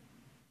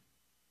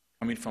 It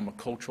coming from a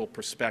cultural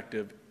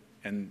perspective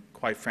and,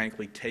 quite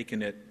frankly,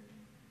 taking it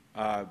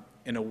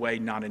in a way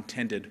not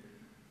intended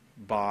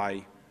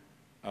by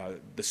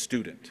the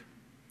student.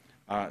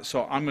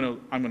 So I'm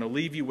going to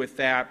leave you with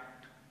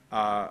that.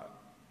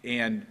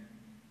 And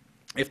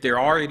if there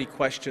are any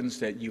questions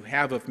that you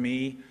have of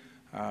me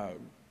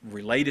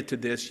related to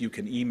this, you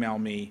can email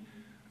me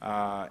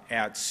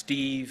at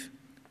steve.teske,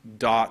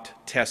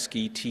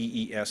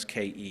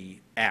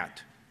 T-E-S-K-E,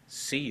 at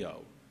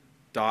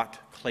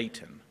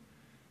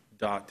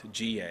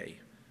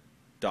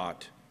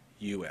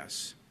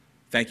co.clayton.ga.us.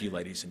 Thank you,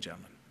 ladies and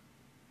gentlemen.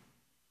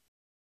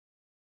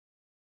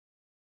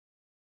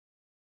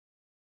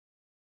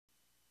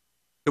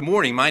 Good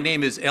morning. My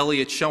name is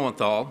Elliott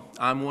Shoenthal.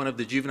 I'm one of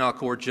the juvenile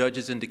court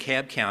judges in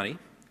DeKalb County.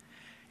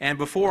 And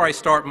before I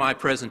start my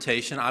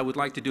presentation, I would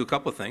like to do a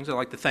couple of things. I'd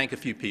like to thank a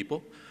few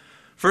people.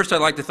 First,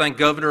 I'd like to thank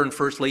Governor and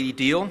First Lady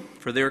Deal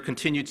for their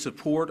continued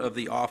support of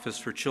the Office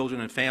for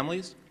Children and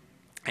Families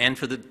and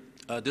for the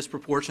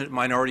Disproportionate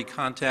Minority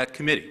Contact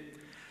Committee.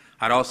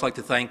 I'd also like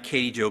to thank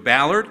Katie Jo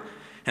Ballard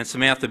and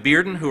Samantha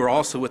Bearden, who are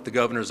also with the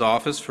Governor's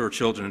Office for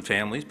Children and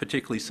Families,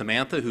 particularly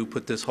Samantha, who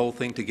put this whole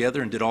thing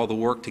together and did all the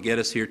work to get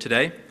us here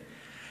today.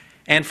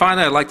 And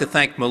finally, I'd like to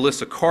thank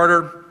Melissa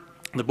Carter,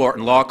 the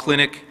Barton Law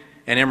Clinic,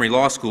 and Emory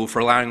Law School for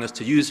allowing us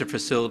to use their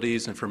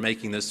facilities and for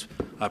making this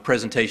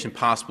presentation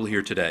possible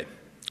here today.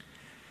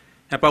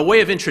 Now, by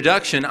way of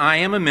introduction, I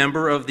am a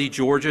member of the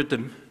Georgia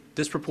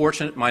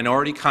Disproportionate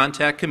Minority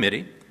Contact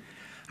Committee.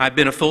 I've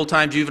been a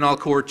full-time juvenile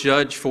court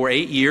judge for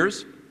 8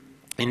 years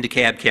in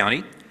DeKalb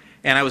County,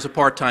 and I was a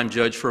part-time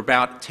judge for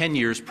about 10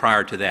 years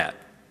prior to that.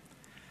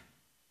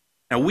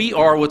 Now, we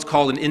are what's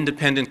called an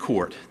independent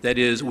court. That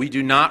is, we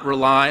do not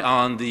rely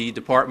on the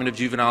Department of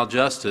Juvenile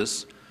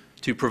Justice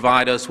to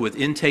provide us with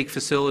intake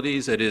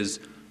facilities, that is,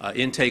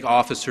 intake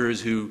officers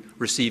who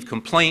receive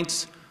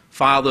complaints,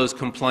 file those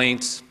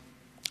complaints,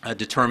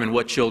 determine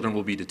what children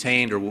will be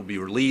detained or will be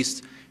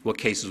released, what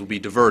cases will be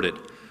diverted.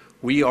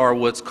 We are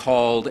what's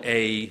called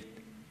an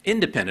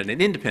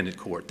independent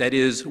court. That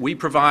is, we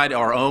provide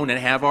our own and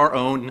have our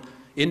own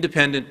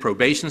independent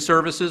probation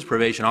services,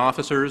 probation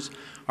officers,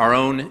 our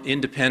own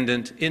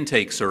independent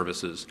intake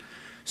services.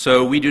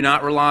 So we do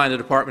not rely on the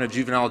Department of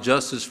Juvenile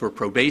Justice for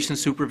probation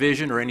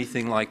supervision or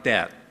anything like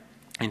that.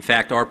 In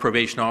fact, our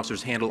probation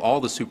officers handle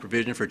all the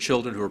supervision for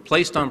children who are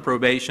placed on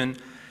probation,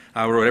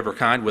 or whatever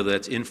kind, whether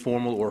that's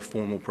informal or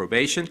formal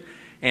probation.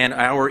 And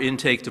our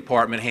intake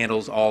department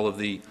handles all of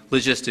the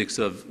logistics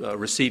of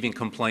receiving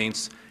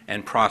complaints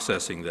and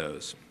processing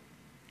those.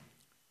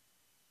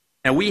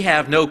 Now, we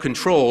have no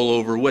control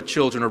over what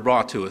children are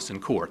brought to us in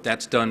court.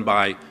 That's done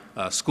by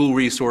school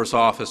resource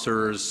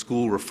officers,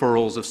 school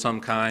referrals of some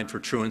kind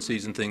for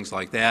truancies and things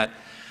like that.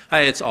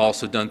 It's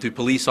also done through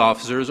police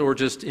officers or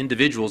just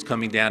individuals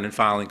coming down and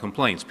filing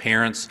complaints,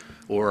 parents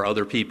or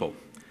other people.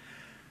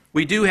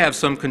 We do have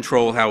some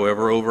control,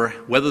 however, over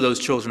whether those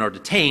children are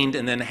detained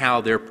and then how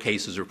their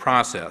cases are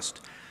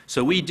processed.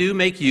 So we do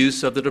make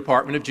use of the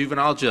Department of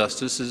Juvenile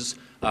Justice's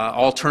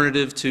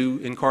alternative to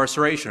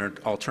incarceration or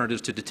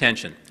alternatives to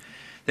detention.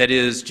 That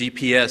is,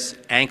 GPS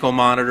ankle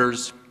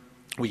monitors.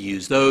 We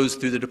use those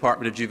through the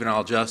Department of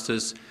Juvenile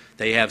Justice.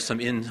 They have some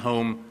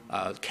in-home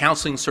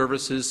counseling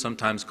services,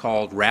 sometimes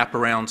called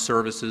wraparound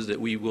services, that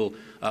we will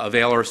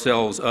avail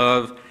ourselves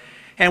of.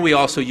 And we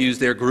also use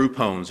their group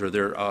homes or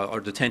their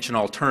detention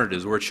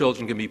alternatives, where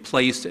children can be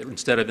placed,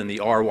 instead of in the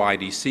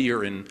RYDC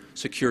or in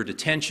secure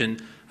detention,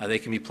 they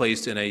can be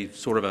placed in a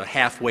sort of a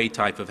halfway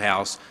type of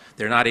house.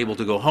 They're not able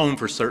to go home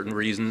for certain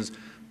reasons,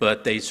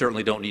 but they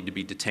certainly don't need to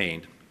be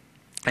detained.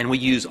 And we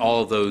use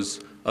all of those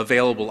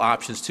available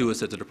options to us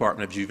that the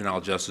Department of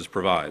Juvenile Justice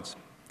provides.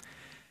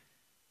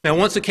 Now,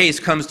 once a case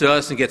comes to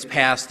us and gets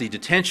past the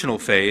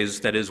detentional phase,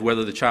 that is,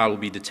 whether the child will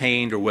be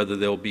detained or whether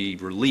they'll be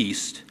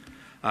released,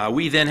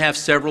 we then have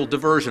several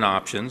diversion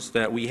options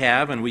that we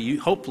have and we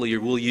hopefully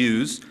will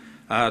use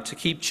to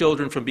keep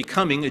children from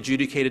becoming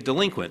adjudicated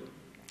delinquent.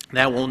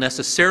 That won't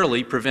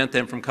necessarily prevent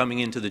them from coming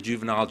into the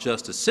juvenile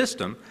justice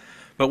system,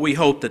 but we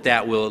hope that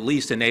that will at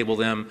least enable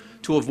them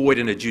to avoid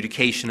an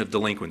adjudication of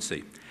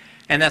delinquency.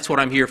 And that's what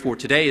I'm here for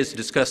today, is to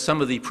discuss some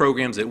of the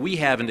programs that we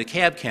have in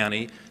DeKalb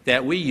County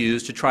that we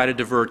use to try to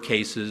divert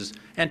cases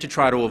and to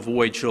try to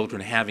avoid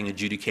children having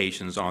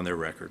adjudications on their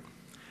record.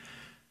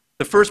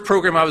 The first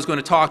program I was going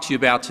to talk to you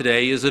about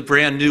today is a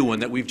brand new one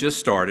that we've just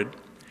started.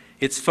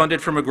 It's funded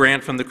from a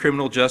grant from the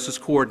Criminal Justice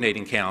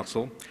Coordinating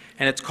Council,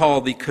 and it's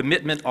called the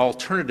Commitment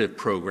Alternative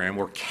Program,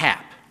 or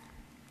CAP.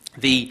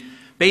 The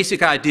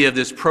basic idea of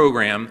this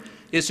program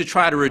is to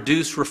try to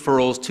reduce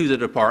referrals to the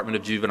Department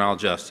of Juvenile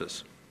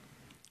Justice.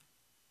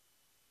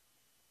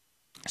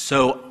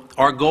 So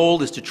our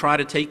goal is to try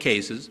to take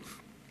cases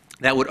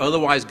that would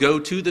otherwise go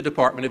to the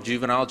Department of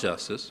Juvenile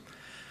Justice,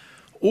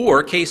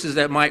 or cases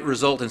that might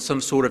result in some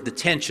sort of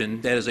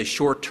detention that is a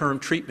short-term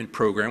treatment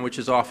program, which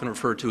is often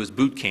referred to as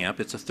boot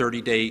camp. It's a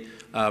 30-day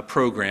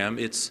program.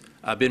 It's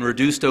been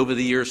reduced over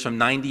the years from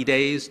 90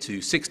 days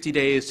to 60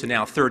 days to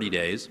now 30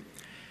 days.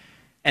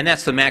 And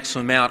that's the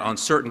maximum amount on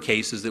certain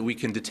cases that we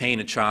can detain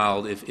a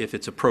child if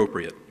it's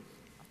appropriate.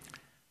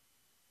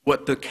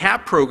 What the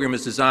CAP program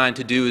is designed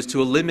to do is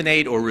to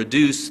eliminate or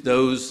reduce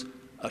those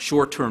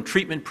short-term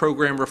treatment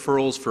program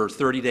referrals for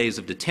 30 days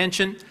of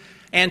detention,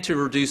 and to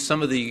reduce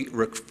some of the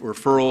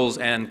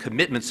referrals and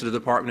commitments to the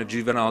Department of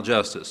Juvenile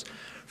Justice.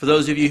 For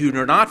those of you who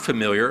are not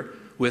familiar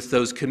with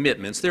those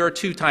commitments, there are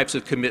two types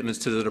of commitments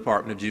to the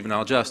Department of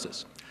Juvenile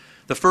Justice.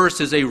 The first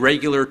is a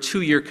regular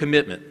 2-year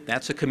commitment.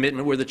 That's a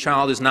commitment where the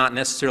child is not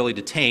necessarily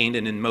detained,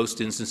 and in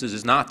most instances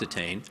is not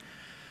detained.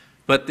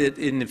 But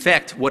in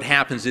effect, what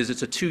happens is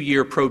it's a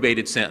 2-year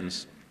probated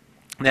sentence.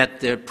 That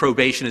the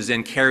probation is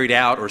then carried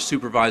out or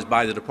supervised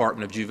by the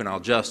Department of Juvenile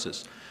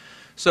Justice.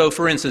 So,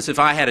 for instance, if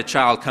I had a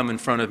child come in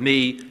front of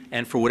me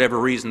and for whatever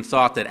reason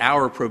thought that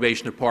our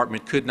probation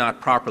department could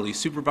not properly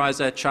supervise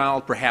that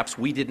child, perhaps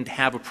we didn't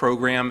have a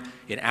program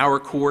in our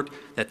court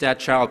that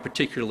child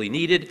particularly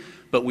needed,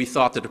 but we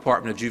thought the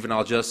Department of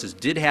Juvenile Justice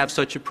did have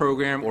such a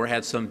program or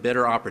had some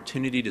better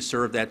opportunity to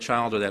serve that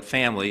child or that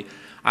family,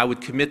 I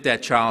would commit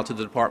that child to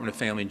the Department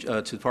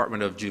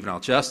of Juvenile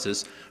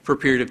Justice for a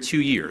period of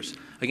 2 years.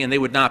 Again, they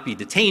would not be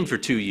detained for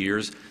 2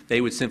 years.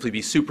 They would simply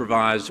be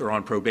supervised or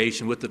on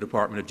probation with the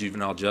Department of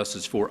Juvenile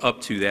Justice for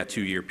up to that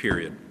 2-year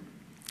period.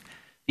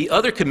 The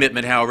other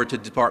commitment, however, to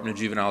the Department of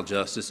Juvenile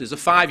Justice is a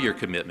 5-year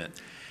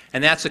commitment.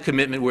 And that's a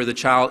commitment where the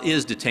child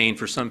is detained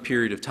for some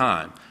period of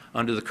time.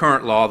 Under the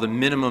current law, the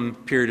minimum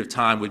period of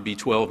time would be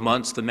 12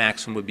 months. The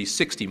maximum would be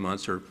 60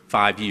 months or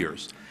 5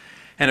 years.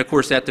 And of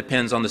course, that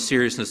depends on the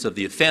seriousness of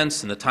the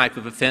offense and the type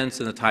of offense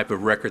and the type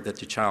of record that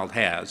the child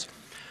has.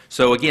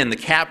 So again, the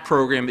CAP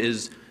program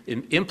is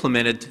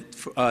implemented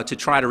to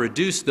try to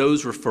reduce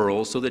those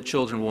referrals so that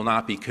children will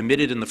not be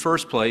committed in the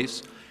first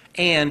place,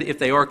 and if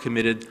they are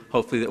committed,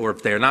 hopefully, or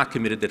if they are not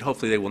committed, that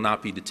hopefully they will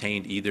not be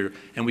detained either,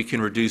 and we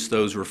can reduce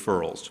those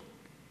referrals.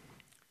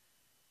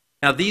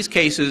 Now, these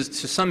cases,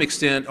 to some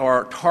extent,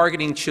 are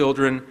targeting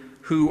children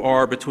who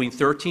are between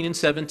 13 and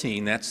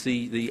 17. That's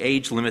the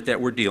age limit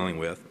that we're dealing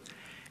with.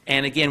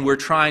 And again, we're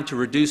trying to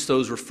reduce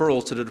those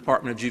referrals to the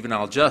Department of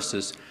Juvenile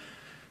Justice.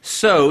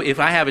 So if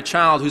I have a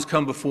child who's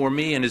come before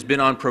me and has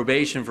been on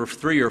probation for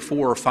 3 or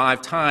 4 or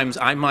 5 times,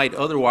 I might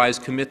otherwise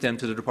commit them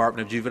to the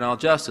Department of Juvenile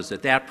Justice.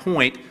 At that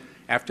point,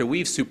 after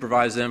we've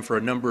supervised them for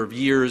a number of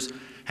years,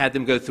 had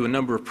them go through a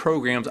number of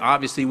programs,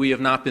 obviously we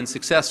have not been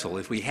successful.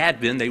 If we had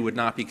been, they would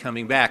not be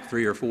coming back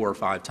 3 or 4 or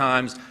 5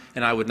 times,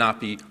 and I would not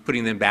be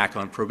putting them back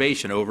on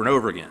probation over and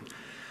over again.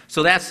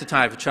 So that's the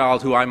type of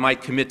child who I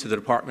might commit to the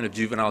Department of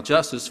Juvenile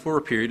Justice for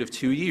a period of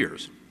 2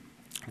 years.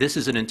 This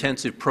is an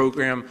intensive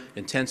program,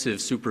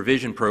 intensive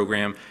supervision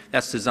program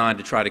that's designed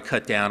to try to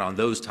cut down on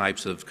those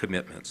types of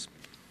commitments.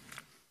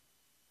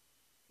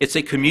 It's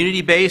a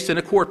community-based and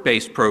a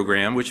court-based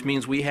program, which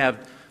means we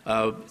have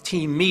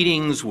team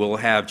meetings, we'll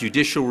have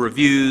judicial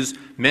reviews,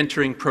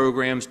 mentoring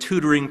programs,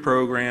 tutoring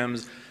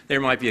programs.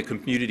 There might be a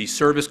community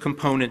service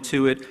component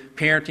to it,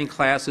 parenting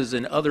classes,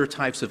 and other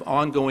types of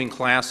ongoing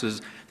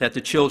classes that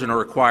the children are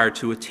required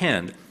to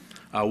attend.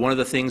 One of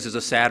the things is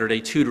a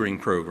Saturday tutoring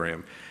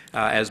program.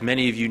 As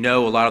many of you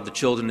know, a lot of the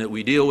children that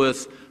we deal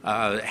with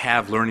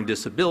have learning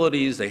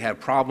disabilities, they have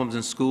problems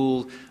in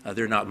school,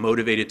 they're not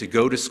motivated to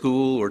go to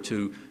school or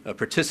to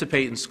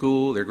participate in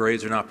school, their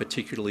grades are not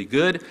particularly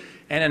good,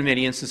 and in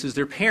many instances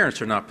their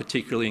parents are not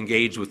particularly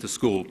engaged with the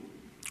school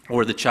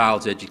or the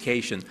child's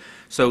education.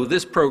 So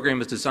this program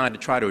is designed to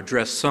try to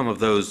address some of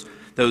those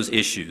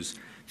issues.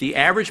 The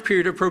average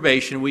period of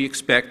probation we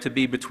expect to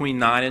be between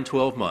 9 and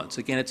 12 months.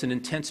 Again, it's an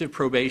intensive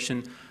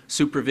probation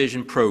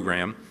supervision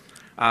program.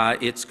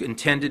 It's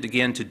intended,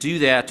 again, to do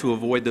that to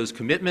avoid those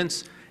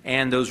commitments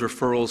and those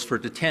referrals for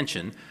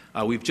detention.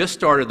 We've just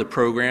started the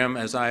program.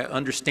 As I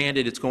understand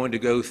it, it's going to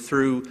go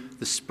through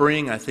the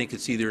spring. I think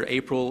it's either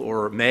April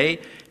or May,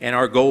 and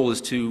our goal is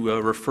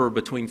to refer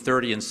between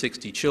 30 and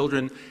 60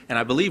 children, and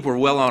I believe we're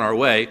well on our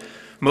way.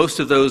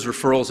 Most of those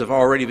referrals have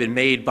already been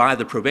made by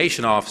the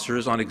probation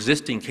officers on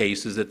existing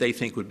cases that they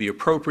think would be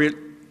appropriate,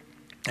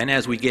 and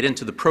as we get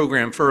into the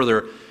program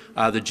further,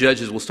 the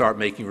judges will start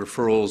making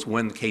referrals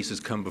when the cases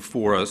come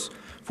before us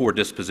for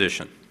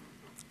disposition.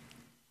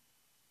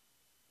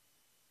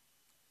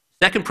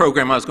 Second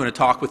program I was going to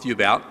talk with you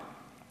about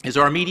is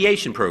our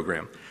mediation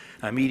program.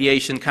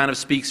 Mediation kind of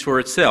speaks for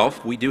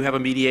itself. We do have a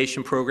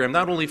mediation program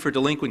not only for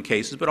delinquent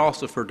cases but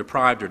also for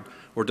deprived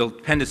or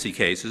dependency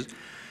cases.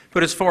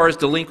 But as far as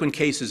delinquent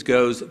cases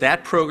goes,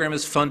 that program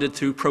is funded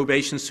through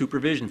probation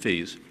supervision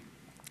fees.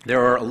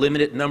 There are a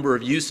limited number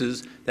of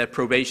uses that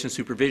probation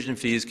supervision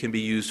fees can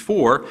be used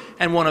for,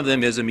 and one of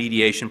them is a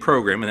mediation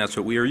program, and that's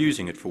what we are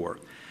using it for.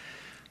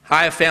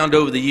 I have found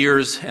over the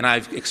years, and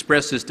I've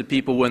expressed this to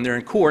people when they're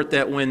in court,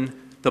 that when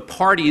the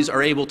parties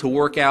are able to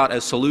work out a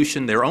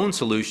solution, their own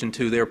solution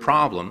to their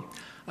problem,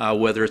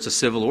 whether it's a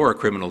civil or a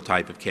criminal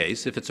type of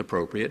case, if it's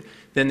appropriate,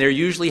 then they're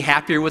usually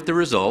happier with the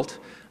result.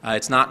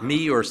 It's not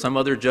me or some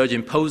other judge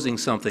imposing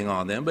something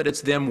on them, but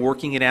it's them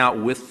working it out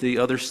with the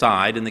other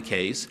side in the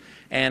case,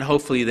 and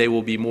hopefully they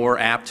will be more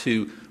apt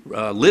to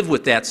live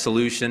with that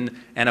solution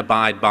and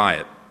abide by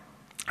it.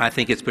 I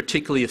think it's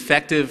particularly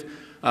effective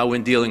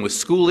when dealing with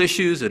school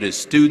issues. It is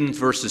student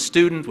versus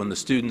student, when the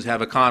students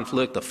have a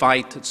conflict, a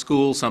fight at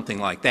school, something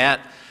like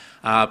that.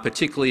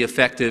 particularly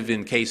effective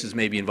in cases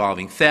maybe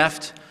involving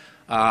theft.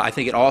 I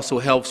think it also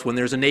helps when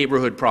there's a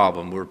neighborhood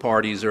problem where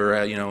parties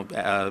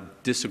are,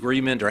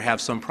 disagreement or have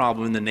some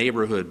problem in the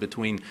neighborhood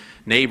between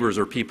neighbors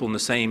or people in the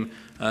same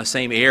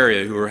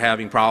area who are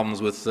having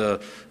problems with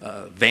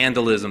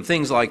vandalism,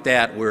 things like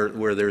that,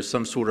 where there's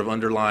some sort of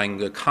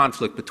underlying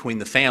conflict between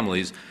the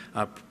families.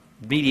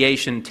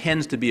 Mediation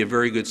tends to be a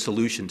very good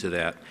solution to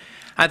that.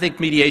 I think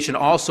mediation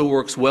also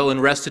works well in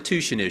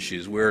restitution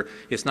issues, where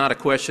it's not a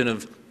question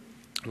of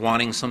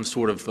wanting some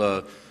sort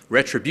of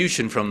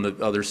retribution from the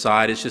other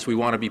side. It's just we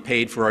want to be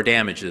paid for our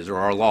damages or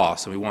our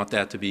loss, and we want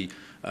that to be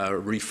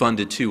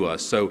refunded to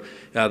us. So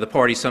the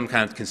parties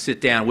sometimes can sit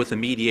down with a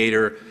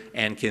mediator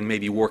and can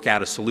maybe work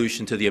out a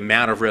solution to the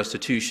amount of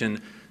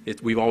restitution.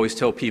 We always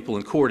tell people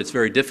in court it's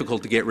very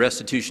difficult to get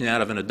restitution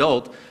out of an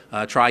adult.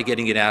 Try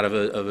getting it out of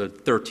a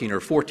 13 or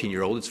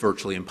 14-year-old. It's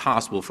virtually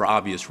impossible for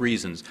obvious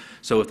reasons.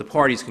 So if the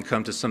parties can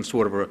come to some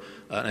sort of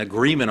an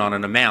agreement on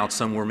an amount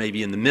somewhere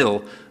maybe in the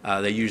middle,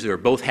 they usually are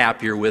both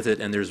happier with it,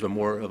 and there's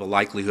more of a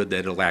likelihood that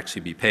it'll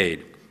actually be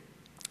paid.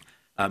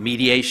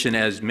 Mediation,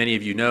 as many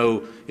of you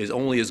know, is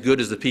only as good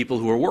as the people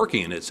who are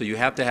working in it. So you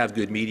have to have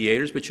good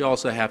mediators, but you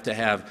also have to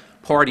have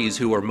parties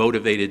who are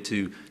motivated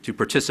to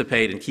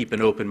participate and keep an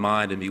open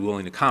mind and be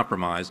willing to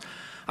compromise.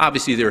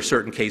 Obviously, there are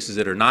certain cases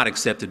that are not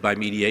accepted by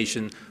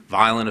mediation,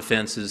 violent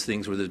offenses,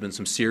 things where there's been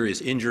some serious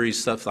injuries,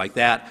 stuff like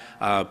that,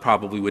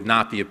 probably would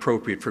not be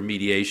appropriate for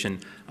mediation.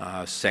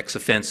 Sex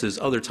offenses,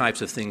 other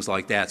types of things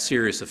like that,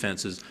 serious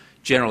offenses,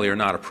 generally are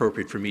not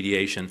appropriate for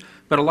mediation,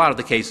 but a lot of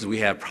the cases we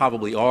have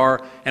probably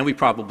are, and we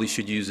probably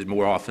should use it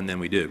more often than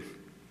we do.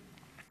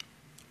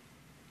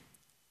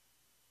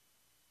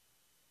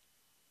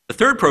 The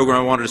third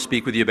program I wanted to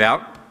speak with you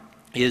about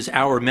is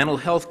our mental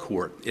health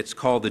court. It's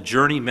called the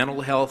Journey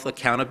Mental Health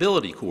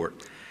Accountability Court.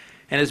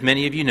 And as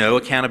many of you know,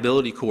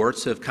 accountability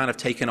courts have kind of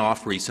taken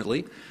off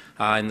recently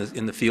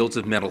in the fields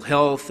of mental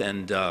health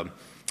and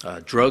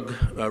drug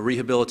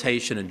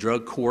rehabilitation and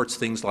drug courts,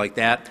 things like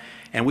that.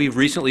 And we've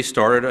recently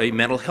started a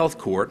mental health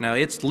court. Now,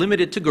 it's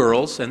limited to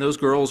girls, and those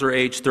girls are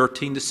aged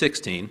 13 to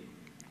 16.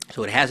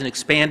 So it hasn't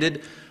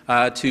expanded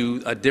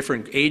to a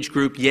different age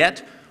group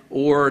yet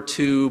or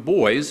to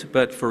boys,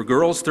 but for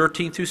girls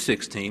 13 through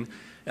 16,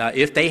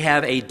 if they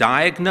have a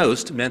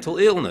diagnosed mental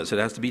illness, it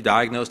has to be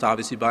diagnosed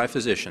obviously by a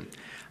physician,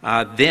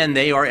 then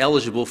they are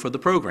eligible for the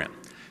program.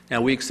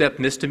 Now, we accept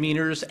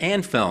misdemeanors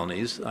and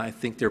felonies. I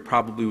think there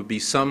probably would be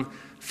some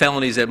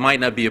felonies that might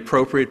not be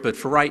appropriate, but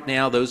for right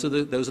now, those are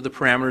the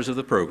parameters of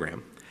the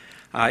program.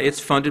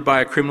 It's funded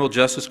by a Criminal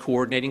Justice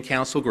Coordinating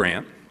Council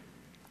grant,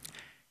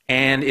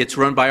 and it's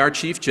run by our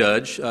chief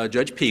judge,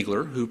 Judge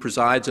Piegler, who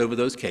presides over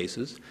those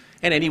cases.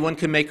 And anyone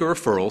can make a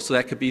referral, so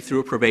that could be through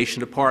a probation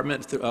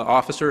department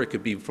officer, it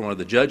could be from one of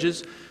the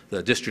judges,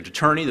 the district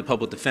attorney, the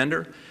public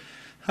defender.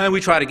 And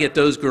we try to get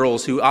those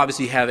girls who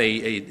obviously have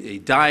a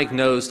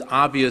diagnosed,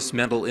 obvious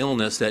mental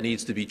illness that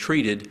needs to be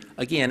treated,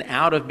 again,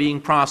 out of being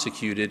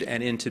prosecuted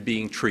and into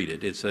being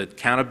treated. It's an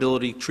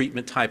accountability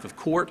treatment type of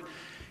court.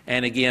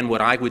 And again, what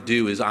I would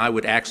do is I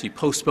would actually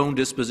postpone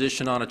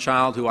disposition on a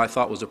child who I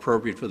thought was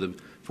appropriate for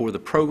the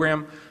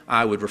program.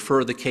 I would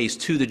refer the case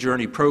to the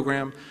Journey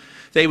program.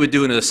 They would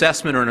do an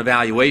assessment or an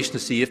evaluation to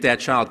see if that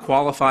child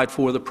qualified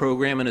for the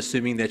program, and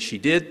assuming that she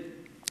did,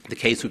 the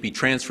case would be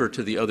transferred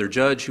to the other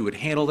judge who would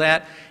handle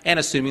that, and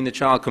assuming the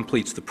child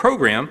completes the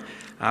program,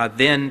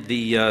 then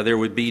there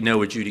would be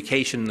no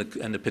adjudication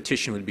and the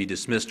petition would be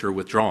dismissed or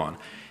withdrawn.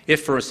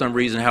 If for some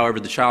reason, however,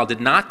 the child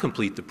did not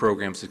complete the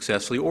program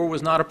successfully or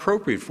was not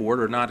appropriate for it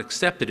or not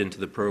accepted into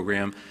the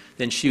program,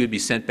 then she would be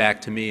sent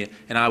back to me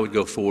and I would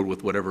go forward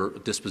with whatever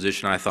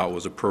disposition I thought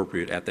was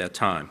appropriate at that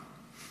time.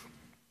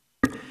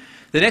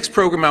 The next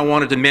program I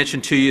wanted to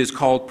mention to you is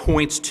called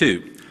Points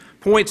 2.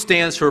 POINT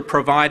stands for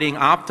Providing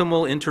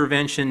Optimal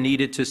Intervention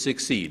Needed to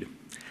Succeed.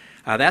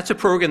 That's a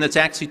program that's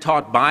actually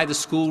taught by the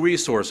school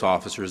resource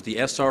officers, the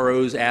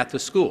SROs at the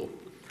school.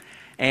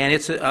 And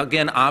it's,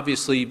 again,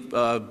 obviously,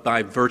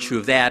 by virtue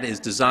of that, is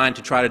designed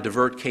to try to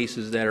divert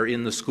cases that are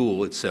in the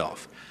school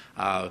itself.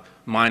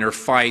 Minor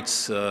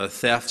fights,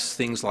 thefts,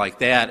 things like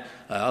that,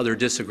 other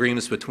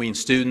disagreements between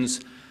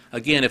students.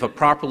 Again, if a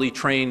properly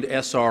trained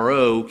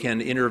SRO can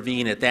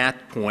intervene at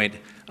that point,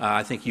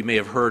 I think you may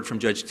have heard from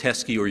Judge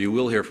Teske, or you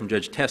will hear from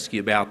Judge Teske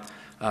about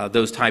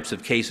those types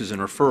of cases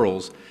and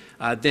referrals,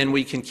 then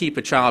we can keep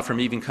a child from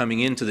even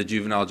coming into the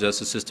juvenile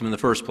justice system in the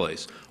first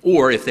place.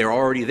 Or if they're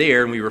already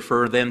there and we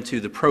refer them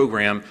to the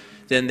program,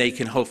 then they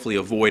can hopefully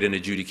avoid an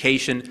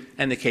adjudication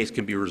and the case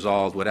can be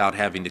resolved without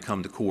having to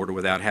come to court or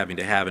without having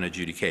to have an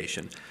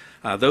adjudication.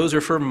 Those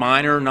are for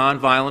minor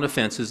nonviolent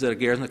offenses that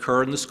again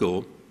occur in the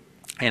school.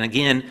 And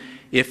again,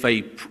 if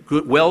a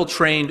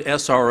well-trained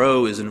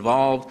SRO is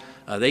involved,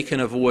 they can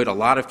avoid a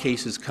lot of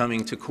cases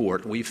coming to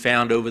court. We've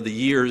found over the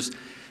years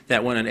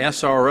that when an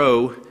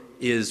SRO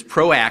is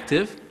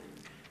proactive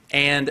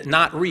and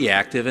not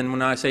reactive, and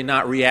when I say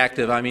not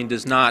reactive, I mean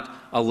does not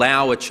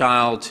allow a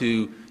child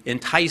to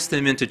entice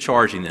them into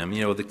charging them.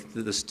 You know, the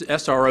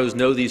SROs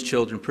know these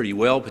children pretty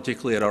well,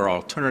 particularly at our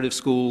alternative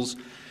schools.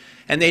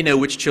 and they know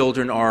which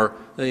children are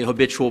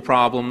habitual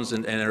problems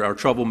and are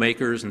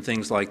troublemakers and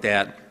things like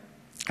that.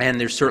 And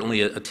there's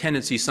certainly a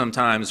tendency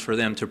sometimes for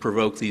them to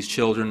provoke these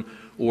children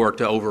or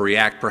to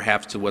overreact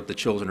perhaps to what the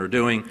children are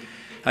doing,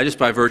 just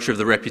by virtue of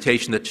the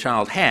reputation that the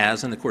child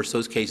has, and of course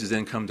those cases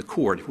then come to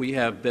court. If we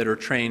have better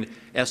trained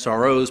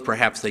SROs,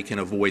 perhaps they can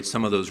avoid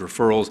some of those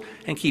referrals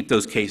and keep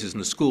those cases in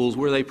the schools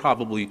where they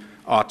probably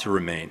ought to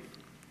remain.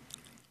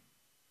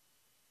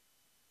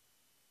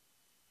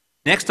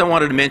 Next, I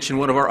wanted to mention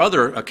one of our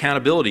other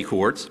accountability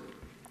courts,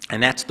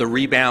 and that's the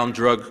Rebound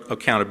Drug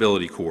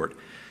Accountability Court.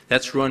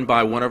 That's run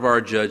by one of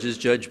our judges,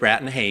 Judge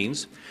Barton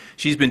Haynes.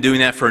 She's been doing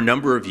that for a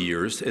number of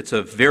years. It's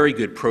a very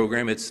good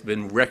program. It's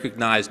been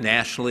recognized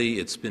nationally.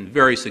 It's been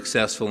very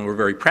successful, and we're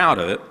very proud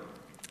of it.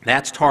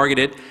 That's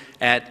targeted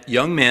at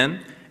young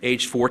men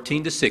aged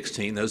 14 to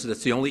 16.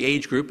 That's the only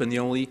age group and the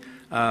only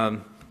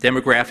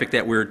demographic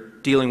that we're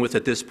dealing with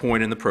at this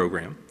point in the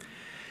program.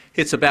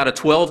 It's about a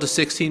 12 to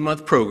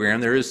 16-month program.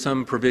 There is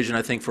some provision,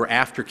 I think, for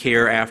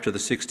aftercare after the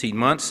 16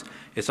 months.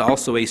 It's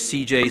also a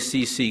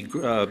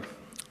CJCC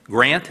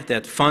grant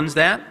that funds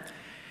that.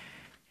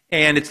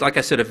 And it's, like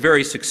I said, a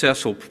very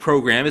successful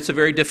program. It's a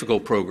very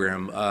difficult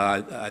program.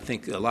 I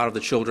think a lot of the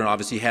children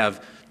obviously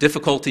have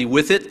difficulty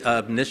with it,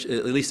 at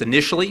least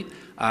initially.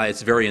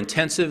 It's very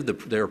intensive.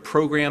 There are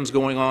programs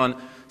going on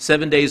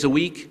 7 days a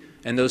week,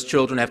 and those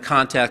children have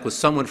contact with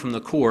someone from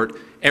the court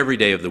every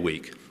day of the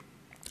week.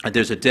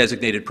 There's a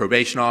designated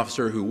probation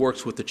officer who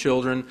works with the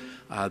children.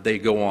 They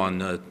go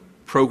on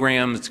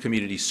programs,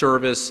 community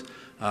service,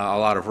 a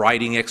lot of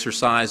writing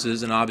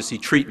exercises, and obviously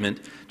treatment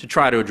to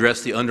try to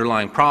address the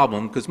underlying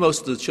problem, because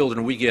most of the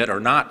children we get are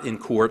not in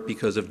court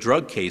because of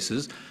drug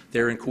cases.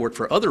 They're in court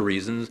for other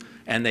reasons,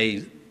 and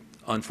they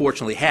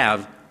unfortunately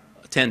have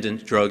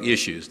attendant drug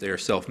issues. They're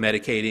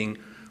self-medicating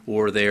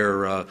or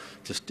they're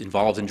just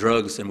involved in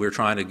drugs, and we're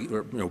trying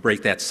to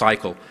break that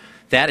cycle.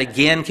 That,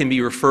 again, can be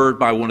referred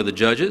by one of the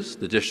judges,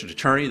 the district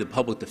attorney, the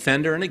public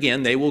defender, and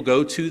again, they will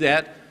go to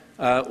that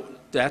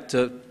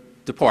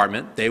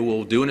department. They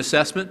will do an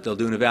assessment. They'll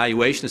do an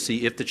evaluation to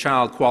see if the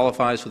child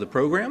qualifies for the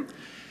program,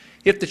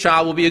 if the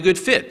child will be a good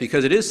fit,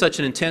 because it is such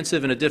an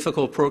intensive and a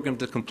difficult program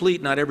to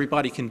complete. Not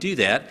everybody can do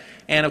that.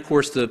 And, of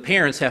course, the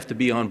parents have to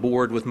be on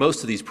board with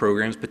most of these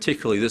programs,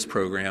 particularly this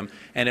program.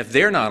 And if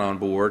they're not on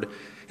board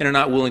and are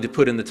not willing to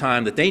put in the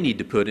time that they need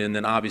to put in,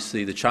 then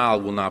obviously the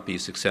child will not be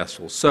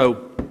successful.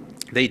 So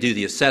they do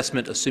the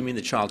assessment. Assuming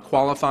the child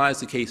qualifies,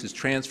 the case is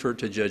transferred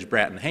to Judge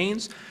Barton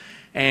Haynes,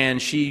 and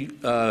she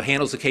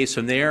handles the case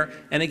from there.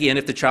 And again,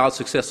 if the child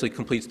successfully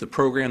completes the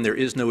program, there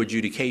is no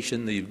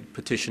adjudication. The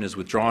petition is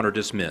withdrawn or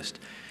dismissed.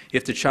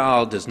 If the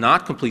child does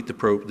not complete the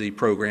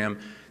program,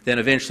 then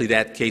eventually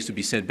that case would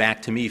be sent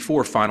back to me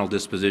for final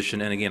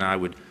disposition, and again, I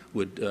would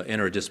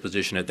enter a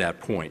disposition at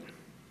that point.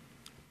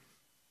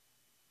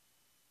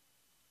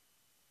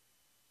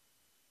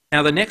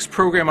 Now, the next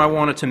program I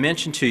wanted to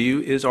mention to you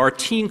is our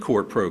teen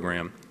court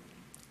program.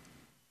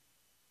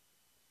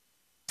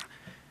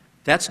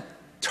 That's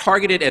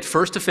targeted at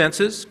first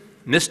offenses,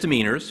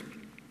 misdemeanors,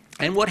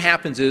 and what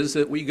happens is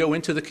that we go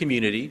into the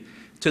community,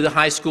 to the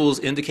high schools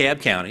in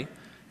DeKalb County,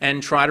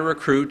 and try to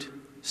recruit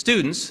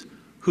students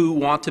who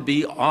want to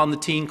be on the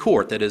teen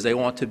court. That is, they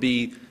want to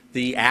be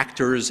the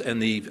actors and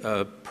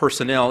the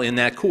personnel in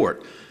that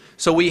court.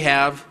 So we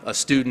have a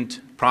student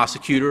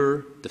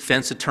prosecutor,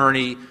 defense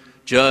attorney,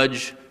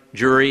 judge,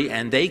 jury,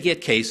 and they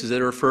get cases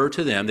that are referred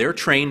to them. They're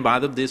trained by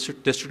the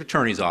district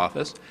attorney's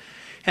office.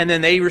 And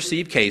then they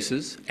receive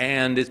cases,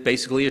 and it's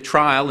basically a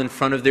trial in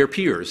front of their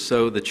peers.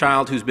 So the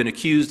child who's been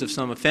accused of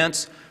some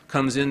offense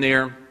comes in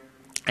there,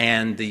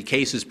 and the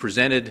case is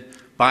presented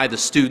by the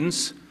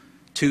students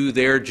to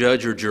their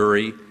judge or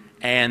jury,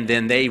 and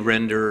then they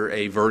render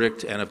a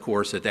verdict, and of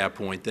course at that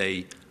point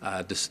they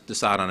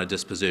decide on a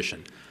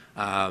disposition.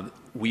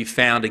 We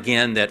found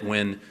again that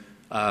when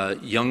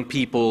young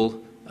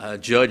people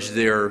judge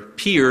their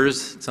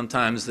peers,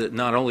 sometimes that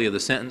not only are the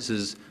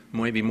sentences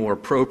maybe more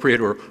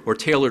appropriate or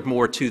tailored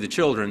more to the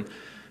children,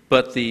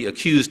 but the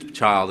accused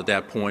child at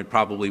that point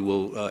probably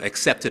will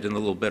accept it in a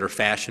little better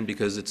fashion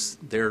because it's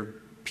their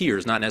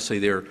peers, not necessarily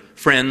their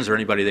friends or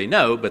anybody they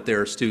know, but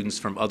they're students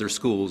from other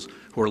schools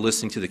who are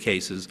listening to the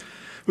cases.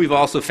 We've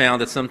also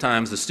found that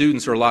sometimes the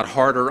students are a lot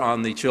harder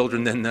on the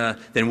children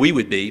than we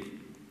would be,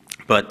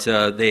 but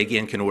they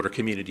again can order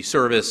community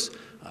service,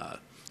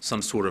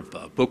 some sort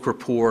of book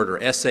report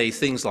or essay,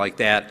 things like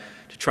that,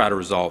 to try to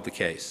resolve the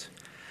case.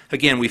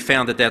 Again, we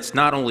found that that's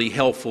not only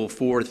helpful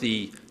for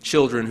the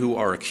children who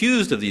are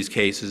accused of these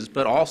cases,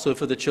 but also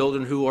for the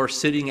children who are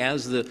sitting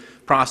as the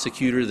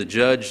prosecutor, the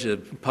judge,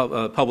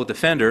 public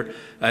defender.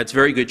 It's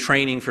very good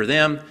training for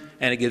them,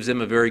 and it gives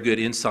them a very good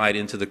insight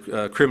into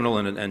the criminal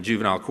and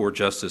juvenile court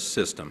justice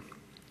system.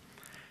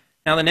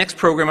 Now, the next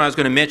program I was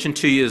going to mention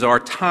to you is our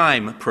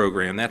TIME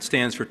program. That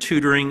stands for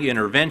Tutoring,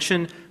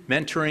 Intervention,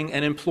 Mentoring,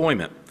 and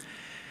Employment.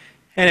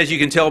 And as you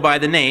can tell by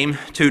the name,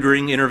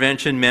 tutoring,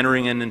 intervention,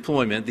 mentoring, and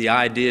employment, the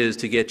idea is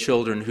to get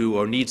children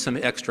who need some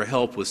extra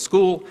help with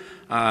school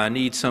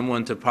need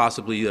someone to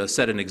possibly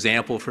set an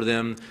example for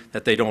them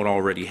that they don't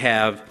already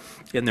have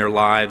in their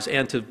lives,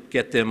 and to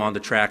get them on the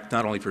track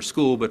not only for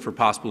school but for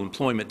possible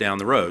employment down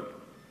the road.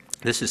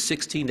 This is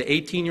 16 to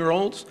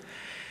 18-year-olds.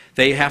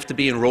 They have to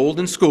be enrolled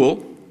in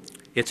school.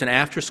 It's an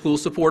after-school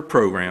support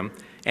program,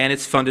 and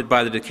it's funded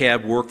by the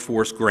DeKalb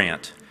Workforce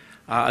Grant.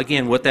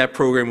 Again, what that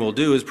program will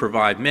do is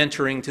provide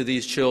mentoring to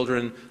these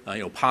children,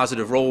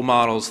 positive role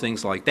models,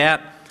 things like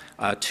that,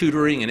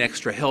 tutoring and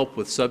extra help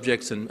with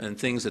subjects and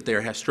things that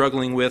they're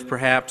struggling with,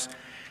 perhaps.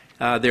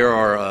 There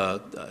are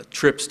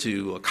trips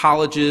to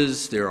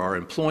colleges, there are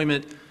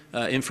employment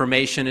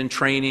information and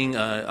training,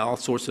 all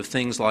sorts of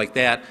things like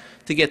that,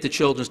 to get the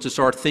children to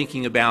start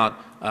thinking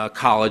about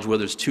college,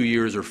 whether it's 2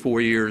 years or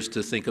 4 years,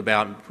 to think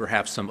about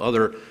perhaps some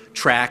other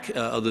track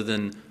other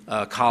than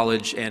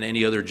college, and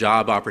any other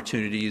job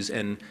opportunities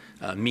and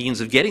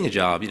means of getting a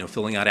job,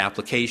 filling out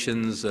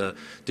applications,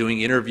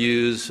 doing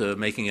interviews,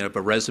 making up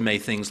a resume,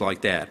 things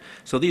like that.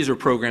 So these are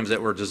programs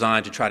that were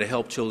designed to try to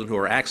help children who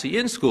are actually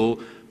in school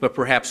but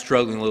perhaps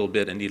struggling a little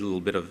bit and need a little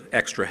bit of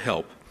extra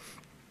help.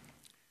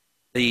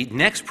 The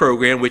next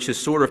program, which is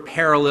sort of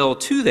parallel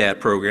to that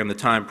program, the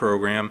TIME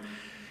program,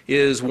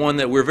 is one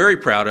that we're very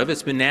proud of.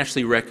 It's been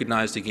nationally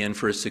recognized again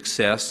for its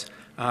success,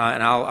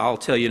 and I'll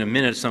tell you in a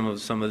minute some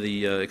of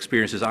the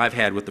experiences I've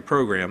had with the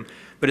program.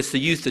 But it's the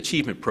Youth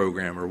Achievement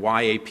Program, or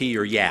YAP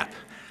or YAP.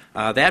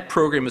 That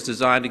program is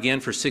designed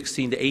again for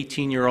 16 to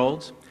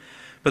 18-year-olds.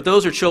 But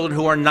those are children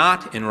who are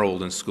not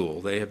enrolled in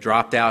school. They have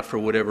dropped out for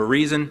whatever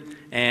reason,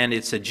 and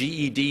it's a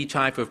GED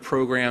type of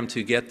program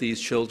to get these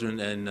children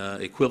an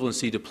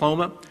equivalency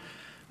diploma,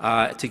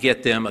 to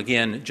get them,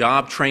 again,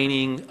 job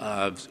training,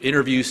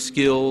 interview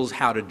skills,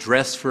 how to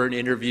dress for an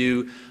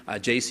interview.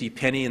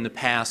 JCPenney in the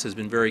past has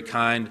been very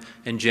kind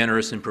and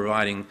generous in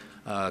providing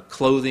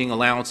clothing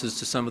allowances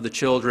to some of the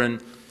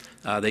children.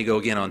 They go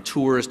again on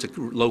tours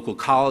to local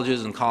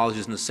colleges and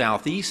colleges in the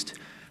Southeast.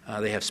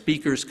 They have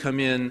speakers come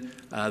in.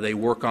 They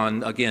work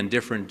on, again,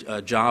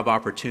 different job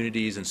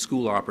opportunities and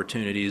school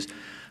opportunities.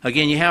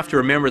 Again, you have to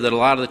remember that a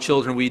lot of the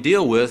children we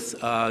deal with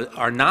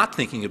are not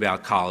thinking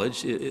about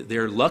college.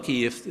 They're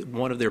lucky if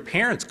one of their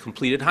parents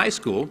completed high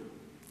school,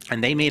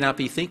 and they may not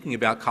be thinking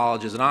about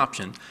college as an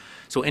option.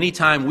 So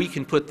anytime we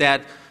can put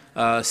that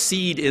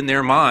seed in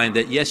their mind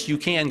that yes, you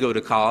can go to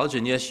college,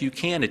 and yes, you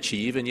can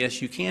achieve, and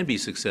yes, you can be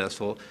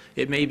successful,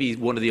 it may be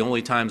one of the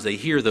only times they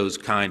hear those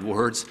kind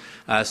words.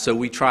 So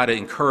we try to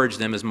encourage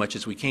them as much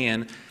as we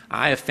can.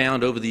 I have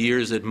found over the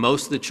years that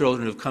most of the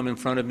children who have come in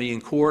front of me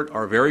in court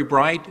are very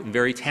bright and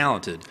very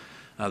talented.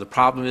 The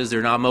problem is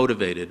they're not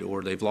motivated,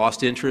 or they've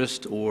lost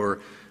interest, or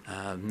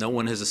no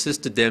one has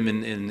assisted them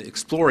in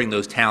exploring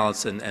those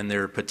talents and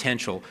their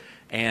potential.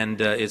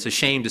 And it's a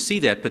shame to see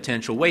that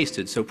potential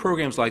wasted. So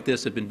programs like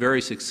this have been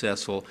very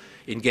successful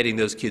in getting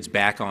those kids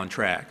back on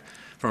track.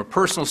 From a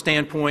personal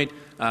standpoint,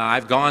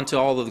 I've gone to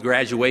all of the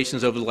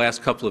graduations over the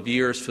last couple of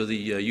years for the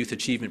Youth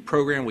Achievement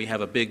Program. We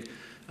have a big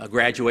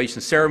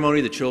graduation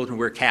ceremony. The children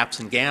wear caps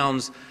and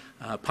gowns.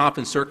 Pomp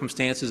and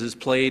circumstances is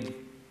played.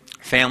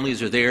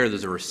 Families are there.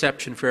 There's a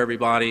reception for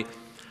everybody.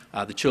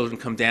 The children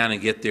come down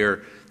and get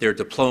their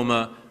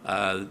diploma.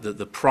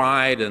 The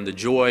pride and the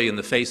joy in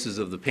the faces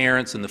of the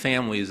parents and the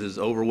families is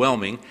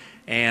overwhelming,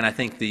 and I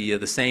think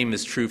the same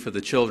is true for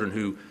the children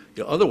who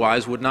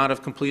otherwise would not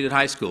have completed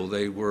high school.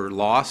 They were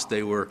lost,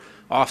 they were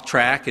off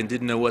track and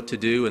didn't know what to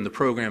do, and the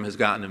program has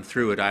gotten them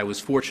through it. I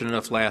was fortunate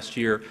enough last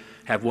year to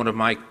have one of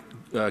my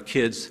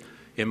kids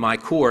in my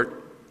court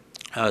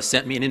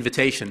sent me an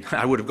invitation.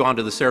 I would have gone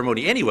to the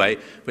ceremony anyway,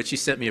 but she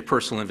sent me a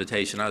personal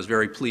invitation. I was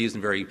very pleased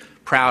and very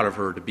proud of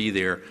her to be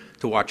there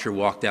to watch her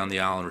walk down the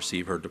aisle and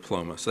receive her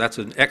diploma. So that's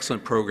an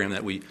excellent program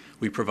that we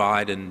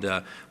provide, and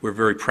we're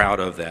very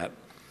proud of that.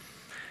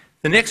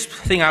 The next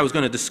thing I was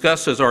going to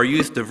discuss is our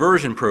Youth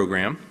Diversion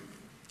Program.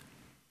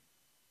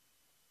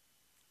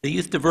 The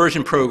Youth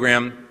Diversion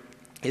Program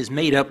is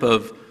made up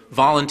of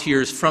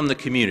volunteers from the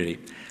community.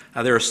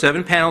 There are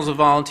 7 panels of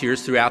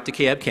volunteers throughout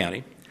DeKalb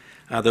County.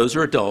 Those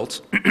are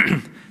adults.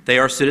 They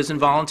are citizen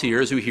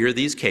volunteers who hear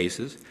these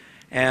cases.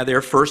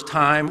 They're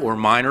first-time or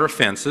minor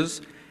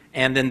offenses,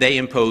 and then they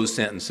impose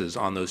sentences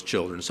on those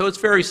children. So it's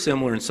very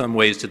similar in some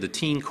ways to the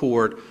teen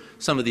court,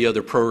 some of the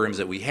other programs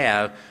that we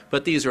have,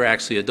 but these are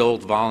actually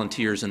adult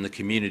volunteers in the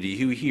community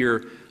who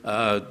hear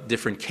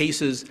different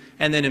cases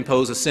and then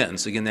impose a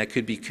sentence. Again, that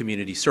could be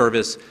community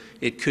service.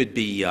 It could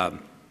be an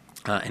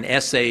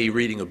essay,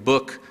 reading a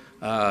book,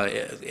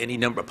 any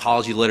number,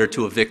 apology letter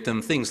to a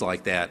victim, things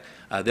like that.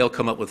 They'll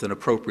come up with an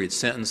appropriate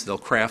sentence. They'll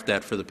craft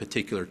that for the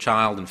particular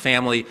child and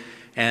family,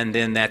 and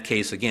then that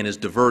case, again, is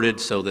diverted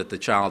so that the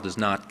child does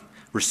not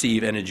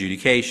receive an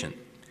adjudication.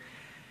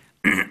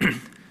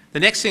 The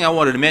next thing I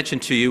wanted to mention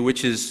to you,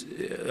 which is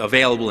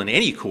available in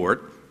any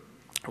court,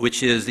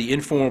 which is the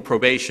informal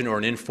probation or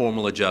an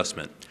informal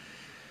adjustment.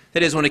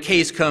 That is, when a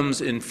case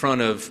comes in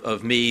front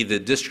of me, the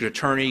district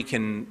attorney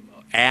can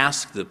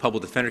ask, the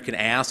public defender can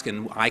ask,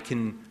 and I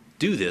can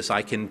do this.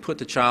 I can put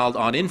the child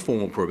on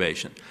informal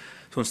probation.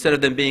 So instead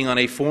of them being on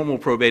a formal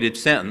probated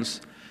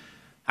sentence,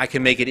 I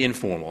can make it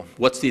informal.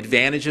 What's the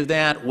advantage of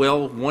that?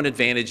 Well, one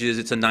advantage is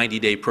it's a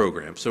 90-day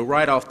program. So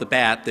right off the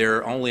bat,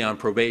 they're only on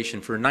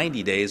probation for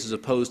 90 days as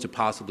opposed to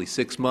possibly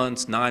 6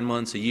 months, 9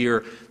 months, a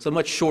year. It's a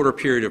much shorter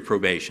period of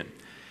probation.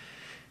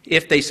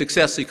 If they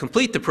successfully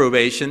complete the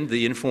probation,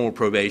 the informal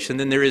probation,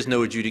 then there is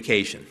no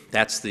adjudication.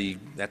 That's the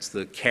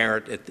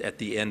carrot at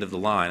the end of the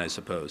line, I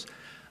suppose.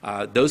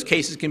 Those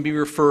cases can be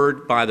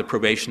referred by the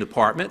probation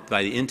department,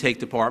 by the intake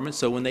department,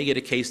 so when they get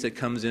a case that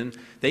comes in,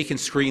 they can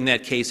screen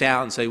that case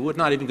out and say, we're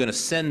not even going to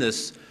send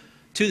this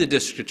to the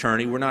district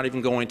attorney, we're not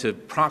even going to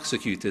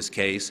prosecute this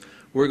case,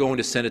 we're going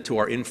to send it to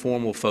our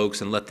informal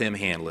folks and let them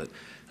handle it.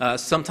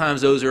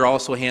 Sometimes those are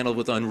also handled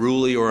with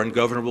unruly or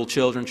ungovernable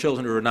children,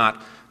 children who are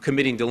not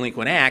committing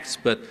delinquent acts,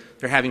 but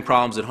they're having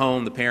problems at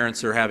home, the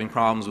parents are having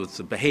problems with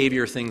the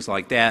behavior, things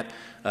like that,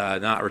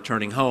 not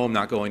returning home,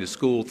 not going to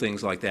school,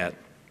 things like that.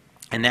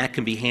 And that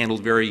can be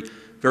handled very,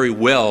 very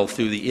well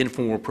through the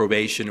informal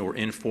probation or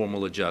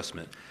informal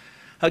adjustment.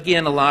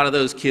 Again, a lot of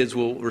those kids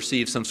will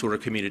receive some sort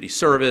of community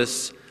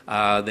service.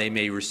 They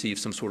may receive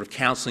some sort of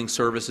counseling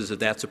services if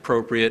that's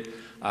appropriate.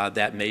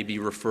 That may be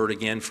referred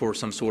again for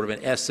some sort of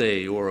an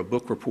essay or a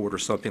book report or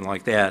something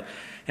like that.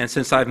 And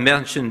since I've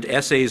mentioned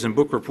essays and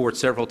book reports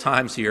several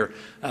times here,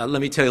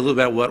 let me tell you a little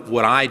bit about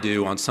what I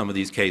do on some of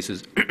these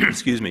cases.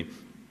 Excuse me.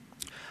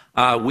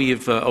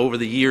 We've, over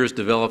the years,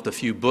 developed a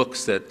few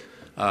books that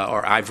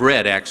or I've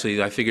read,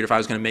 actually. I figured if I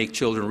was going to make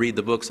children read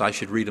the books, I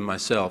should read them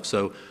myself.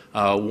 So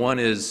one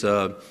is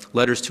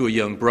Letters to a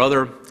Young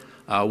Brother,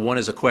 one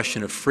is A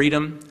Question of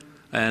Freedom,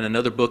 and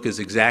another book is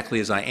Exactly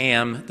as I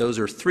Am. Those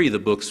are three of the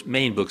books,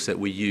 main books that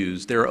we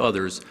use. There are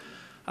others.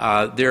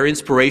 They're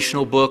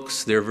inspirational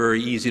books. They're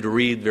very easy to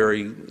read,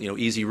 very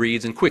easy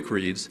reads and quick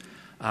reads.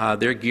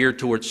 They're geared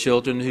towards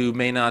children who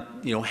may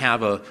not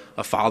have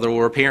a father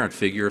or a parent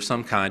figure of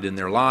some kind in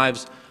their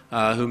lives,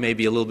 who may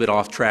be a little bit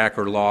off track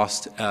or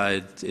lost.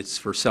 It's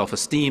for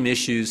self-esteem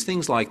issues,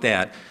 things like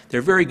that.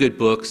 They're very good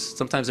books.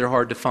 Sometimes they're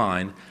hard to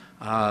find.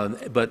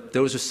 But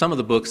those are some of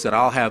the books that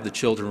I'll have the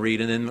children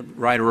read and then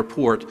write a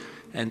report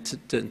and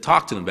to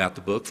talk to them about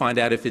the book, find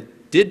out if they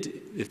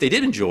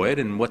did enjoy it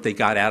and what they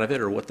got out of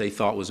it or what they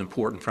thought was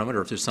important from it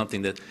or if there's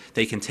something that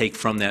they can take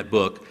from that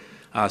book.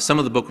 Some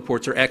of the book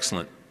reports are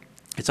excellent.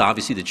 It's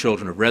obviously the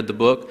children have read the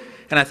book,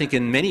 and I think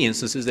in many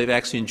instances they've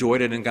actually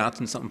enjoyed it and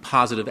gotten something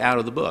positive out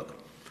of the book.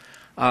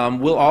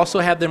 We'll also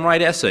have them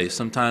write essays.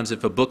 Sometimes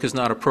if a book is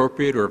not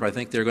appropriate or if I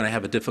think they're going to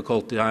have a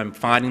difficult time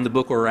finding the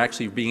book or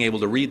actually being able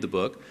to read the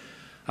book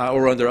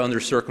or under other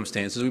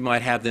circumstances, we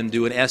might have them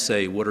do an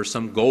essay. What are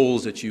some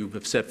goals that you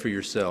have set for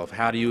yourself?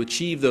 How do you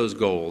achieve those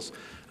goals?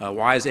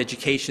 Why is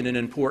education an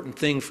important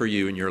thing for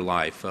you in your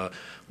life?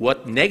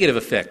 What negative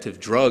effect have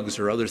drugs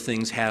or other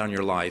things had on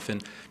your life?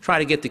 And try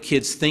to get the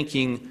kids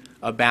thinking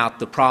about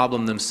the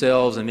problem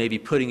themselves and maybe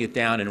putting it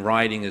down in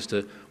writing as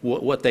to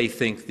what they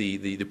think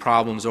the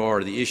problems are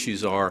or the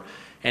issues are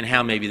and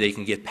how maybe they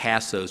can get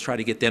past those. Try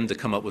to get them to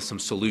come up with some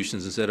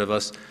solutions instead of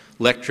us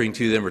lecturing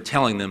to them or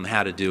telling them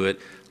how to do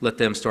it. Let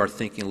them start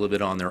thinking a little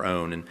bit on their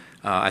own. And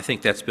I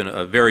think that's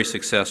been very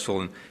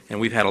successful, and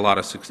we've had a lot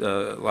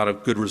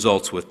of good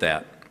results with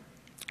that.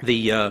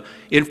 The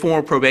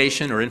informal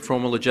probation or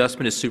informal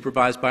adjustment is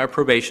supervised by a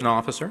probation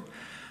officer.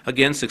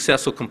 Again,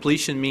 successful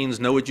completion means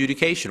no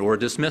adjudication or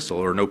dismissal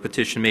or no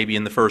petition maybe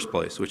in the first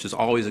place, which is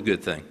always a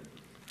good thing.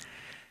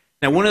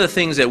 Now, one of the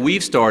things that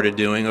we've started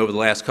doing over the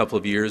last couple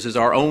of years is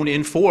our own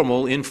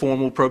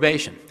informal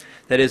probation.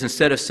 That is,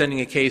 instead of sending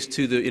a case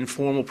to the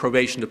informal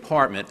probation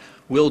department,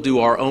 we'll do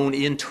our own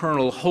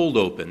internal hold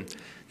open.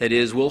 That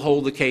is, we'll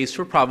hold the case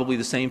for probably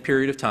the same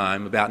period of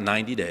time, about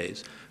 90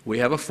 days. We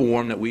have a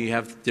form that we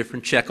have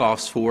different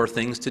checkoffs for,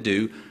 things to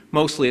do.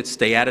 Mostly it's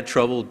stay out of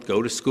trouble,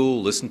 go to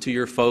school, listen to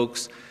your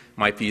folks.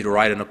 Might be to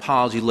write an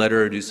apology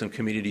letter, do some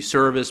community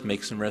service,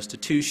 make some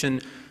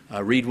restitution,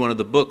 read one of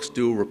the books,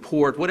 do a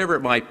report, whatever it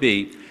might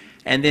be.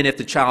 And then if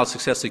the child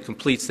successfully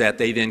completes that,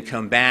 they then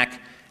come back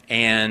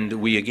and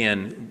we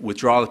again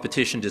withdraw the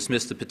petition,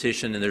 dismiss the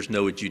petition, and there's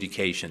no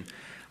adjudication.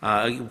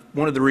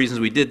 One of the reasons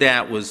we did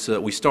that was,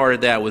 we started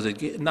that was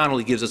it not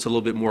only gives us a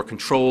little bit more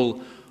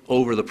control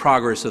over the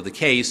progress of the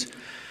case,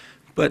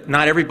 but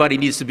not everybody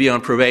needs to be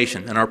on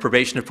probation, and our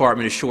probation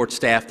department is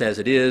short-staffed as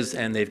it is,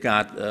 and they've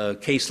got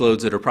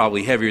caseloads that are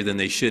probably heavier than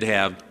they should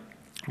have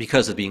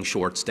because of being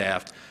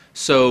short-staffed.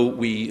 So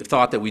we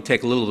thought that we'd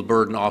take a little of the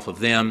burden off of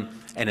them,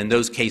 and in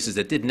those cases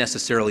that didn't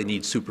necessarily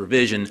need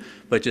supervision,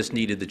 but just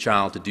needed the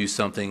child to do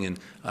something in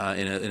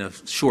a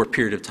short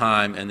period of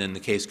time, and then the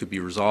case could be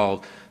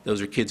resolved. Those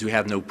are kids who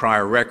have no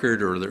prior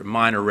record or a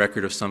minor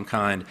record of some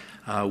kind.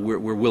 We're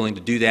willing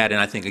to do that,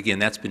 and I think, again,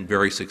 that's been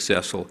very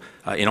successful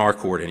in our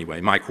court anyway,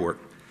 my court.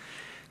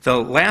 The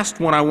last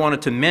one I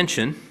wanted to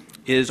mention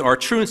is our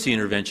truancy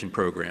intervention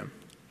program.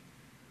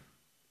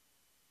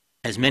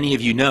 As many of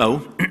you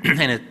know,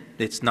 and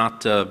it's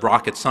not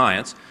rocket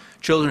science,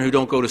 children who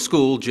don't go to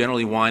school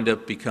generally wind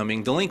up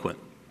becoming delinquent.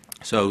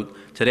 So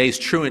today's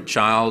truant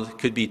child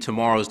could be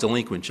tomorrow's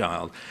delinquent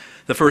child.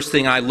 The first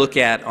thing I look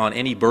at on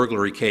any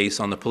burglary case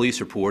on the police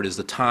report is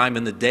the time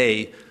and the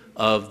day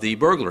of the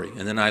burglary.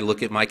 And then I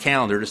look at my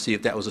calendar to see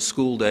if that was a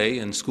school day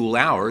and school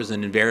hours,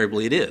 and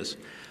invariably it is.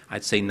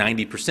 I'd say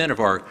 90%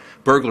 of our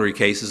burglary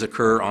cases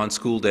occur on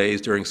school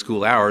days during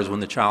school hours when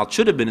the child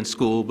should have been in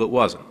school but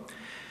wasn't.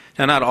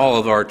 Now, not all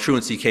of our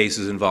truancy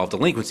cases involve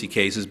delinquency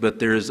cases, but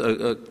there's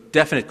a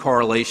definite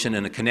correlation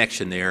and a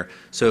connection there.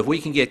 So if we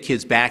can get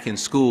kids back in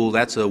school,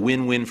 that's a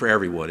win-win for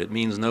everyone. It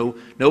means no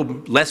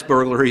less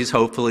burglaries,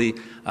 hopefully,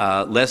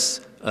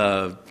 less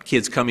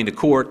kids coming to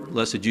court,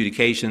 less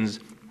adjudications,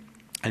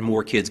 and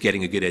more kids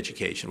getting a good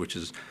education, which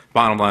is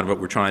bottom line of what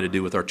we're trying to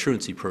do with our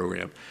truancy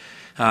program.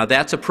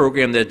 That's a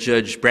program that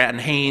Judge Bratton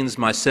Haynes,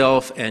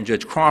 myself, and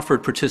Judge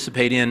Crawford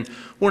participate in.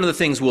 One of the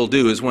things we'll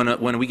do is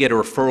when we get a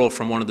referral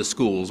from one of the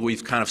schools,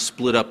 we've kind of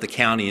split up the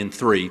county in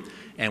three,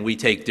 and we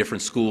take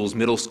different schools,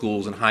 middle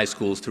schools and high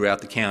schools throughout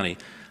the county.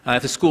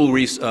 If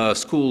a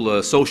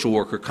school social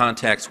worker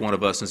contacts one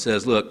of us and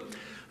says, look,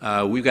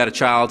 we've got a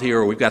child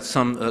here, or we've got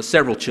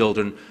several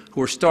children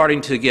who are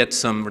starting to they're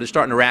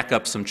starting to rack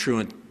up some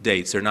truant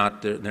dates. They're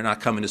not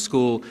coming to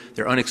school.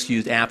 They're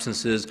unexcused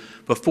absences.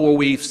 Before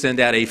we send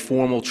out a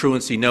formal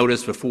truancy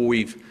notice, before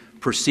we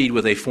proceed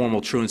with a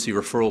formal truancy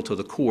referral to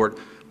the court,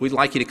 we'd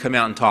like you to come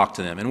out and talk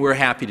to them, and we're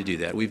happy to do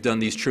that. We've done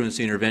these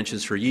truancy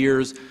interventions for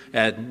years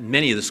at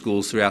many of the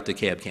schools throughout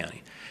DeKalb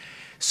County.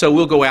 So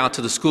we'll go out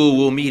to the school,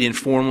 we'll meet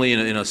informally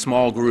in a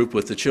small group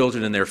with the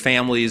children and their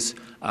families,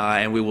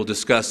 and we will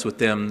discuss with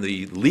them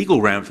the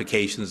legal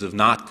ramifications of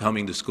not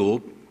coming to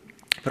school,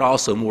 but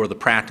also more of the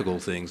practical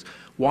things.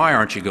 Why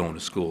aren't you going to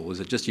school? Is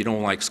it just you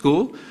don't like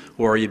school,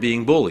 or are you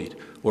being bullied?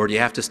 Or do you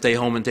have to stay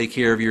home and take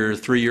care of your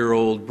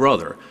 3-year-old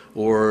brother?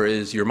 Or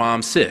is your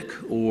mom sick?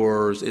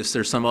 Or is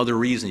there some other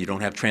reason you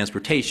don't have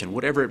transportation?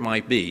 Whatever it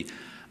might be.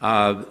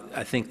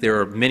 I think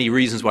there are many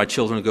reasons why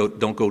children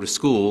don't go to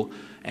school,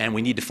 and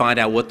we need to find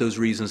out what those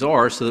reasons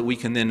are so that we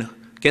can then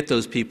get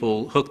those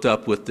people hooked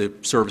up with the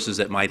services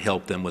that might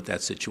help them with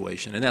that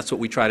situation. And that's what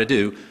we try to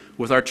do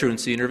with our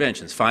truancy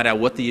interventions. Find out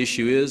what the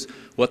issue is,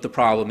 what the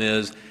problem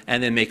is,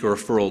 and then make a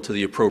referral to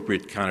the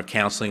appropriate kind of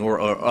counseling or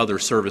other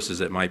services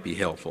that might be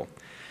helpful.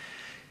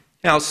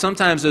 Now,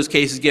 sometimes those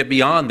cases get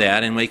beyond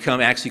that and may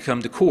actually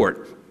come to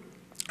court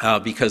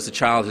because the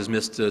child has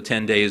missed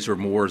 10 days or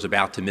more, is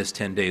about to miss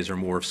 10 days or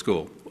more of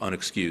school,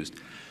 unexcused.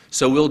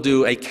 So we'll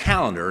do a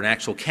calendar, an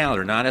actual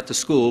calendar, not at the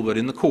school but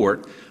in the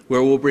court,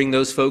 where we'll bring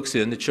those folks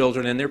in, the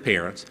children and their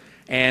parents,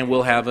 and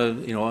we'll have a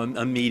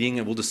meeting,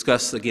 and we'll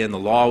discuss again the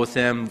law with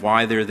them,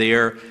 why they're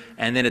there,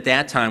 and then at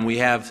that time we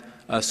have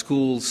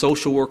school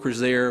social workers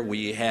there,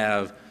 we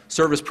have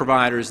service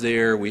providers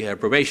there, we have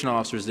probation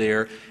officers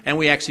there, and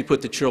we actually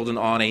put the children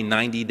on a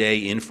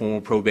 90-day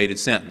informal probated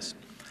sentence.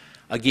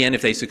 Again,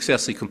 if they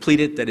successfully complete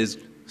it, that is,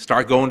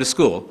 start going to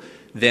school,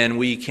 then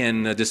we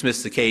can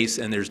dismiss the case,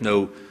 and there's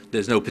no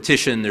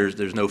petition,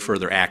 there's no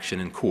further action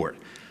in court.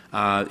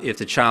 If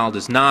the child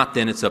is not,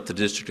 then it's up to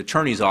the district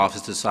attorney's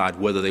office to decide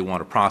whether they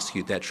want to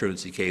prosecute that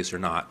truancy case or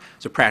not.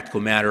 It's a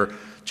practical matter.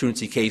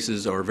 Truancy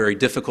cases are very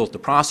difficult to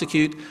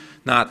prosecute,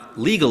 not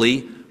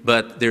legally,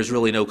 but there's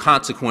really no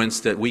consequence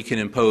that we can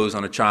impose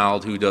on a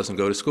child who doesn't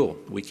go to school.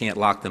 We can't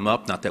lock them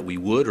up, not that we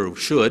would or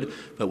should,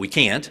 but we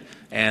can't,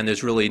 and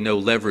there's really no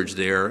leverage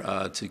there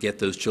to get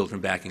those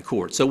children back in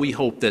court. So we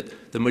hope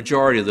that the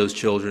majority of those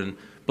children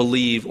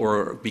believe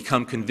or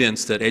become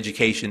convinced that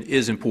education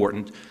is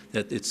important,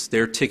 that it's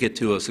their ticket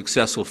to a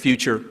successful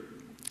future,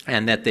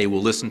 and that they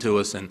will listen to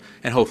us and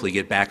hopefully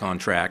get back on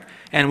track.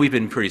 And we've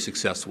been pretty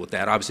successful with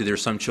that. Obviously, there are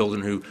some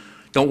children who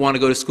don't want to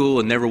go to school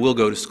and never will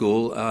go to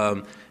school,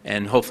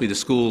 and hopefully the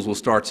schools will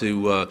start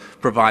to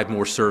provide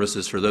more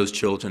services for those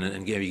children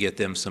and maybe get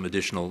them some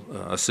additional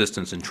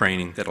assistance and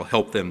training that will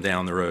help them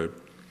down the road.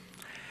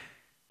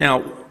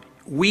 Now,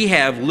 we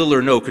have little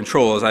or no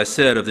control, as I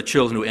said, of the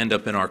children who end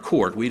up in our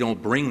court. We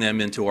don't bring them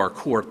into our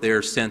court.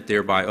 They're sent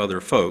there by other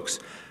folks.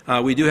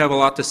 We do have a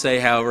lot to say,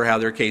 however, how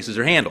their cases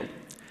are handled.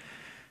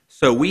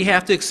 So we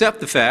have to accept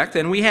the fact,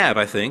 and we have,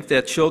 I think,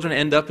 that children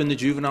end up in the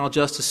juvenile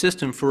justice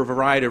system for a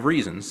variety of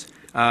reasons.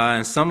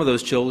 And some of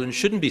those children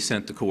shouldn't be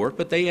sent to court,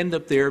 but they end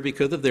up there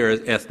because of their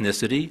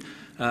ethnicity,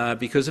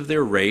 because of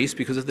their race,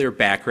 because of their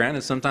background,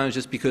 and sometimes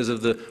just because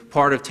of the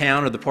part of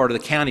town or the part of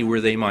the county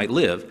where they might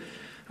live.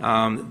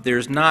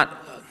 There's not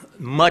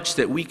much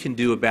that we can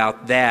do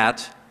about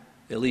that,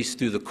 at least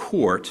through the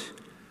court,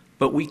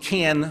 but we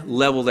can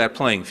level that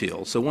playing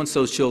field. So once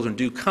those children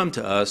do come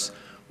to us,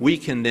 we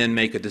can then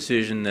make a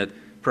decision that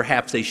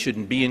perhaps they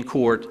shouldn't be in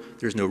court,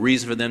 there's no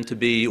reason for them to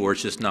be, or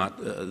it's just not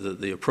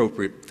the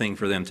appropriate thing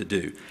for them to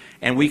do.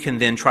 And we can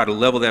then try to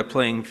level that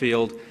playing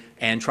field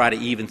and try to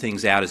even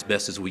things out as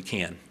best as we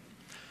can.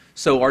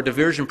 So our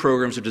diversion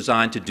programs are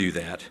designed to do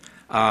that.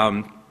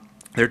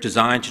 They're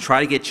designed to try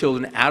to get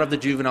children out of the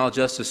juvenile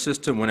justice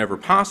system whenever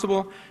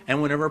possible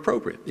and whenever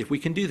appropriate, if we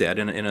can do that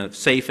in a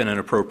safe and an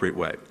appropriate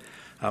way.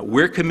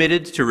 We're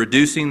committed to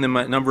reducing the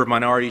number of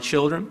minority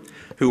children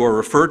who are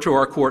referred to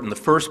our court in the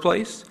first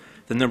place,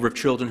 the number of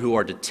children who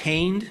are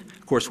detained.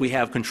 Of course, we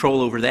have control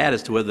over that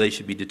as to whether they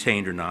should be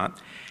detained or not,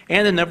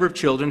 and the number of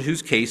children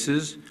whose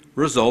cases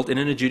result in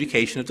an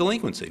adjudication of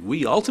delinquency.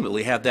 We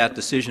ultimately have that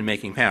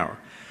decision-making power.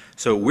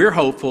 So we're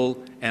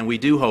hopeful, and we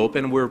do hope,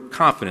 and we're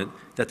confident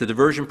that the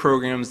diversion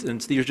programs, and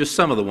these are just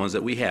some of the ones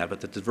that we have,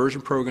 but the diversion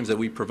programs that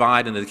we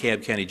provide in the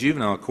DeKalb County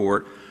Juvenile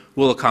Court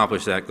will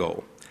accomplish that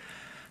goal.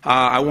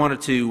 I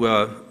wanted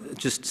to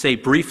just say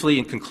briefly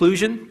in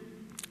conclusion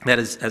that,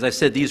 as I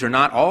said, these are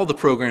not all the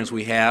programs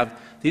we have.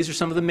 These are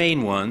some of the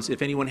main ones.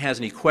 If anyone has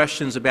any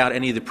questions about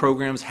any of the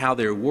programs, how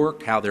they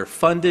work, how they're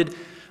funded,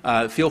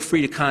 feel free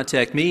to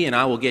contact me and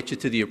I will get you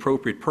to the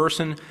appropriate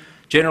person.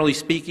 Generally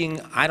speaking,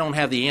 I don't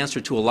have the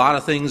answer to a lot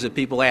of things that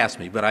people ask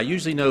me, but I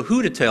usually know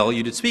who to tell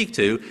you to speak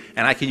to,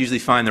 and I can usually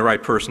find the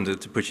right person to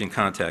put you in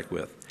contact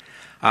with.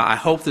 I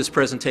hope this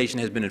presentation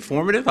has been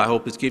informative. I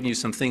hope it's given you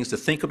some things to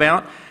think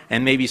about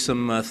and maybe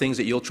some things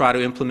that you'll try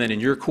to implement in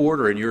your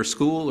court or in your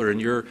school or in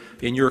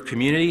your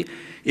community.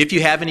 If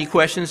you have any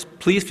questions,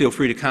 please feel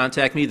free to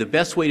contact me. The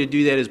best way to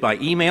do that is by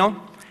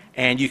email,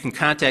 and you can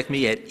contact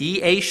me at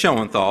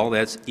Shoenthal,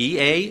 that's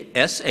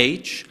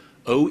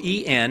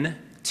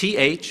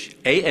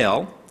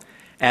EASHOENTHAL,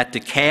 at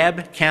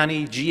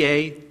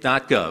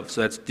DeKalbCountyGA.gov.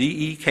 So that's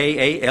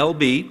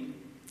DEKALB,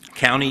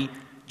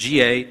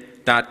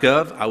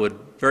 countyga.gov. I would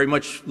very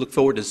much look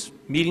forward to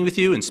meeting with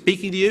you and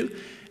speaking to you.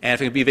 And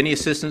if I can be of any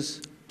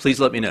assistance, please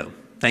let me know.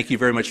 Thank you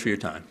very much for your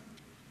time.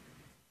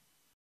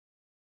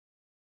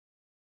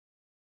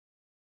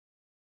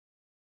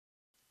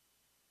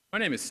 My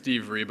name is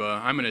Steve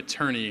Reba. I'm an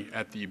attorney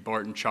at the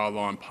Barton Child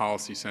Law and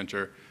Policy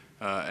Center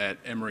at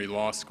Emory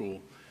Law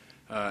School.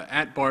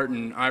 At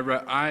Barton,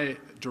 I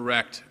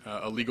direct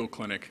a legal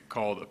clinic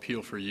called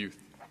Appeal for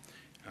Youth.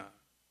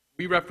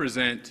 We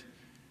represent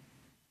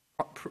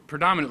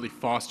predominantly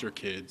foster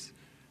kids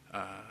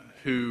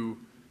who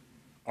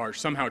are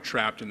somehow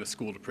trapped in the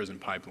school-to-prison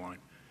pipeline.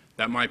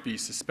 That might be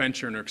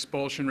suspension or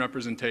expulsion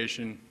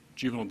representation,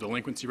 juvenile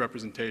delinquency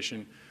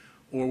representation,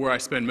 or where I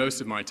spend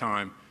most of my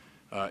time,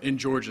 in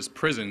Georgia's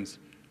prisons,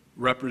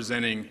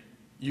 representing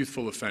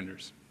youthful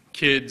offenders,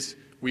 kids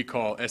we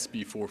call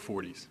SB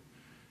 440s.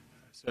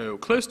 So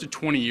close to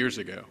 20 years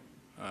ago,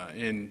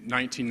 in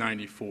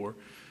 1994,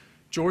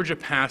 Georgia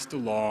passed a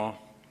law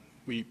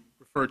we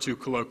refer to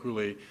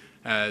colloquially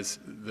as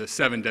the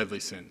 7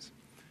 deadly sins.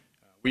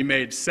 We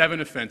made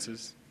 7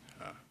 offenses: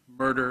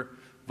 murder,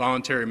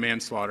 voluntary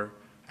manslaughter,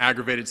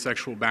 aggravated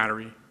sexual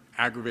battery,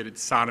 aggravated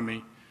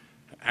sodomy,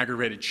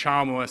 aggravated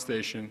child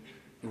molestation,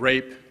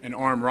 rape, and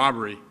armed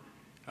robbery.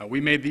 We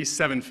made these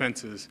 7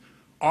 offenses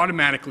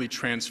automatically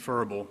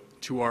transferable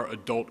to our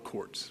adult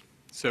courts.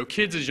 So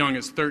kids as young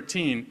as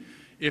 13,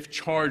 if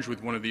charged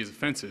with one of these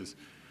offenses,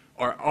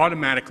 are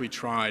automatically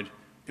tried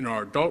in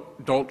our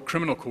adult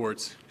criminal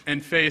courts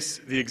and face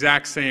the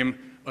exact same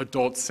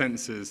adult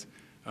sentences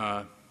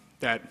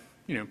that,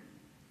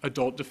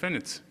 adult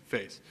defendants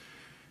face.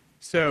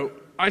 So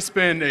I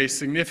spend a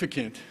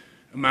significant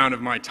amount of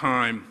my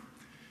time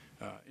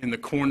in the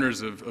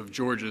corners of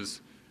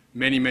Georgia's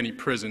many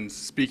prisons,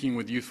 speaking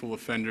with youthful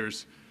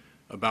offenders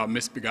about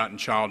misbegotten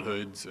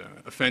childhoods,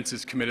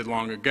 offenses committed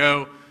long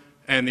ago,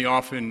 and the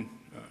often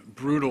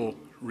brutal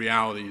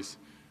realities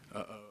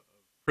of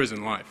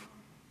prison life.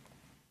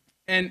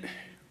 And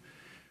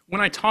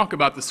when I talk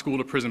about the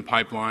school-to-prison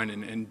pipeline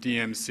and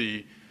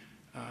DMC,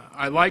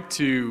 I like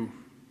to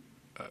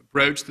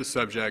broach the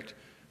subject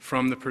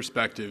from the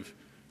perspective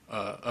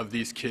of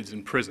these kids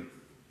in prison.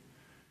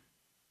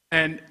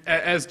 And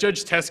as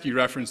Judge Teske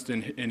referenced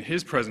in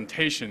his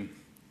presentation,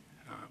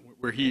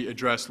 where he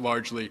addressed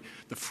largely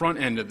the front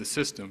end of the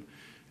system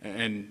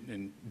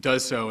and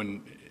does so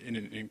in an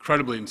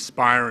incredibly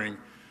inspiring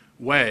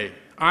way,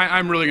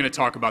 I'm really going to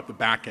talk about the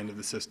back end of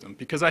the system,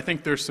 because I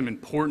think there's some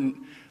important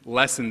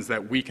lessons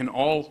that we can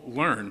all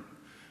learn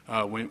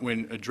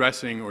when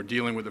addressing or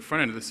dealing with the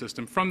front end of the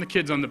system from the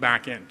kids on the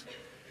back end.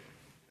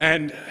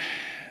 And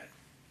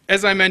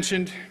as I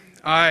mentioned,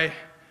 I'm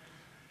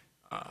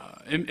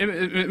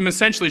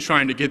essentially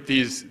trying to get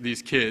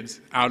these kids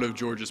out of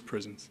Georgia's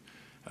prisons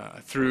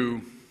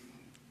through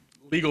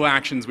legal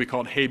actions we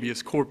call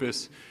habeas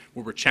corpus,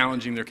 where we're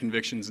challenging their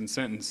convictions and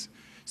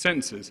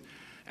sentences.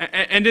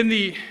 And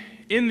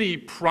in the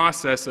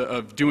process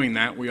of doing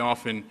that, we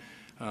often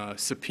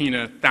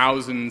subpoena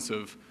thousands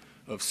of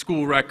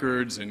school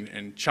records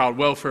and child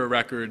welfare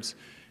records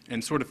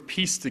and sort of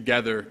piece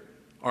together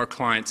our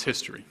client's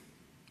history.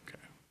 Okay.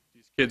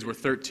 These kids were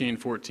 13,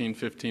 14,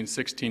 15,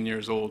 16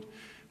 years old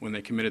when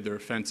they committed their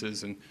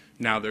offenses, and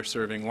now they're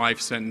serving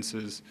life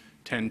sentences,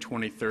 10,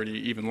 20, 30,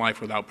 even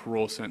life without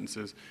parole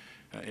sentences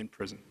in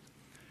prison.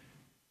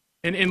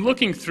 And in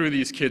looking through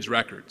these kids'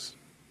 records,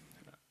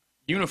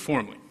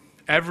 uniformly,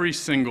 every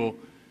single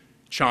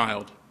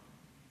child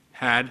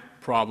had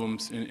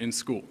problems in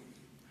school.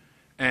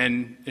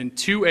 And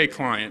to a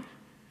client,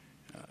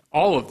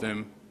 all of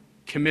them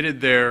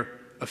committed their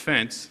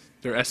offense,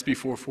 their SB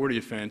 440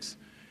 offense,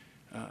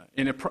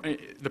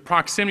 the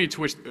proximity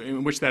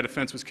in which that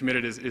offense was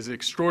committed is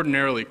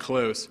extraordinarily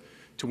close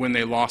to when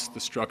they lost the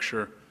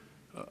structure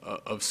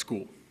of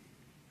school.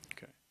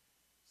 Okay.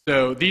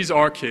 So these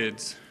are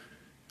kids.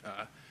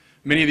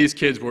 Many of these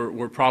kids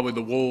were probably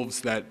the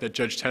wolves that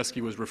Judge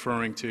Teske was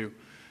referring to,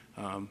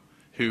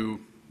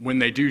 who, when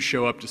they do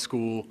show up to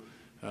school,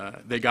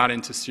 they got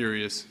into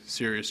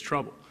serious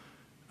trouble.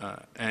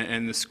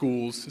 And the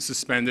schools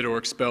suspended or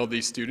expelled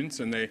these students,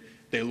 and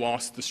they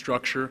lost the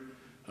structure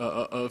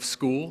of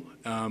school.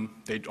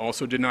 They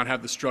also did not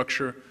have the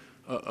structure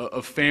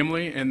of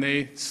family, and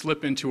they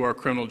slip into our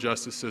criminal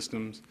justice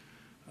systems,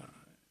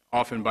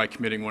 often by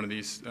committing one of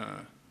these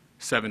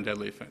 7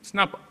 deadly offenses.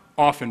 Not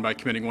often by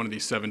committing one of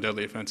these 7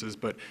 deadly offenses,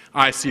 but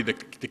I see the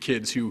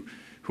kids who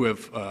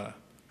have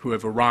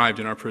arrived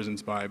in our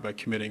prisons by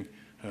committing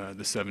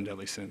the 7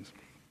 deadly sins.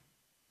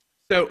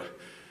 So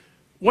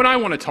what I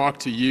want to talk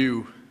to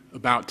you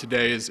about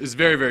today is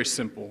very, very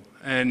simple,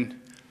 and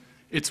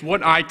it's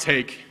what I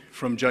take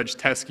from Judge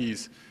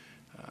Teske's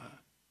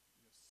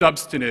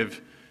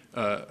substantive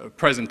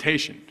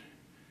presentation,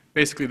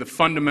 basically the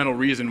fundamental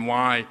reason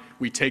why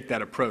we take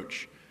that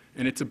approach.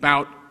 And it's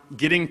about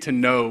getting to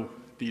know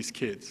these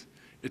kids.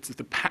 It's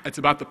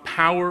about the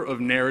power of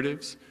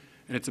narratives,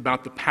 and it's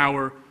about the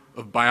power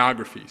of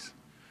biographies.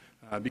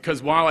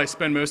 Because while I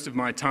spend most of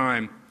my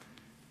time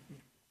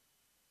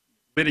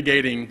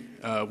litigating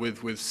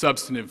with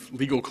substantive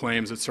legal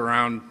claims that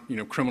surround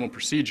criminal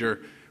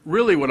procedure,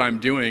 really what I'm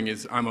doing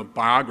is I'm a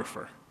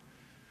biographer.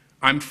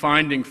 I'm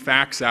finding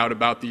facts out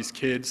about these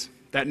kids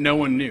that no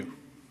one knew.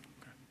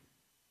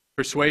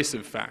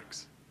 Persuasive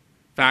facts.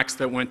 Facts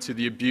that went to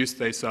the abuse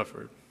they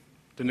suffered,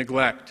 the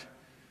neglect.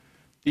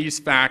 These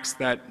facts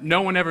that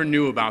no one ever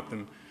knew about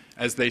them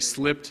as they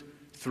slipped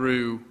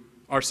through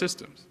our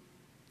systems.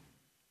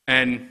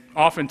 And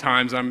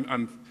oftentimes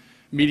I'm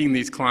meeting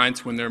these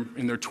clients when they're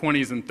in their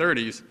 20s and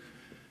 30s,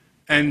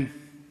 and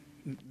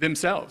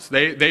themselves,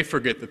 they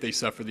forget that they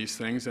suffer these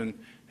things, and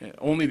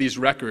only these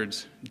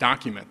records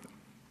document them.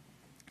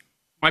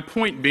 My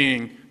point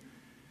being,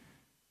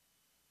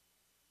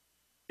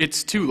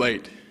 it's too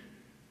late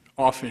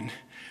often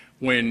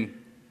when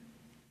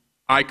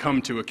I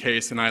come to a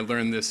case and I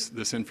learn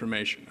this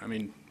information. I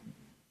mean,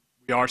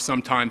 we are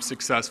sometimes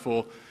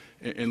successful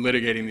in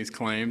litigating these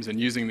claims and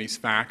using these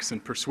facts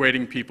and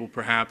persuading people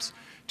perhaps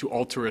to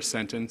alter a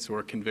sentence or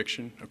a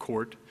conviction, a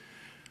court.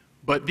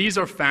 But these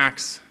are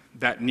facts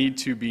that need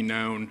to be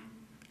known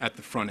at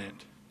the front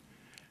end.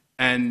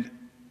 And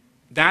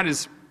that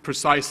is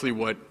precisely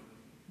what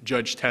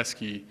Judge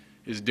Teske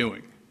is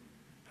doing.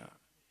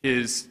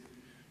 His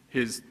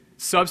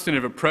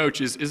substantive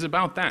approach is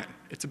about that.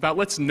 It's about,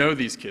 let's know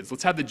these kids.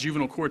 Let's have the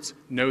juvenile courts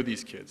know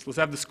these kids. Let's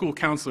have the school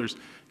counselors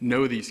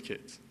know these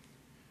kids.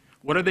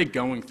 What are they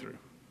going through?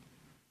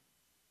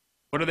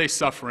 What are they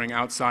suffering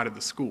outside of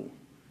the school?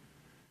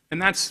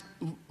 And that's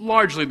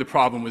largely the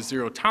problem with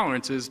zero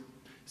tolerance, is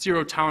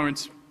zero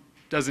tolerance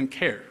doesn't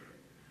care.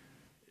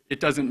 It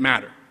doesn't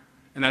matter.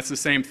 And that's the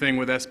same thing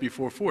with SB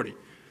 440.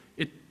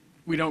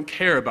 We don't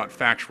care about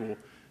factual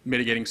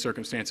mitigating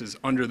circumstances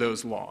under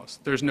those laws.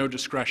 There's no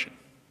discretion.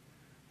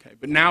 Okay.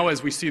 But now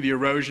as we see the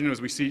erosion,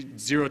 as we see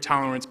zero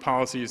tolerance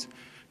policies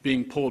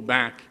being pulled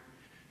back,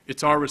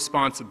 it's our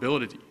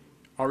responsibility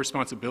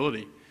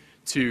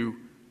to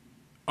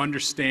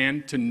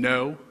understand, to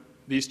know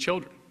these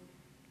children.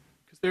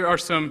 Because there are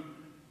some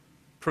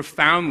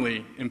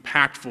profoundly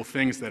impactful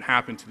things that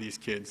happen to these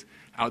kids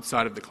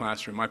outside of the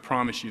classroom. I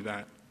promise you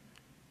that.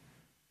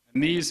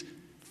 And these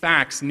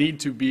facts need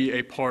to be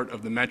a part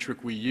of the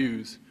metric we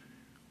use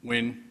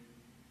when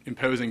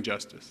imposing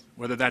justice,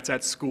 whether that's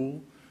at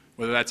school,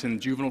 whether that's in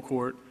juvenile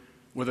court,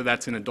 whether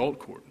that's in adult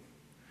court.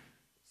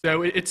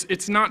 So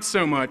it's not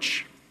so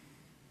much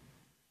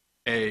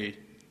a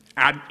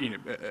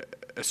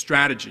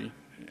strategy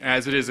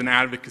as it is an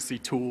advocacy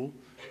tool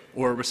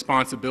or a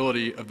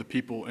responsibility of the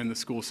people in the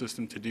school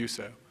system to do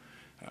so.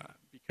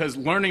 Because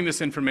learning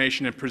this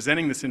information and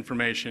presenting this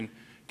information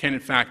can in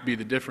fact be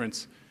the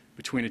difference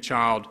between a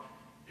child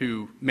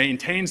who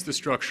maintains the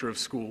structure of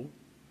school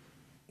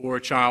or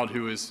a child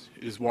who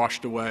is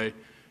washed away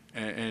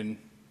and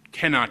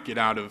cannot get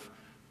out of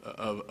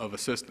a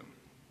system.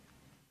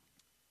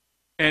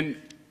 And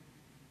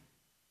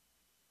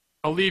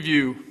I'll leave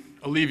you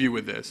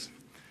with this.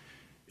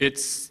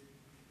 It's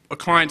a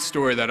client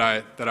story that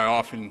I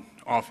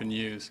often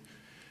use.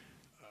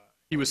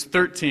 He was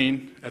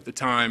 13 at the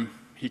time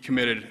he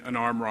committed an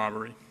armed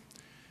robbery.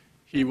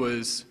 He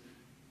was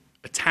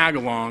a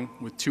tag-along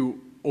with 2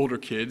 older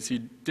kids. He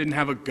didn't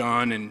have a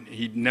gun, and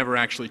he never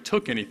actually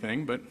took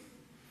anything, but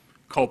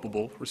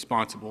culpable,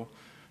 responsible,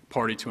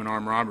 party to an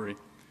armed robbery.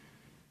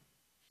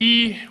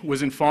 He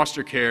was in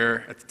foster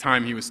care at the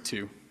time he was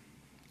 2.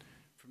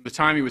 From the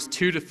time he was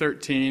 2 to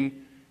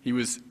 13, he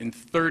was in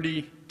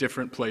 30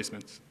 different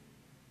placements.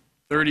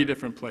 30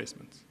 different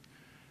placements.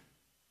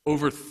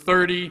 Over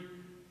 30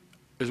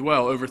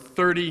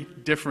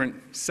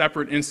 different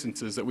separate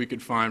instances that we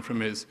could find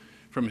from his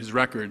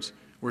records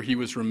where he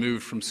was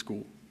removed from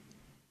school.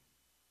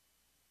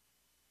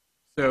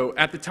 So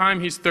at the time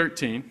he's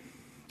 13,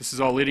 this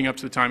is all leading up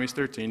to the time he's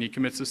 13, he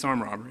commits this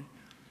armed robbery.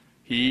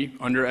 He,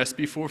 under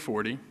SB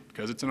 440,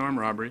 because it's an armed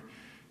robbery,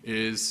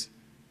 is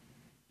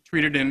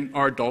treated in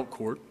our adult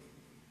court,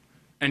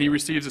 and he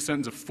receives a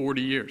sentence of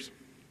 40 years.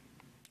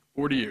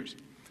 40 years.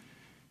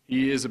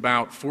 He is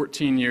about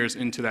 14 years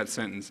into that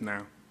sentence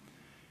now.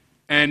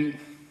 And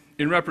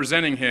in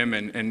representing him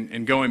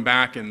and going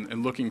back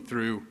and looking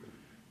through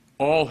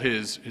all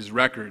his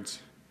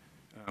records,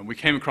 we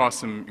came across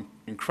some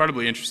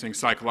incredibly interesting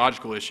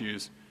psychological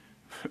issues,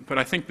 but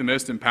I think the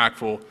most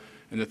impactful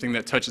and the thing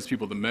that touches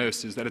people the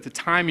most is that at the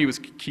time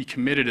he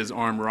committed his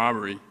armed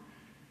robbery,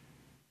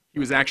 he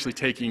was actually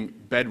taking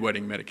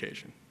bedwetting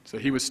medication. So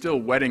he was still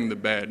wetting the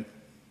bed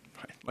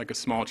like a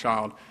small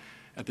child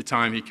at the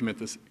time he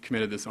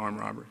committed this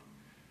armed robbery.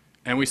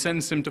 And we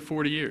sentenced him to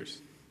 40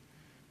 years.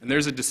 And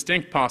there's a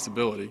distinct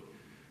possibility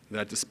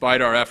that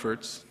despite our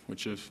efforts,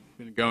 which have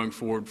been going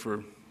forward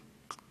for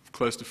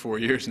close to 4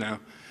 years now,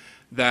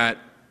 that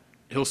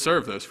he'll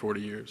serve those 40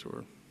 years,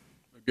 or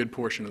a good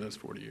portion of those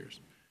 40 years.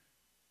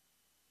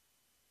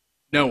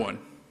 No one,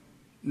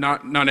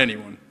 not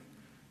anyone,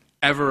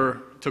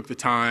 ever took the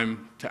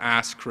time to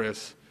ask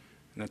Chris,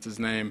 and that's his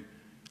name,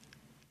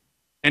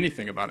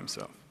 anything about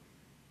himself.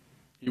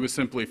 He was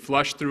simply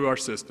flushed through our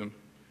system,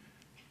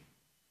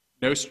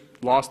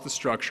 lost the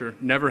structure,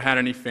 never had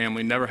any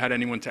family, never had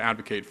anyone to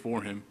advocate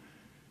for him,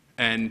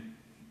 and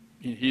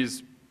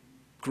he's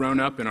grown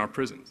up in our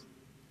prisons.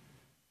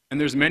 And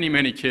there's many,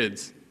 many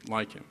kids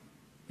like him.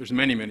 There's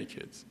many, many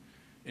kids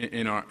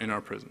in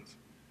our prisons,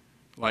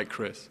 like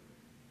Chris.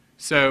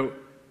 So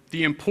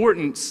the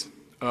importance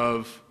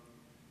of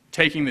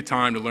taking the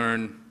time to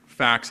learn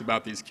facts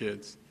about these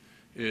kids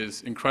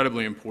is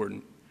incredibly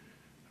important.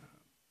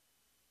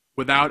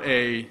 Without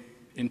an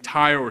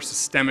entire or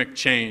systemic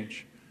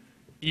change,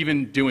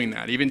 even doing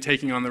that, even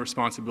taking on the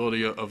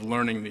responsibility of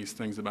learning these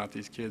things about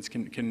these kids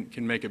can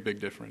make a big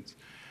difference.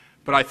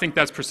 But I think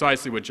that's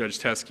precisely what Judge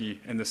Teske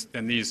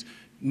and these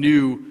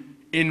new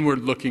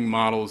inward-looking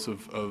models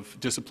of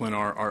discipline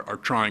are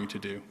trying to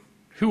do.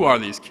 Who are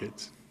these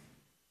kids?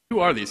 Who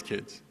are these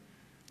kids?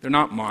 They're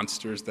not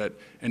monsters that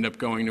end up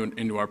going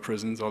into our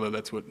prisons, although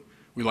that's what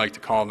we like to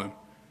call them.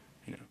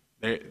 You know,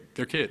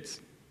 they're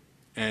kids,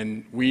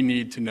 and we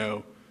need to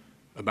know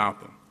about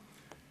them.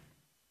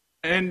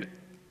 And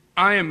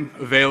I am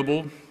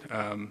available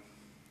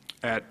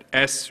at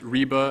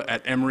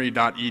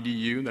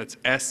sreba@emory.edu. That's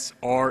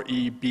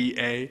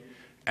SREBA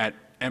at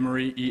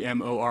Emory,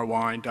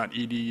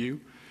 EMORY.edu.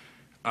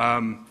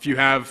 If you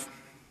have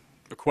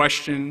a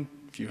question,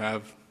 if you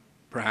have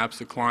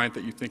perhaps a client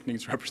that you think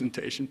needs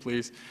representation,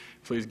 please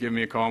give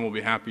me a call and we'll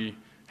be happy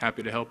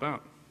to help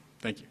out.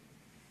 Thank you.